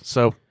with this.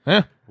 So,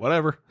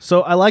 whatever.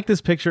 So I like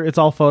this picture. It's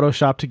all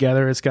photoshopped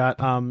together. It's got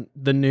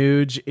the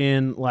Nuge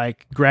in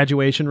like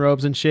graduation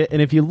robes and shit.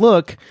 And if you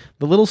look,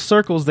 the little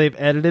circles they've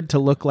edited to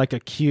look like a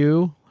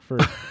Q for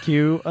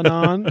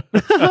QAnon.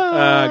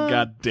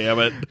 God damn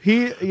it.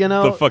 He, you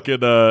know,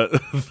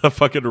 The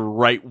fucking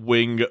right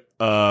wing,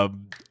 not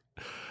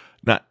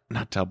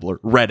Tumblr,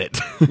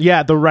 Reddit.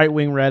 yeah, the right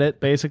wing Reddit,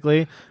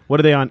 basically. What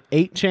are they on?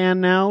 8chan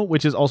now,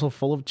 which is also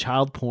full of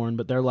child porn,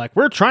 but they're like,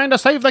 we're trying to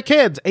save the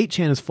kids.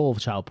 8chan is full of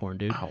child porn,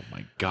 dude. Oh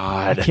my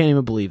God. I can't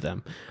even believe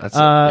them. That's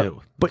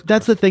but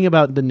that's the thing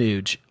about the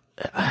Nuge.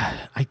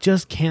 I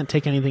just can't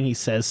take anything he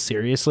says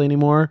seriously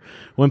anymore.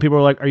 When people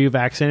are like, are you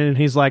vaccinated? And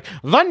he's like,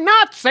 the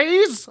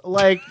Nazis!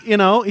 Like, you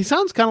know, he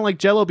sounds kind of like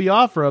Jello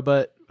Biafra,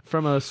 but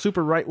from a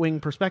super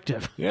right-wing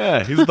perspective.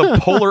 Yeah, he's the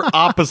polar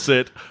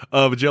opposite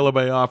of Jello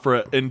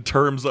Biafra in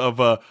terms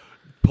of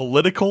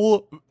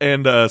political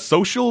and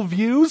social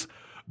views,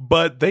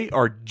 but they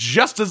are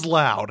just as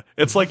loud.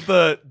 It's like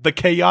the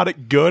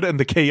chaotic good and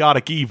the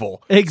chaotic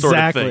evil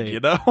Exactly. sort of thing, you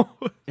know?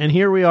 And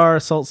here we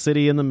are, Salt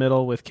City in the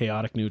middle with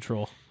chaotic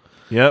neutral.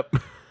 Yep.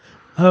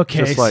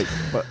 Okay. Just like,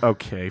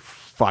 okay,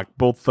 fuck.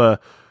 Both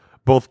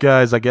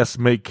guys, I guess,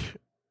 make,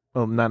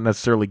 well, not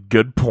necessarily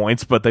good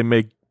points, but they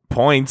make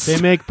points. They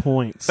make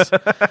points.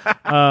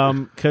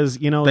 Because,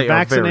 you know, They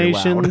are very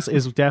vaccinations loud.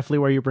 is definitely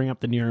where you bring up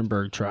the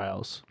Nuremberg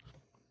trials.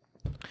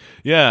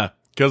 Yeah,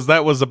 because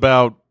that was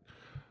about,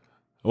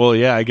 well,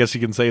 yeah, I guess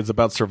you can say it's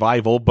about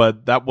survival,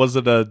 but that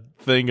wasn't a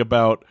thing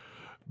about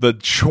the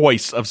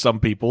choice of some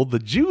people. The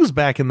Jews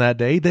back in that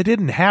day, they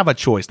didn't have a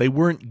choice. They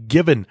weren't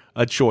given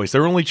a choice.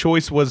 Their only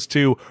choice was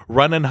to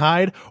run and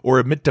hide or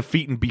admit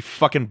defeat and be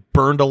fucking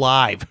burned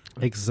alive.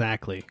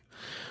 Exactly.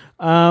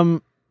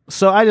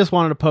 So I just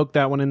wanted to poke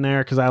that one in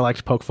there because I like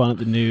to poke fun at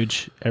the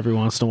Nuge every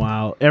once in a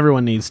while.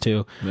 Everyone needs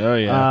to. Oh,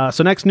 yeah.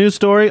 So next news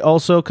story,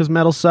 also because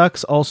metal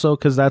sucks, also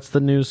because that's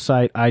the news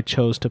site I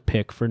chose to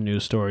pick for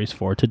news stories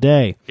for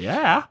today.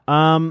 Yeah.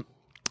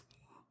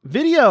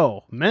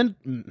 Video.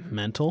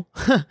 Mental.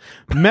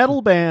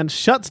 Metal band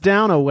shuts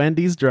down a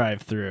Wendy's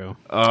drive-thru.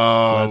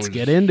 Oh, Let's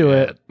get into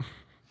it.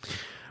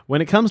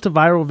 When it comes to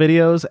viral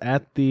videos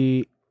at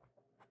the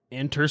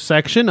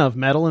intersection of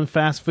metal and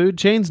fast food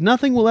chains,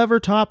 nothing will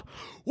ever top,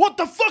 "What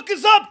the fuck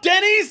is up,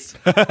 Denny's?"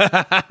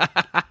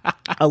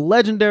 A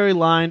legendary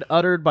line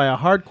uttered by a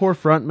hardcore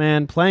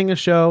frontman playing a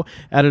show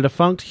at a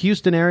defunct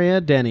Houston area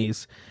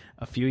Denny's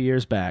a few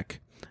years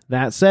back.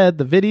 That said,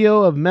 the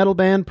video of metal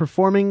band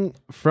performing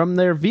from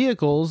their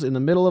vehicles in the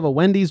middle of a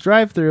Wendy's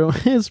drive-thru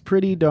is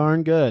pretty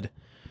darn good.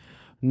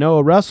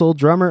 Noah Russell,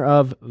 drummer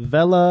of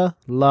Vela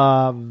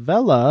La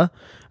Vela,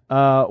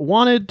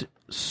 wanted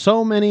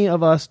so many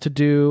of us to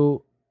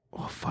do.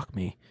 Oh, fuck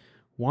me.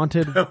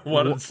 Wanted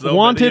what?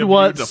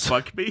 To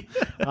fuck me.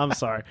 I'm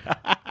sorry.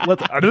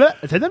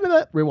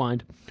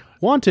 Rewind.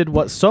 Wanted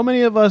what so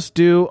many of us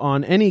do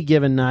on any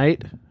given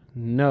night.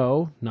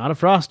 No, not a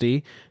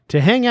Frosty. To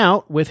hang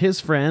out with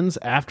his friends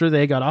after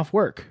they got off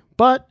work.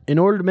 But in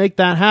order to make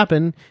that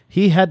happen,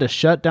 he had to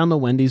shut down the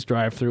Wendy's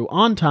drive-thru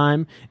on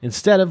time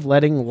instead of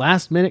letting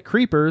last-minute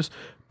creepers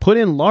put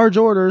in large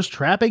orders,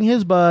 trapping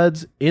his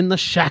buds in the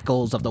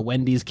shackles of the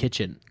Wendy's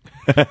kitchen.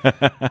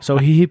 So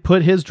he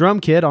put his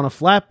drum kit on a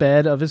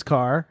flatbed of his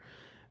car.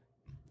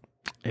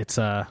 Is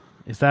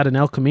that an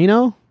El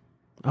Camino?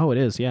 Oh, it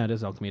is. Yeah, it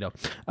is El Camino.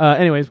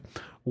 Anyways,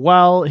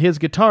 while his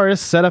guitarist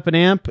set up an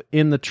amp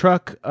in the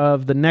truck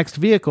of the next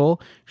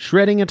vehicle,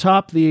 shredding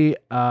atop the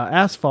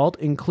asphalt,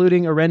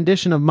 including a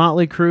rendition of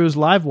Motley Crue's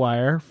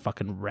Livewire.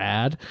 Fucking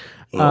rad.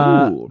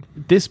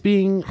 This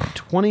being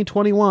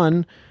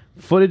 2021,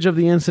 footage of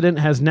the incident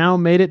has now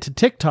made it to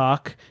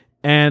TikTok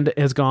and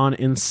has gone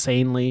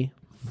insanely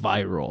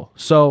viral.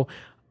 So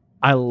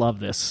I love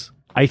this.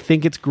 I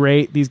think it's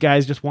great. These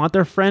guys just want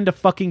their friend to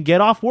fucking get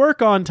off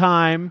work on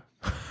time.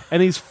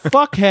 And these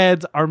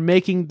fuckheads are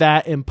making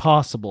that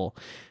impossible.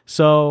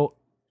 So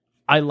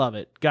I love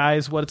it.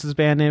 Guys, what's his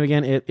band name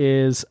again? It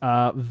is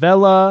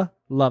Vela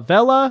La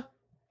Vela.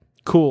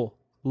 Cool.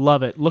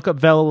 Love it. Look up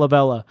Vela La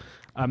Vela.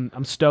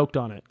 I'm stoked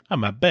on it.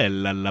 I'm a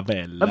bella la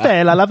bella.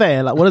 Vela La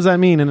Vela. What does that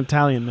mean in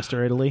Italian,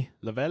 Mr. Italy?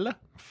 La bella?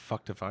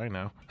 Fucked if I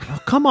know. Oh,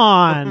 come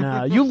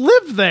on. You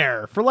lived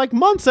there for like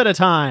months at a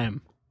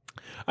time.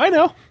 I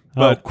know.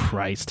 But oh,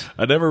 Christ.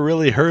 I never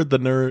really heard the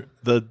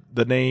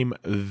name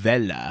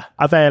Vela.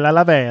 Vela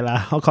La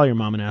Vela. I'll call your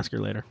mom and ask her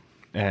later.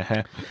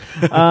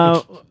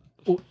 Uh-huh.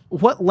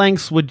 What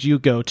lengths would you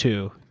go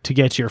to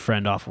get your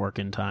friend off work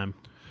in time?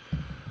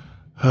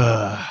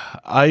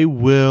 I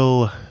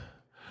will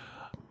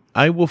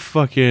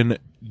fucking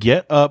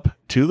get up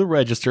to the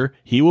register.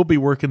 He will be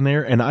working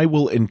there, and I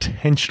will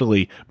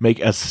intentionally make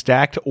a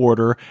stacked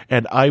order,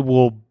 and I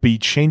will be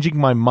changing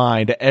my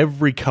mind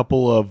every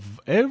couple of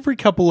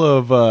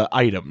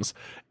items,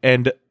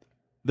 and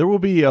there will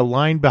be a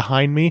line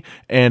behind me,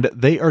 and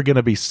they are going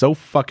to be so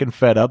fucking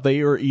fed up.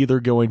 They are either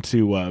going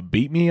to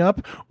beat me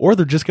up, or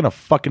they're just going to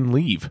fucking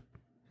leave.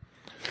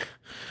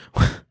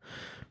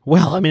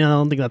 Well, I mean, I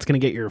don't think that's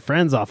going to get your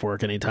friends off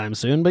work anytime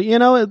soon, but, you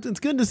know, it's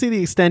good to see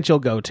the extent you'll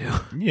go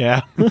to.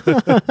 Yeah.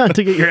 To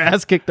get your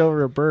ass kicked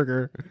over a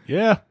burger.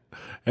 Yeah.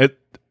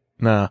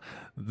 The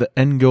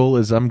end goal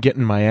is I'm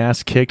getting my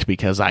ass kicked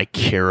because I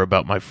care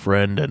about my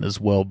friend and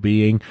his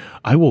well-being.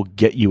 I will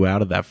get you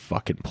out of that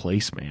fucking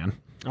place, man.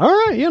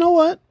 All right, you know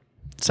what?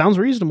 Sounds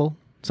reasonable.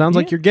 Sounds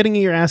like you're getting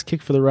your ass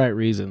kicked for the right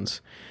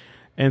reasons.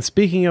 And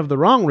speaking of the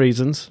wrong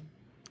reasons,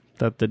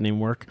 that didn't even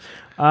work.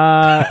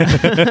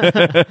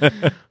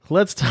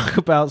 Let's talk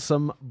about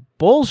some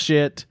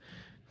bullshit,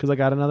 because I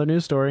got another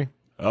news story.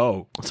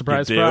 Oh,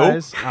 surprise,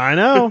 surprise. I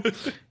know.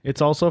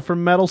 It's also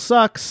from Metal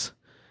Sucks.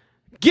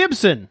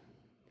 Gibson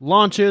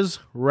launches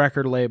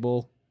record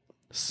label,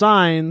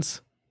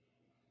 signs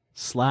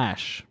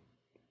Slash.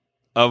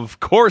 Of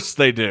course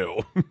they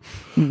do.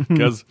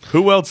 Because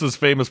who else is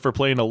famous for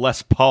playing a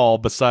Les Paul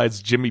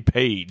besides Jimmy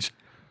Page?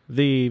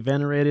 The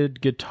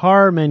venerated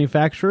guitar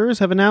manufacturers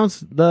have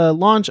announced the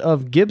launch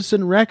of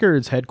Gibson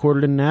Records,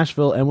 headquartered in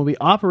Nashville, and will be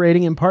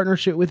operating in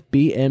partnership with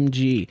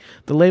BMG.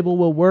 The label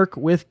will work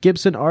with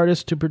Gibson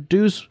artists to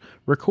produce,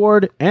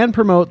 record, and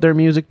promote their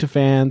music to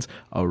fans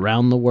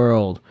around the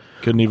world.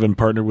 Couldn't even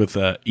partner with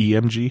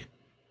EMG?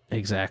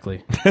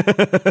 Exactly.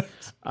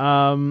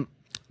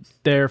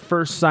 Their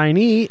first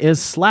signee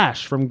is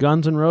Slash from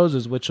Guns N'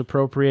 Roses, which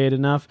appropriate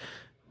enough,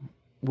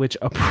 the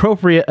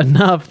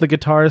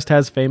guitarist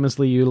has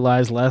famously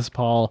utilized Les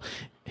Paul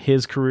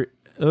his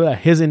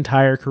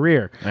entire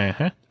career.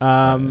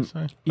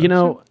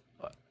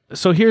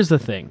 So here's the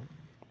thing.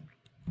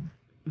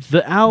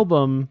 The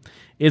album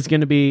is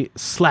going to be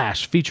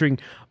Slash featuring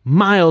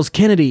Miles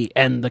Kennedy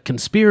and the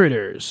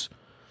Conspirators.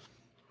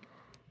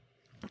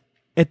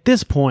 At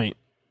this point,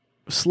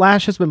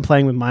 Slash has been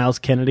playing with Miles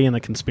Kennedy and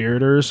the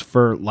Conspirators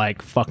for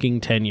like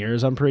fucking 10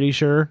 years, I'm pretty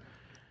sure.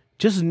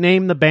 Just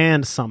name the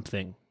band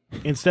something.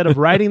 Instead of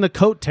riding the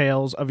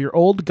coattails of your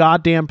old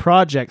goddamn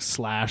project,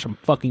 Slash, I'm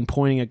fucking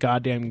pointing a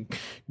goddamn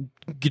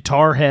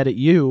guitar head at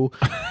you,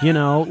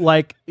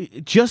 like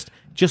just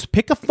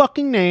pick a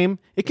fucking name.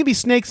 It can be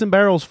Snakes and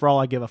Barrels for all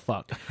I give a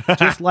fuck.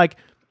 Just like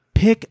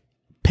pick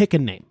a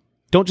name.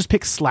 Don't just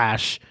pick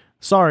Slash.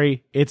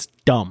 Sorry, it's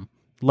dumb.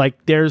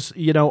 Like there's,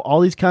 all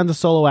these kinds of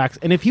solo acts.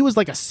 And if he was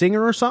like a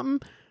singer or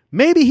something,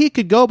 maybe he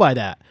could go by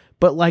that.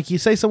 But like you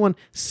say someone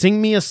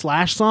sing me a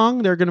Slash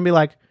song, they're going to be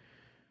like,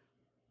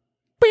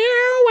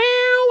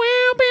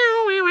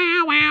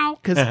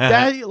 because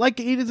that like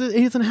he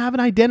doesn't have an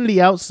identity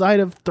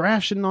outside of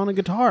thrashing on a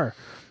guitar.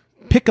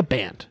 Pick a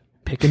band,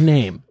 pick a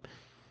name.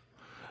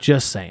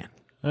 Just saying.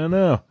 I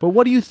know. But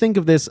what do you think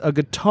of this? A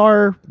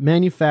guitar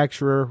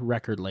manufacturer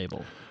record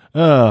label.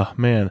 Oh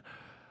man.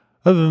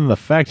 Other than the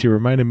fact you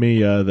reminded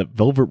me that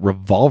Velvet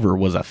Revolver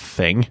was a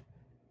thing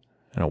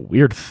and a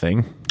weird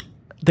thing.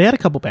 They had a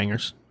couple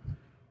bangers.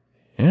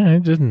 Yeah,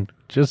 it didn't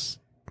just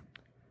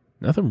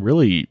nothing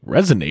really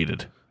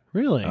resonated.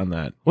 Really? On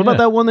that. What about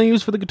that one they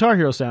used for the Guitar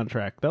Hero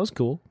soundtrack? That was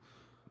cool.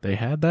 They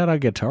had that on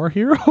Guitar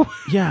Hero?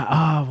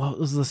 Yeah. What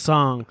was the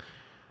song?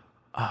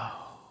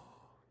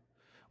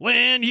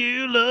 When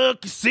you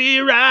look, you see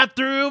right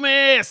through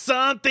me.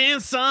 Something,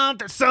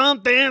 something,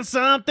 something,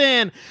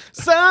 something.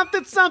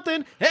 Something,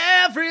 something,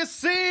 every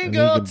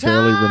single and you can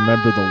barely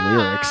remember the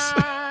lyrics.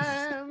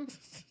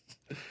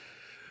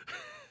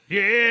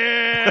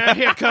 Yeah,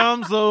 here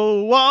comes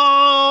the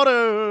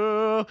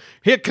water.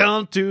 Here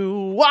comes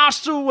to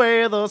wash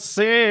away the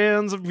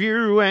sins of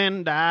you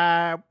and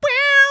I.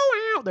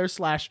 There's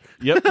Slash.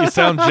 Yep, you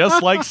sound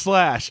just like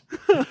Slash.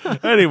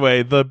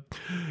 Anyway,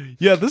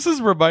 this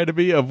is reminded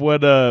me of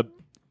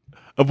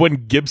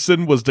when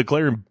Gibson was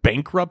declaring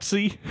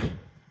bankruptcy,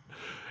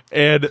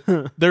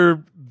 and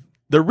their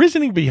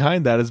reasoning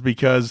behind that is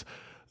because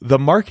the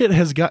market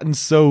has gotten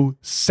so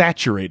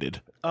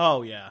saturated.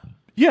 Oh yeah.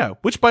 Yeah,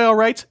 which by all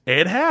rights,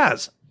 it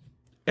has.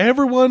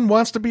 Everyone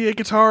wants to be a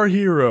guitar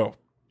hero.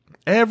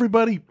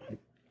 Everybody's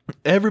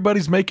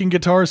making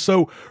guitars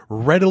so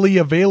readily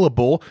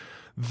available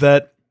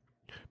that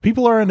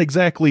people aren't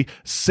exactly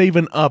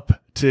saving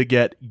up to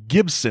get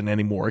Gibson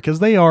anymore because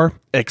they are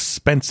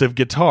expensive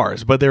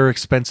guitars, but they're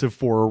expensive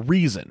for a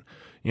reason.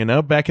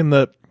 Back in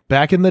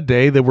the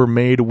day, they were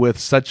made with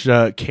such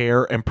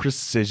care and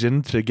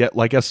precision to get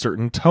like a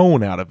certain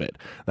tone out of it.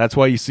 That's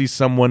why you see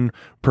someone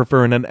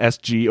preferring an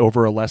SG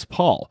over a Les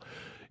Paul,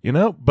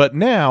 But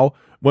now,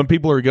 when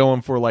people are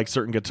going for like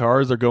certain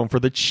guitars, they're going for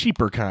the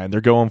cheaper kind. They're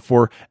going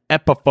for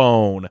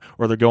Epiphone,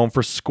 or they're going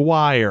for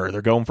Squier.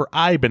 They're going for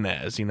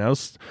Ibanez.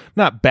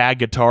 Not bad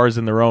guitars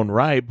in their own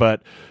right,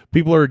 but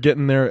people are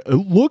getting there.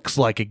 It looks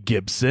like a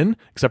Gibson,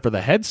 except for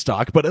the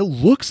headstock, but it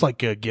looks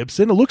like a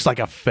Gibson. It looks like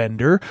a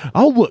Fender.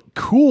 I'll look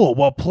cool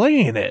while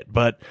playing it,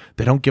 but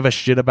they don't give a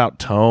shit about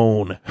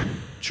tone.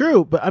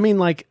 True, but I mean,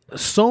 like,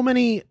 so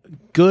many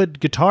good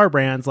guitar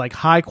brands, like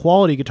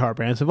high-quality guitar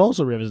brands, have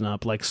also risen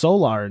up, like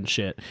Solar and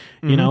shit.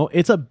 Mm-hmm.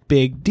 It's a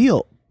big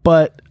deal.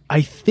 But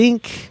I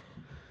think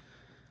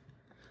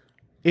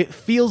it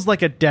feels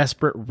like a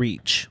desperate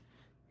reach.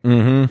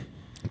 Mm-hmm.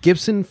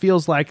 Gibson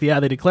feels like,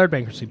 they declared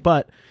bankruptcy,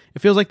 but it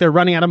feels like they're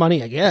running out of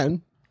money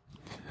again.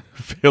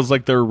 Feels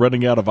like they're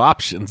running out of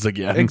options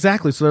again.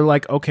 Exactly. So they're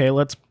like, okay,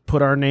 let's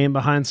put our name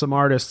behind some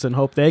artists and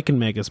hope they can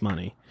make us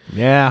money.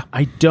 Yeah.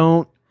 I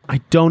don't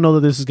know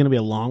that this is going to be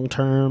a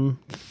long-term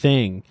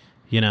thing,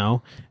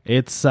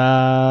 It's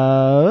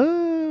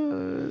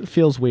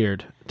feels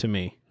weird to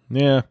me.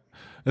 Yeah.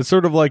 It's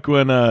sort of like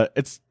when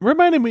it's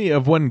reminding me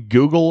of when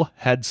Google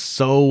had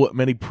so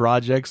many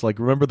projects. Like,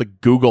 remember the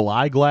Google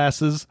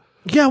eyeglasses?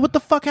 Yeah, what the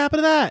fuck happened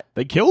to that?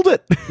 They killed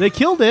it. They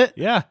killed it.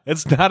 Yeah,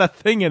 it's not a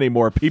thing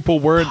anymore. People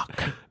weren't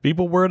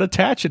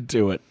attaching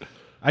to it.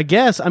 I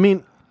guess. I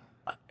mean,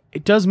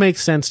 it does make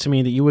sense to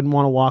me that you wouldn't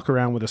want to walk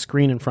around with a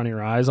screen in front of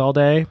your eyes all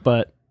day,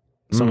 but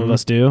some of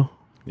us do.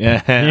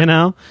 Yeah. You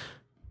know?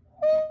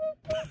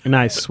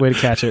 Nice. Way to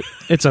catch it.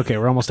 It's okay.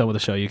 We're almost done with the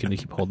show. You can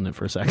keep holding it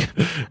for a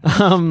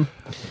second.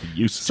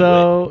 Used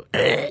So,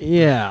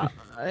 yeah.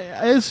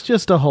 It's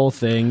just a whole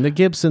thing. The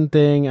Gibson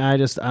thing, I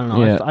don't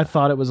know. Yeah. I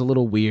thought it was a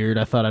little weird.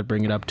 I thought I'd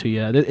bring it up to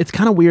you. It's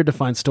kind of weird to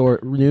find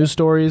news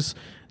stories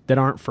that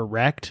aren't for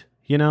Wrecked,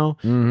 you know?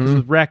 'Cause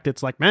with Wrecked,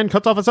 it's like, man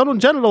cuts off his own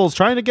genitals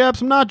trying to grab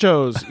some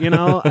nachos, you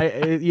know?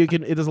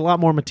 There's a lot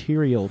more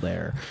material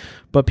there.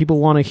 But people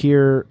want to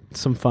hear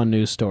some fun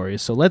news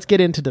stories. So let's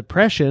get into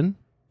depression.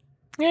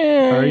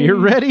 Yeah. Are you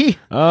ready?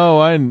 Oh,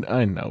 I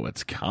know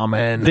it's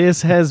coming.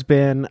 This has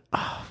been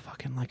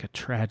fucking like a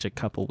tragic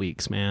couple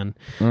weeks, man.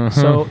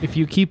 So if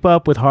you keep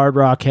up with hard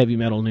rock, heavy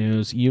metal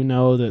news, you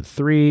know that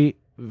 3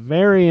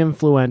 very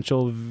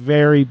influential,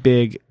 very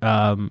big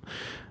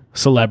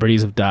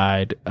celebrities have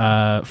died.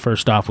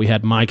 First off, we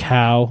had Mike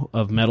Howe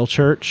of Metal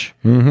Church.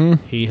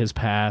 He has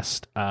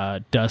passed.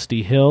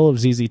 Dusty Hill of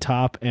ZZ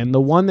Top. And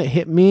the one that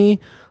hit me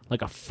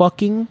like a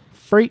fucking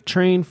freight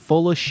train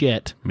full of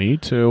shit Me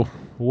too.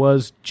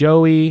 was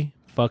Joey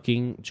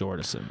fucking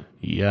Jordison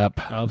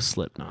Yep. of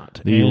Slipknot.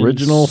 The And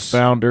original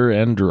founder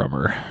and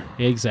drummer.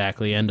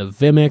 Exactly. And of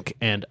Vimic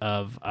and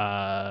of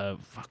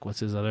what's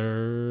his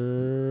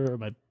other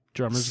my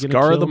drummer's gonna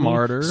Scar kill the me.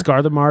 Martyr.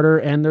 Scar the Martyr,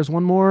 and there's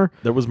one more.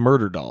 There was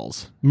Murder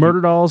Dolls.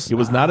 Murder Dolls. He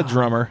was not a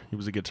drummer. He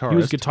was a guitarist. He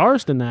was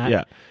guitarist in that.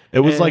 Yeah. It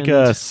was like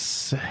a...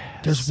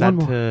 There's one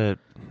more.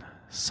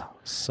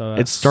 So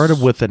It started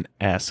with an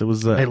S. It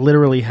was I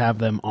literally have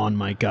them on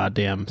my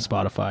goddamn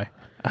Spotify.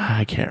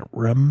 I can't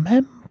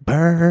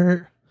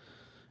remember.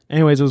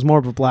 Anyways, it was more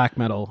of a black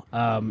metal.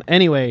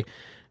 Anyway,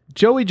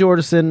 Joey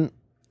Jordison,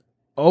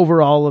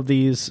 over all of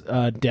these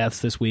deaths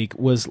this week,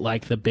 was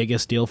like the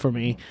biggest deal for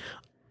me.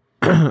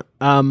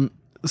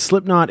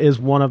 Slipknot is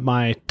one of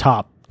my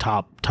top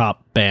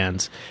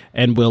bands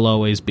and will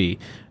always be,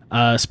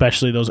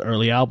 especially those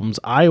early albums.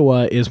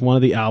 Iowa is one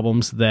of the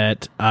albums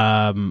that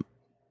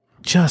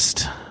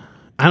just...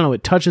 I don't know,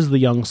 it touches the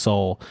young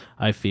soul,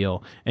 I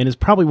feel, and is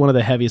probably one of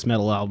the heaviest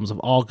metal albums of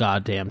all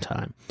goddamn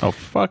time. Oh,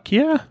 fuck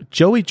yeah.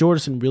 Joey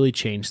Jordison really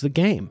changed the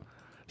game.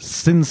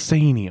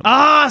 Sinsanium.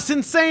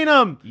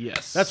 Sinsanum!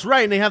 Yes. That's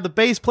right, and they have the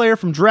bass player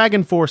from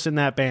Dragon Force in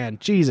that band.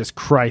 Jesus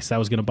Christ, that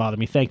was going to bother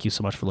me. Thank you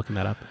so much for looking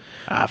that up.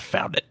 I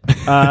found it.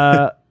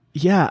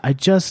 Yeah,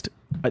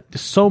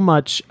 so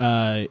much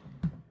that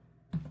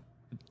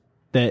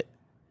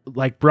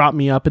like brought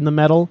me up in the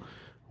metal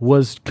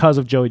was because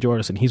of Joey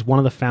Jordison. He's one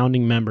of the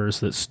founding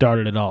members that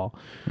started it all.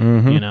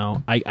 You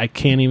know, I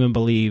can't even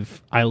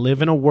believe I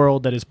live in a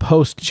world that is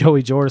post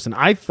Joey Jordison.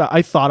 I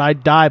thought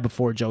I'd die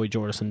before Joey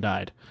Jordison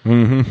died.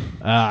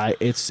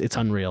 It's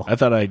unreal. I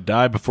thought I'd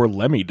die before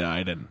Lemmy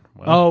died, and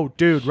well, Oh,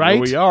 dude, right?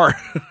 here we are.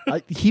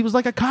 He was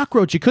like a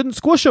cockroach. You couldn't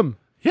squish him.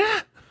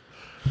 Yeah.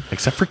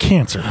 Except for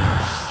cancer.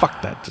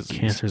 Fuck that disease.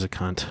 Cancer's a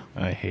cunt.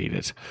 I hate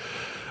it.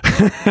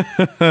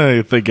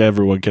 I think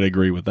everyone can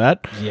agree with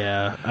that.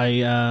 Yeah,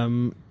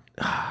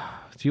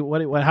 do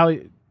you, how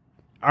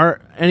are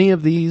any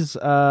of these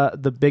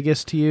the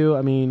biggest to you?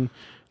 I mean,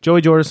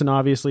 Joey Jordison,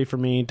 obviously for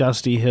me.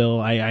 Dusty Hill,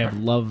 I have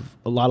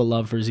a lot of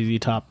love for ZZ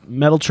Top.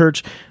 Metal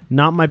Church,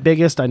 not my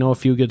biggest. I know a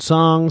few good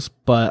songs,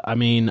 but I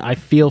mean, I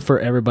feel for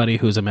everybody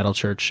who's a Metal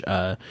Church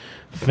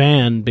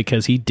fan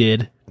because he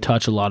did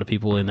touch a lot of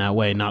people in that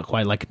way. Not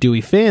quite like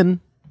Dewey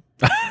Finn,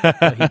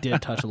 but he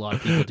did touch a lot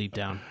of people deep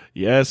down.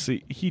 Yes,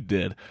 he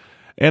did.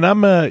 And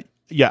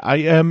I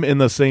am in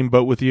the same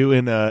boat with you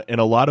in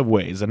a lot of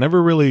ways. I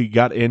never really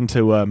got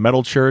into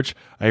Metal Church.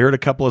 I heard a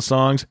couple of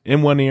songs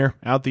in one ear,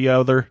 out the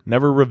other,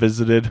 never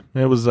revisited.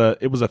 It was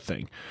a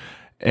thing.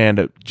 And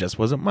it just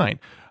wasn't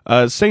mine.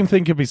 Same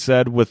thing can be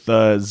said with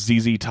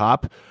ZZ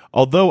Top.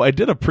 Although I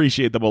did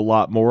appreciate them a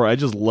lot more. I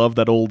just love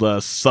that old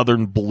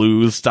Southern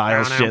blues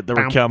style shit that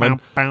were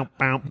coming.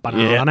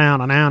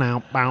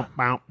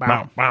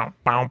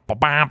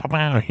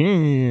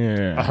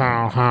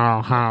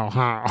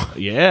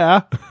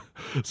 Yeah.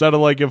 Sounded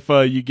like if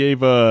you gave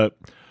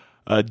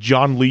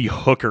John Lee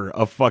Hooker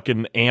a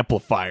fucking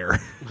amplifier.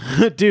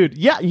 Dude,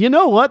 yeah, you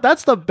know what?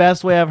 That's the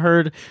best way I've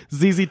heard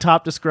ZZ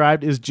Top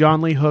described is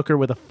John Lee Hooker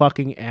with a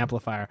fucking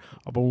amplifier.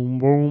 Boom,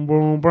 boom,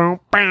 boom, boom.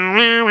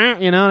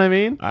 You know what I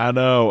mean? I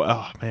know.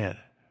 Oh, man.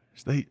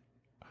 Did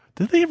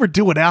they ever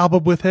do an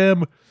album with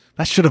him?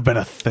 That should have been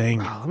a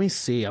thing. Oh, let me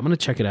see. I'm going to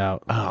check it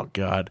out. Oh,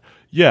 God.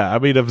 Yeah, I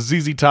mean, if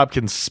ZZ Top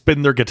can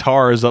spin their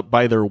guitars up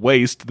by their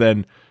waist,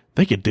 then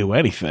they could do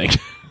anything.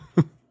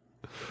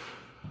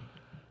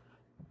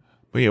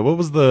 But yeah, what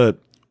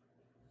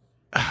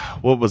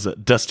was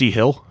it? Dusty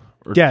Hill?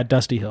 Yeah,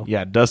 Dusty Hill.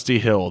 Yeah, Dusty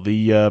Hill,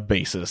 the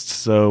bassist.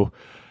 So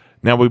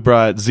now we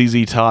brought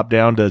ZZ Top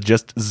down to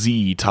just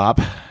Z Top,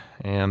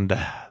 and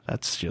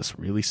that's just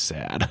really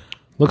sad.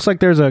 Looks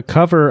like there's a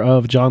cover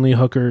of John Lee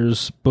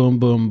Hooker's Boom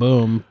Boom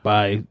Boom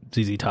by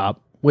ZZ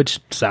Top, which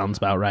sounds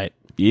about right.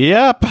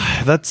 Yep,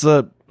 that's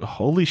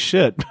holy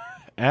shit.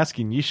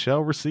 Asking ye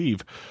shall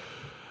receive.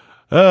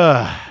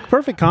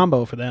 Perfect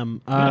combo for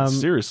them. Yeah,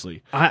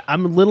 seriously.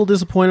 I'm a little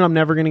disappointed I'm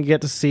never going to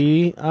get to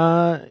see,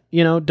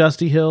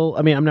 Dusty Hill.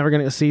 I mean, I'm never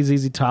going to see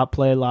ZZ Top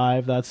play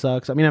live. That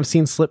sucks. I mean, I've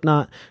seen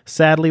Slipknot,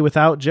 sadly,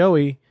 without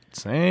Joey.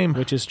 Same.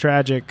 Which is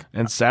tragic.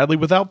 And sadly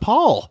without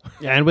Paul.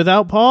 And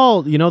without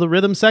Paul, the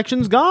rhythm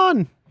section's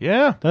gone.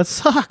 Yeah. That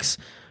sucks.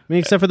 I mean,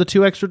 except for the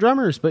 2 extra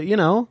drummers, but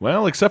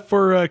Well, except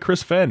for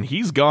Chris Fenn.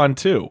 He's gone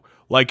too.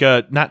 Like,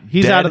 not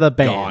he's dead, out of the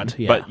band. Gone,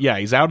 yeah. But yeah,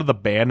 he's out of the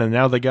band, and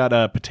now they got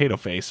a Potato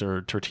Face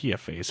or Tortilla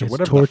Face or it's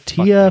whatever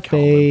Tortilla the fuck they call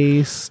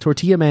him. Face.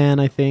 Tortilla Man,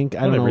 I think.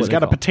 I don't know. He's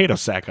got a call potato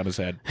sack on his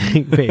head.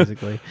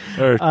 Basically.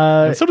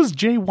 And so does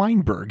Jay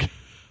Weinberg.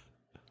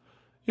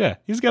 Yeah,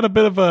 he's got a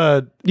bit of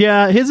a...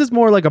 Yeah, his is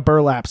more like a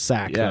burlap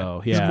sack,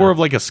 though. Yeah. He's more of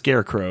like a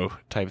scarecrow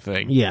type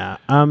thing. Yeah.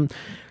 I'm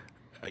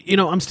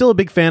still a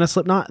big fan of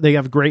Slipknot. They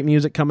have great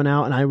music coming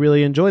out, and I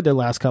really enjoyed their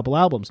last couple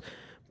albums.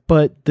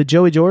 But the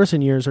Joey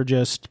Jordison years are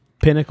just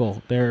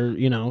pinnacle. They're,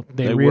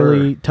 they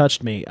really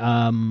touched me.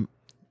 The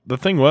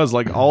thing was,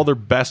 like, all their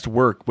best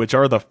work, which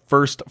are the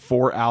first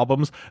 4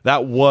 albums,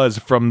 that was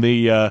from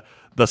the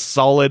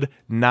solid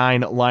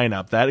 9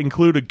 lineup. That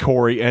included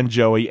Corey and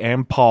Joey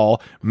and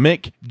Paul,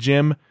 Mick,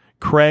 Jim,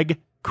 Craig,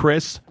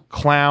 Chris,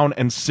 Clown,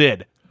 and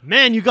Sid.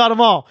 Man, you got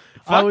them all.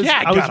 I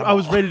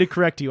was all. ready to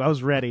correct you. I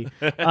was ready.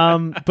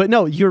 But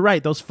no, you're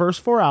right. Those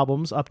first 4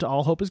 albums, up to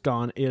All Hope Is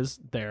Gone, is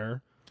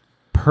their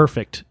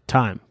perfect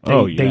time.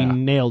 They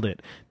nailed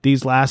it.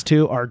 These last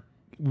 2 are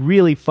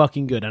really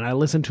fucking good, and I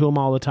listen to them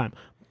all the time.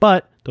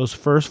 But those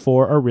first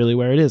 4 are really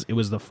where it is. It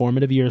was the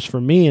formative years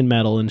for me in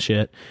metal and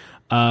shit.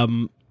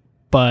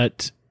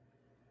 But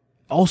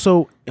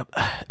also,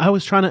 I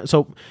was trying to...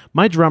 So,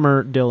 my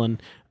drummer, Dylan,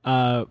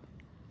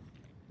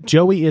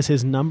 Joey is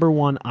his number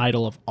 1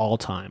 idol of all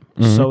time.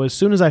 Mm-hmm. So, as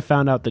soon as I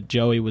found out that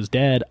Joey was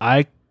dead,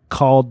 I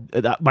called...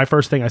 My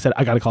first thing I said,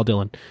 I got to call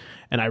Dylan.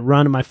 And I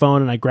run to my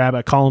phone, and I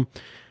call him.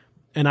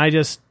 And I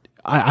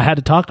had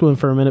to talk to him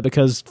for a minute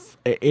because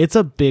it's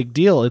a big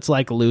deal. It's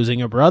like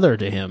losing a brother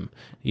to him.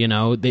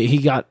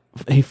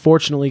 He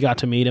fortunately got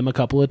to meet him a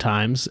couple of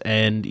times,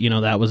 and,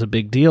 that was a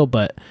big deal.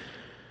 But...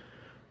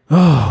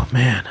 Oh,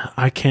 man,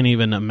 I can't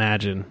even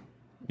imagine,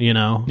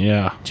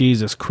 Yeah.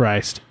 Jesus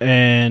Christ.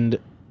 And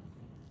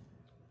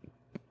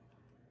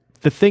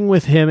the thing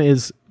with him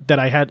is that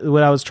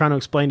what I was trying to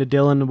explain to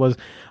Dylan was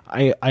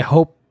I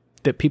hope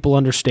that people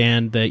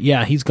understand that,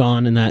 yeah, he's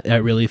gone and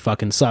that really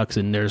fucking sucks.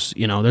 And there's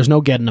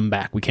no getting him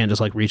back. We can't just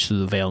like reach through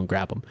the veil and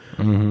grab him.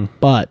 Mm-hmm.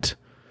 But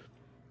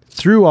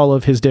through all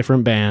of his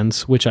different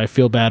bands, which I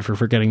feel bad for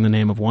forgetting the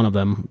name of one of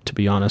them, to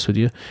be honest with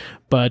you,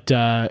 but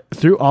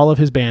through all of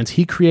his bands,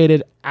 he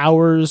created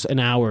hours and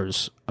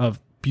hours of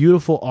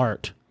beautiful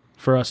art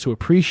for us to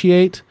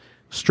appreciate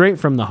straight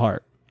from the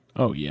heart.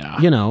 Oh, yeah.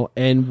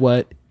 And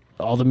what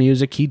all the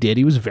music he did,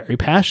 he was very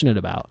passionate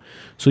about.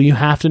 So you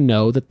have to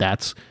know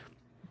that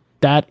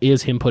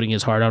is him putting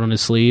his heart out on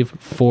his sleeve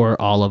for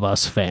all of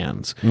us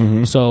fans.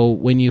 Mm-hmm. So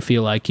when you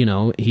feel like,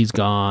 he's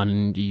gone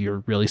and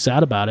you're really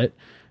sad about it,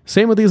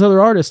 same with these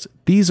other artists.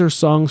 These are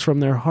songs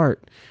from their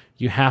heart.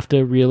 You have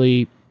to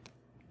really...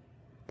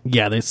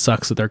 Yeah, it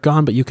sucks that they're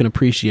gone, but you can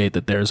appreciate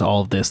that there's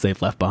all of this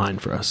they've left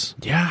behind for us.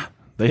 Yeah.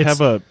 They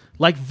have a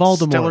like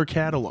Voldemort, stellar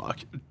catalog.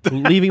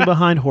 leaving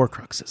behind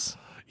Horcruxes.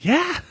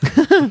 Yeah.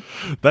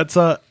 That's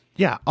all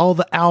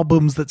the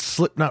albums that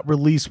Slipknot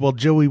released while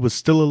Joey was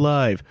still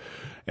alive.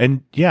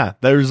 And yeah,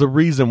 there's a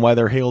reason why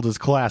they're hailed as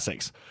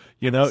classics.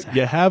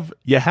 Exactly.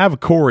 You have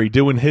Corey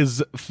doing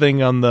his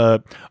thing on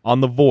the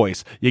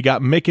voice. You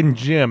got Mick and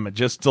Jim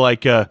just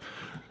like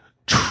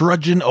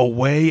trudging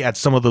away at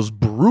some of those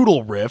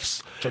brutal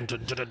riffs.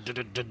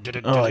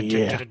 Oh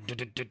yeah.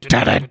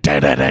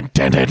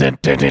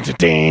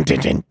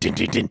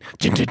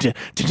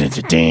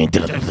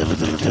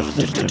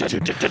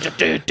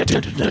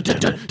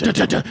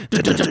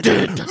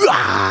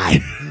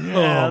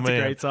 That's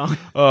a great song.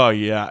 Oh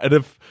yeah. And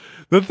if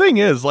the thing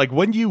is, like,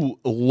 when you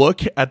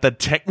look at the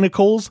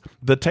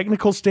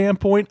technical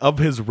standpoint of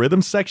his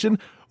rhythm section,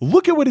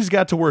 look at what he's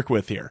got to work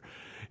with here.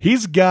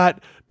 He's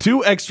got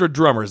 2 extra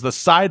drummers, the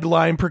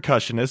sideline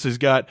percussionists. He's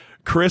got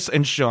Chris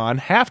and Sean,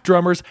 half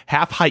drummers,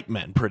 half hype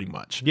men, pretty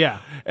much. Yeah.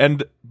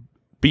 And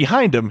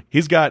behind him,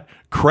 he's got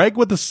Craig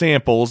with the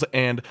samples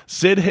and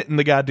Sid hitting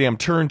the goddamn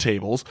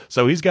turntables.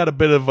 So he's got a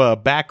bit of a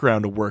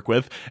background to work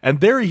with.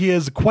 And there he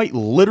is, quite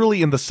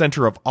literally in the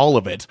center of all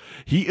of it.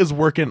 He is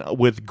working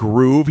with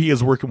groove. He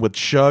is working with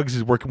chugs.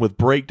 He's working with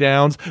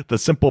breakdowns, the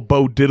simple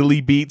Bo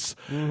Diddley beats.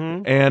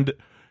 Mm-hmm. And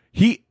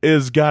he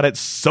has got it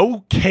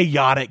so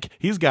chaotic.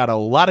 He's got a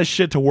lot of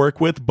shit to work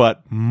with,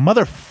 but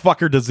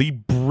motherfucker does he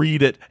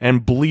breed it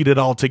and bleed it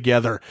all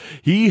together.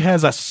 He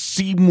has a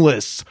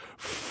seamless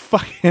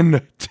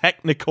fucking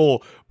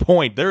technical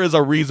point. There is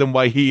a reason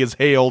why he is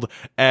hailed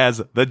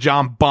as the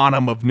John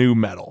Bonham of nu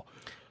metal.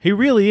 He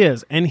really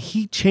is, and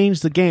he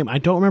changed the game. I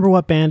don't remember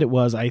what band it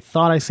was. I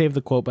thought I saved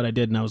the quote, but I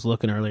didn't. I was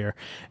looking earlier.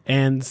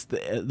 And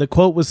the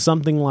quote was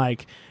something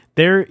like,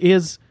 there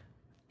is,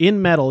 in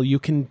metal, you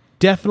can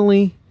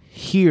definitely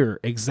hear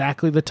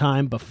exactly the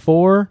time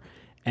before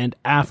and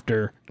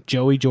after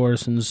Joey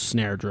Jordison's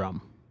snare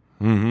drum.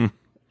 Mm-hmm.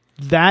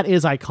 That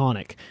is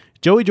iconic.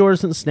 Joey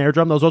Jordison's snare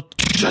drum, those, you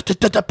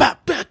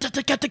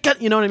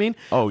know what I mean?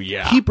 Oh,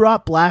 yeah. He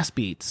brought blast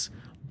beats.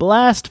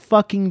 Blast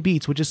fucking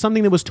beats, which is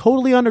something that was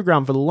totally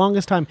underground for the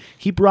longest time.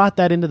 He brought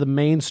that into the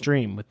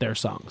mainstream with their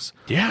songs.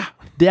 Yeah.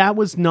 That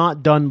was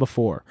not done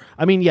before.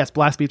 I mean, yes,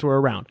 blast beats were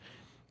around.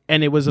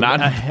 And it was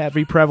a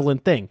heavy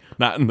prevalent thing.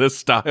 Not in this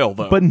style,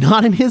 though. But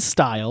not in his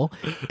style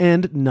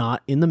and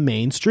not in the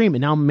mainstream.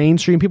 And now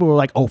mainstream people were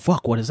like, oh,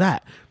 fuck, what is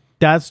that?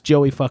 That's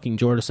Joey fucking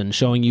Jordison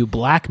showing you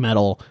black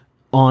metal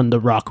on the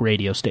rock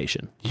radio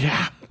station.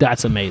 Yeah.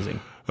 That's amazing.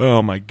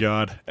 Oh, my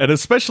God. And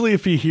especially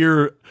if you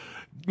hear,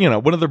 you know,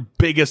 one of their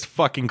biggest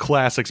fucking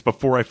classics,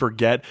 Before I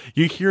Forget,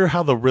 you hear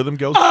how the rhythm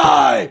goes.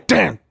 I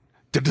damn.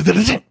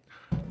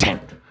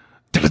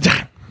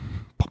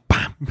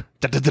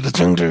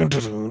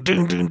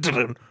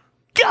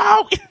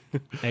 Go.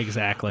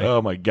 Exactly.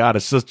 Oh my God,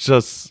 it's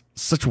just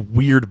such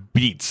weird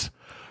beats.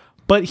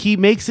 But he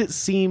makes it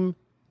seem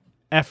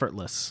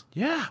effortless.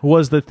 Yeah.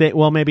 Was the thing.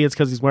 Well, maybe it's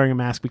because he's wearing a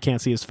mask. We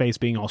can't see his face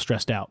being all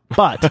stressed out.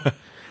 But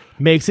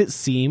makes it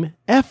seem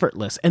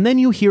effortless. And then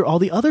you hear all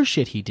the other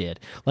shit he did,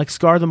 like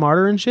Scar the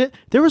Martyr and shit.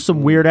 There was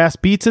some weird ass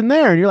beats in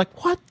there, and you're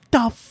like, what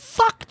the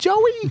fuck,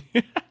 Joey?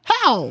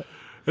 How?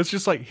 It's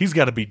just like, he's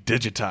got to be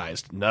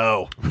digitized.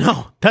 No,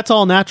 that's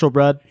all natural,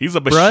 bud. he's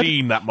a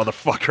machine, that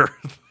motherfucker.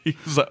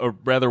 Or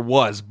rather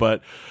was,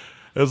 but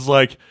it's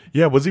like,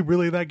 yeah, was he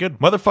really that good?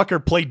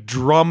 Motherfucker played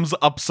drums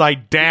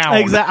upside down.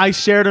 Exactly. I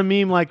shared a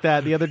meme like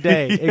that the other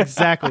day. Yeah,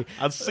 Exactly.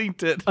 I've seen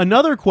it.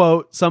 Another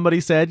quote, somebody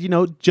said, you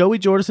know, Joey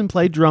Jordison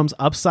played drums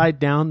upside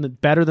down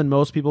better than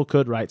most people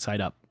could right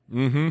side up.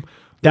 Mm-hmm.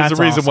 That's There's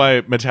a reason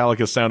awesome. why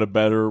Metallica sounded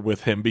better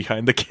with him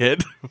behind the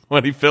kid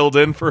when he filled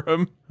in for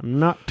him. I'm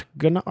not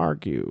gonna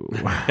argue.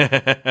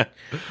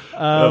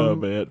 Oh,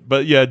 man.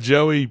 But yeah,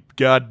 Joey,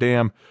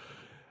 goddamn.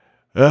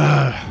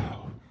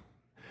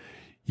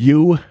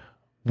 You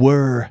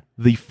were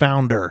the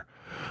founder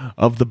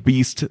of the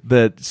beast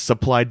that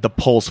supplied the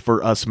pulse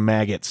for us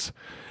maggots.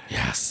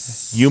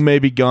 Yes. You may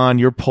be gone,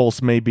 your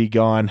pulse may be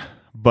gone,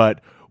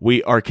 but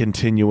we are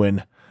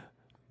continuing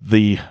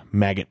the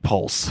maggot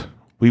pulse.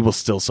 We will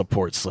still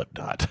support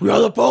Slipknot. We are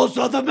the pulse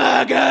of the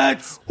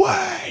maggots. We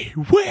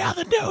are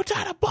the new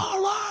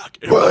Diabolic.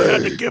 If I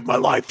had to give my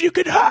life, you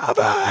could have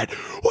it.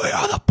 We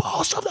are the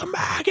pulse of the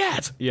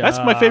maggots. Yeah. That's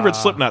my favorite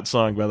Slipknot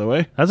song, by the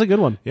way. That's a good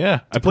one.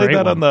 Yeah, I a played great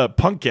that on one. the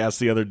Punkcast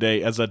the other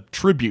day as a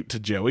tribute to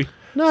Joey.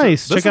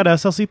 Nice. So Check out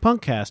SLC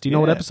Punkcast. Do you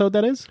know what Yeah. episode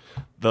that is?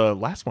 The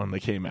last one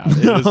that came out. It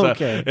is,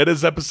 Okay. it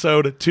is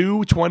episode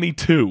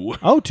 222.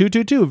 Oh,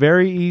 222.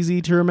 Very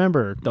easy to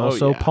remember.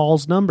 Also, yeah.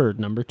 Paul's number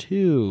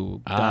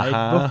 2. Died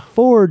Uh-huh.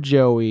 before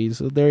Joey.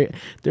 So there's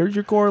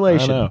your I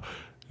correlation. know.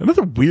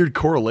 Another weird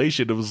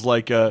correlation. It was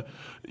like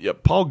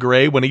Paul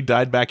Gray, when he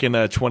died back in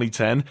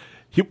 2010,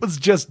 it was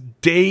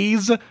just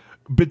days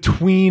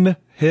between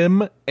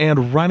him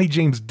and Ronnie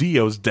James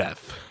Dio's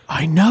death.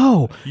 I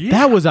know. Yeah.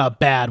 That was a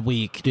bad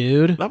week,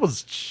 dude. That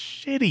was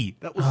shitty.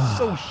 That was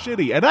so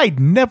shitty. And I'd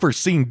never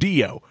seen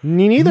Dio.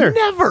 Me neither.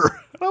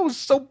 Never. I was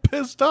so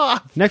pissed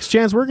off. Next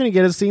chance we're going to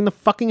get is seeing the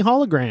fucking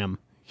hologram.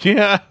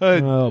 Yeah.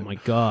 Oh, my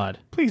God.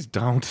 Please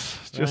don't.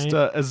 Just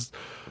Right.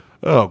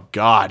 oh,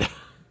 God.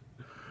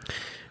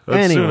 I'd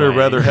Anyway. sooner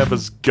rather have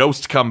his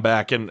ghost come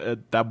back,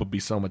 and that would be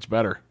so much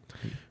better.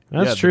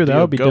 That's Yeah, true. the That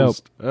Dio would be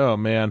ghost. Oh,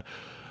 man.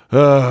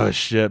 Oh,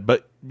 shit.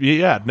 But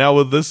yeah, now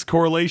with this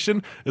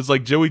correlation, it's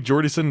like Joey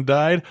Jordison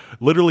died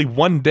literally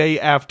one day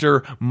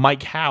after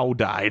Mike Howe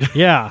died. dope.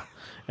 Yeah.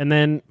 And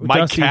then Mike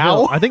Dusty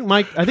Cow?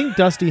 Hill. I think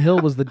Dusty Hill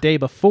was the day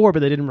before, but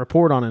they didn't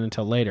report on it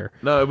until later.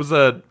 No, it was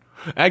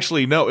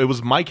actually, no, it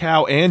was Mike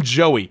Howe and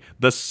Joey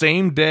the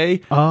same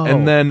day. Oh.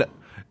 And then,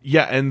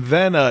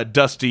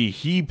 Dusty,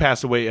 he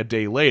passed away a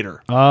day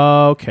later.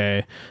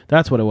 Okay.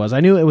 That's what it was.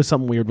 I knew it was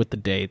something weird with the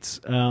dates.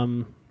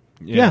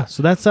 Yeah,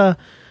 so that's a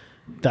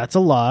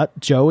lot.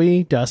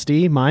 Joey,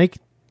 Dusty, Mike,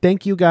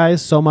 thank you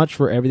guys so much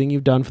for everything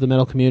you've done for the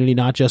metal community,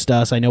 not just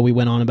us. I know we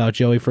went on about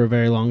Joey for a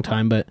very long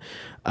time, but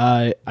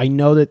I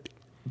know that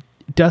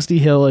Dusty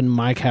Hill and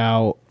Mike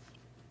Howe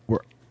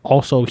were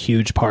also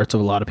huge parts of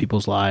a lot of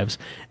people's lives,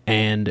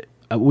 and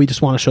we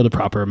just want to show the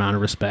proper amount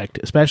of respect,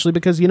 especially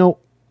because,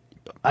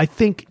 I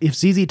think if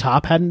ZZ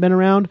Top hadn't been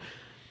around,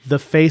 the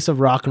face of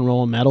rock and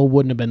roll and metal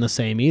wouldn't have been the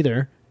same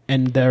either,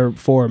 and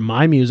therefore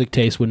my music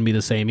taste wouldn't be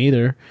the same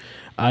either.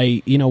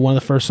 One of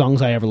the first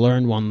songs I ever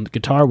learned on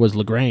guitar was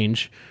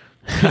LaGrange,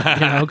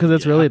 because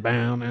it's really but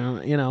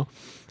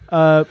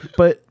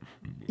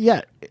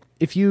yeah,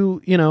 if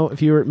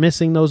you're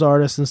missing those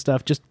artists and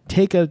stuff, just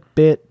take a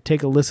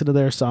listen to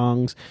their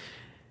songs,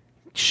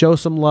 show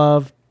some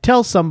love,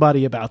 tell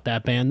somebody about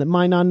that band that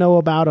might not know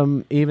about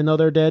them, even though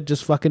they're dead.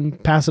 Just fucking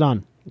pass it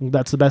on.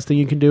 That's the best thing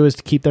you can do, is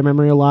to keep their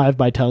memory alive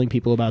by telling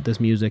people about this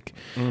music.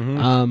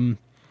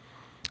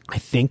 I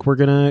think we're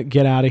going to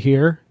get out of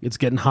here. It's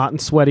getting hot and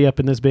sweaty up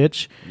in this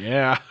bitch.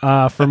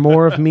 Yeah. For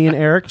more of me and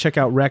Eric, check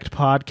out Wrecked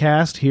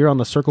Podcast here on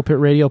the Circle Pit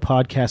Radio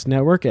Podcast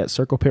Network at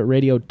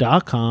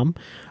circlepitradio.com.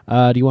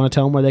 Do you want to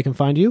tell them where they can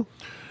find you?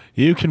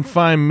 You can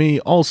find me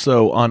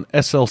also on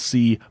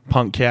SLC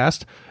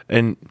Punkcast.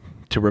 And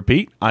to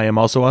repeat, I am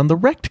also on the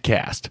Wrecked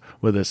Cast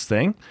with this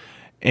thing.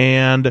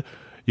 And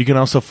you can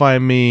also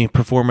find me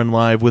performing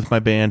live with my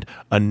band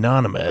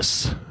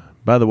Anonymous.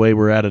 By the way,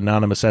 we're at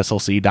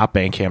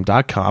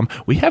anonymousslc.bandcamp.com.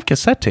 We have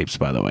cassette tapes,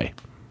 by the way.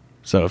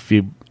 So if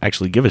you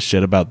actually give a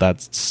shit about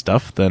that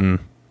stuff, then,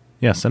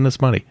 yeah, send us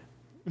money.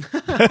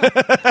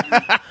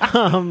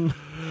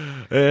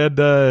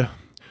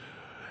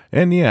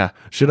 And yeah,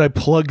 should I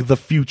plug the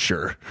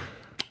future?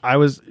 Are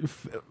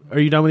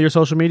you done with your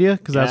social media?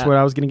 Because that's what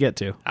I was going to get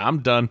to.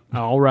 I'm done.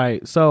 All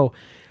right. So,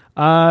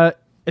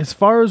 as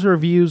far as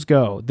reviews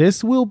go,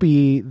 this will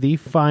be the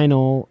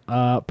final,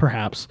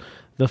 perhaps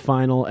the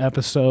final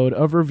episode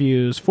of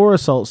reviews for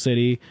Assault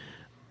City.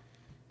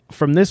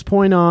 From this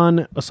point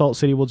on, Assault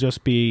City will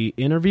just be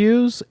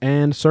interviews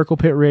and Circle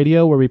Pit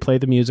Radio, where we play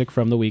the music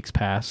from the weeks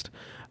past.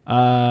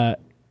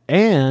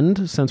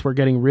 And since we're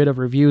getting rid of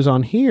reviews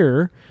on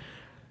here,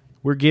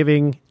 we're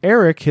giving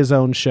Eric his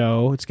own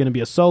show. It's going to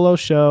be a solo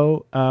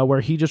show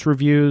where he just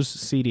reviews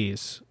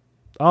CDs.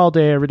 All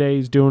day, every day,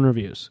 he's doing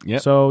reviews.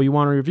 Yep. So you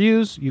want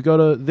reviews, you go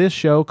to this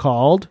show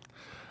called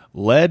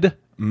Lead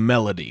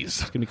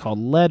Melodies. It's going to be called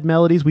Lead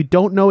Melodies. We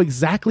don't know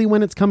exactly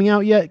when it's coming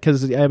out yet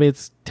because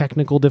it's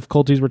technical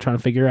difficulties we're trying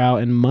to figure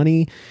out, and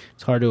money.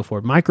 It's hard to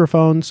afford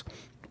microphones.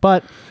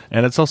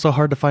 And it's also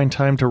hard to find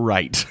time to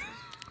write.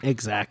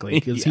 Exactly.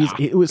 Because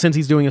since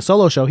he's doing a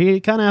solo show, he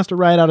kind of has to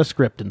write out a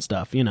script and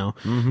stuff, you know.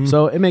 Mm-hmm.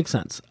 So it makes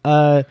sense.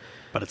 But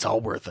it's all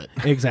worth it.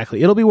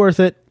 Exactly. It'll be worth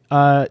it.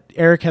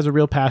 Eric has a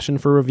real passion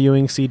for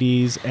reviewing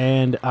CDs,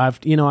 and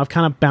I've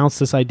kind of bounced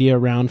this idea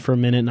around for a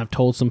minute, and I've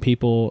told some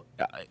people,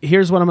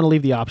 here's what I'm going to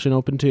leave the option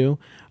open to.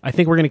 I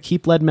think we're going to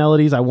keep Lead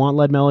Melodies. I want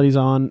Lead Melodies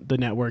on the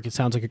network. It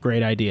sounds like a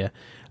great idea.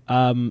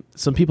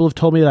 Some people have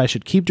told me that I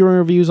should keep doing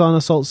reviews on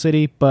Assault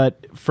City,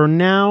 but for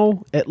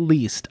now, at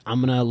least,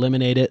 I'm going to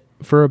eliminate it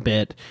for a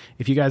bit.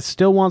 If you guys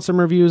still want some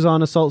reviews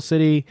on Assault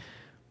City,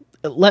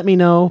 let me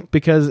know,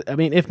 because, I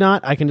mean, if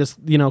not, I can just,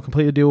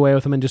 completely do away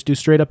with them and just do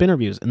straight up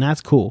interviews, and that's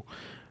cool.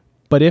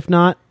 But if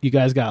not, you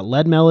guys got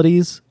Lead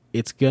Melodies.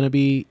 It's going to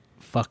be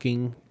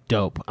fucking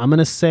dope. I'm going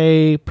to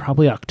say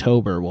probably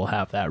October we'll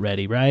have that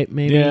ready, right?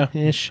 Maybe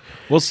ish.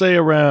 We'll say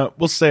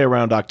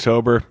around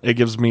October. It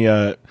gives me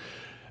a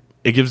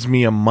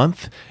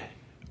month.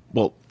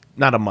 Well,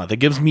 not a month. It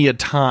gives me a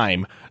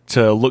time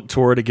to look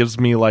toward. It gives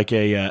me like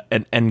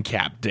an end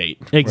cap date.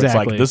 Exactly. It's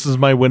like, this is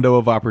my window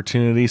of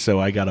opportunity, so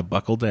I got to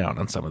buckle down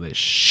on some of this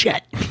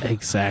shit.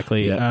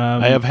 Exactly. Yeah.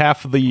 I have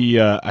half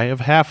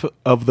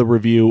of the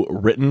review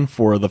written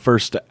for the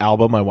first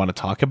album I want to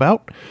talk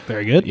about.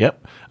 Very good.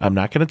 Yep. I'm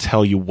not going to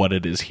tell you what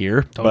it is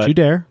here. Don't you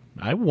dare.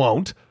 I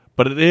won't.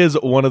 But it is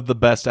one of the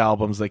best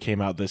albums that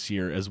came out this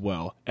year as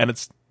well. And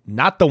it's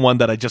not the one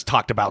that I just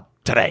talked about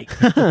today.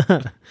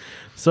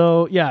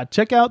 So, yeah,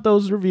 check out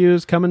those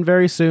reviews coming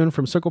very soon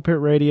from Circle Pit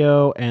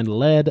Radio and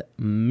Lead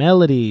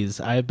Melodies.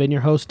 I've been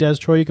your host, Des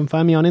Troy. You can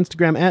find me on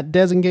Instagram at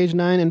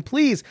DesEngage9. And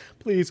please,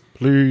 please,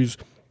 please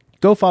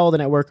go follow the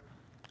network,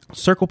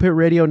 Circle Pit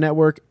Radio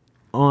Network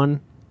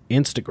on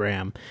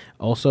Instagram.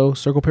 Also,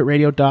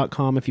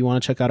 circlepitradio.com if you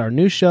want to check out our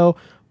new show,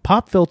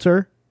 Pop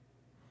Filter.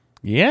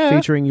 Yeah.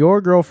 Featuring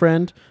your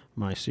girlfriend,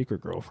 my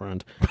secret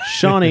girlfriend,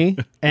 Shawnee,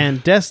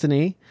 and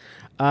Destiny.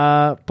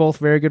 Both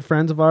very good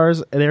friends of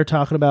ours. They're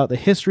talking about the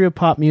history of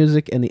pop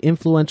music and the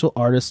influential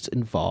artists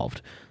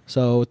involved.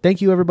 So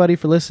thank you, everybody,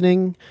 for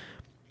listening.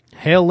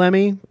 Hail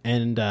Lemmy,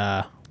 and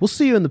we'll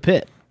see you in the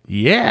pit.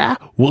 Yeah,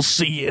 we'll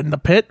see you in the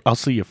pit. I'll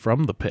see you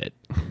from the pit.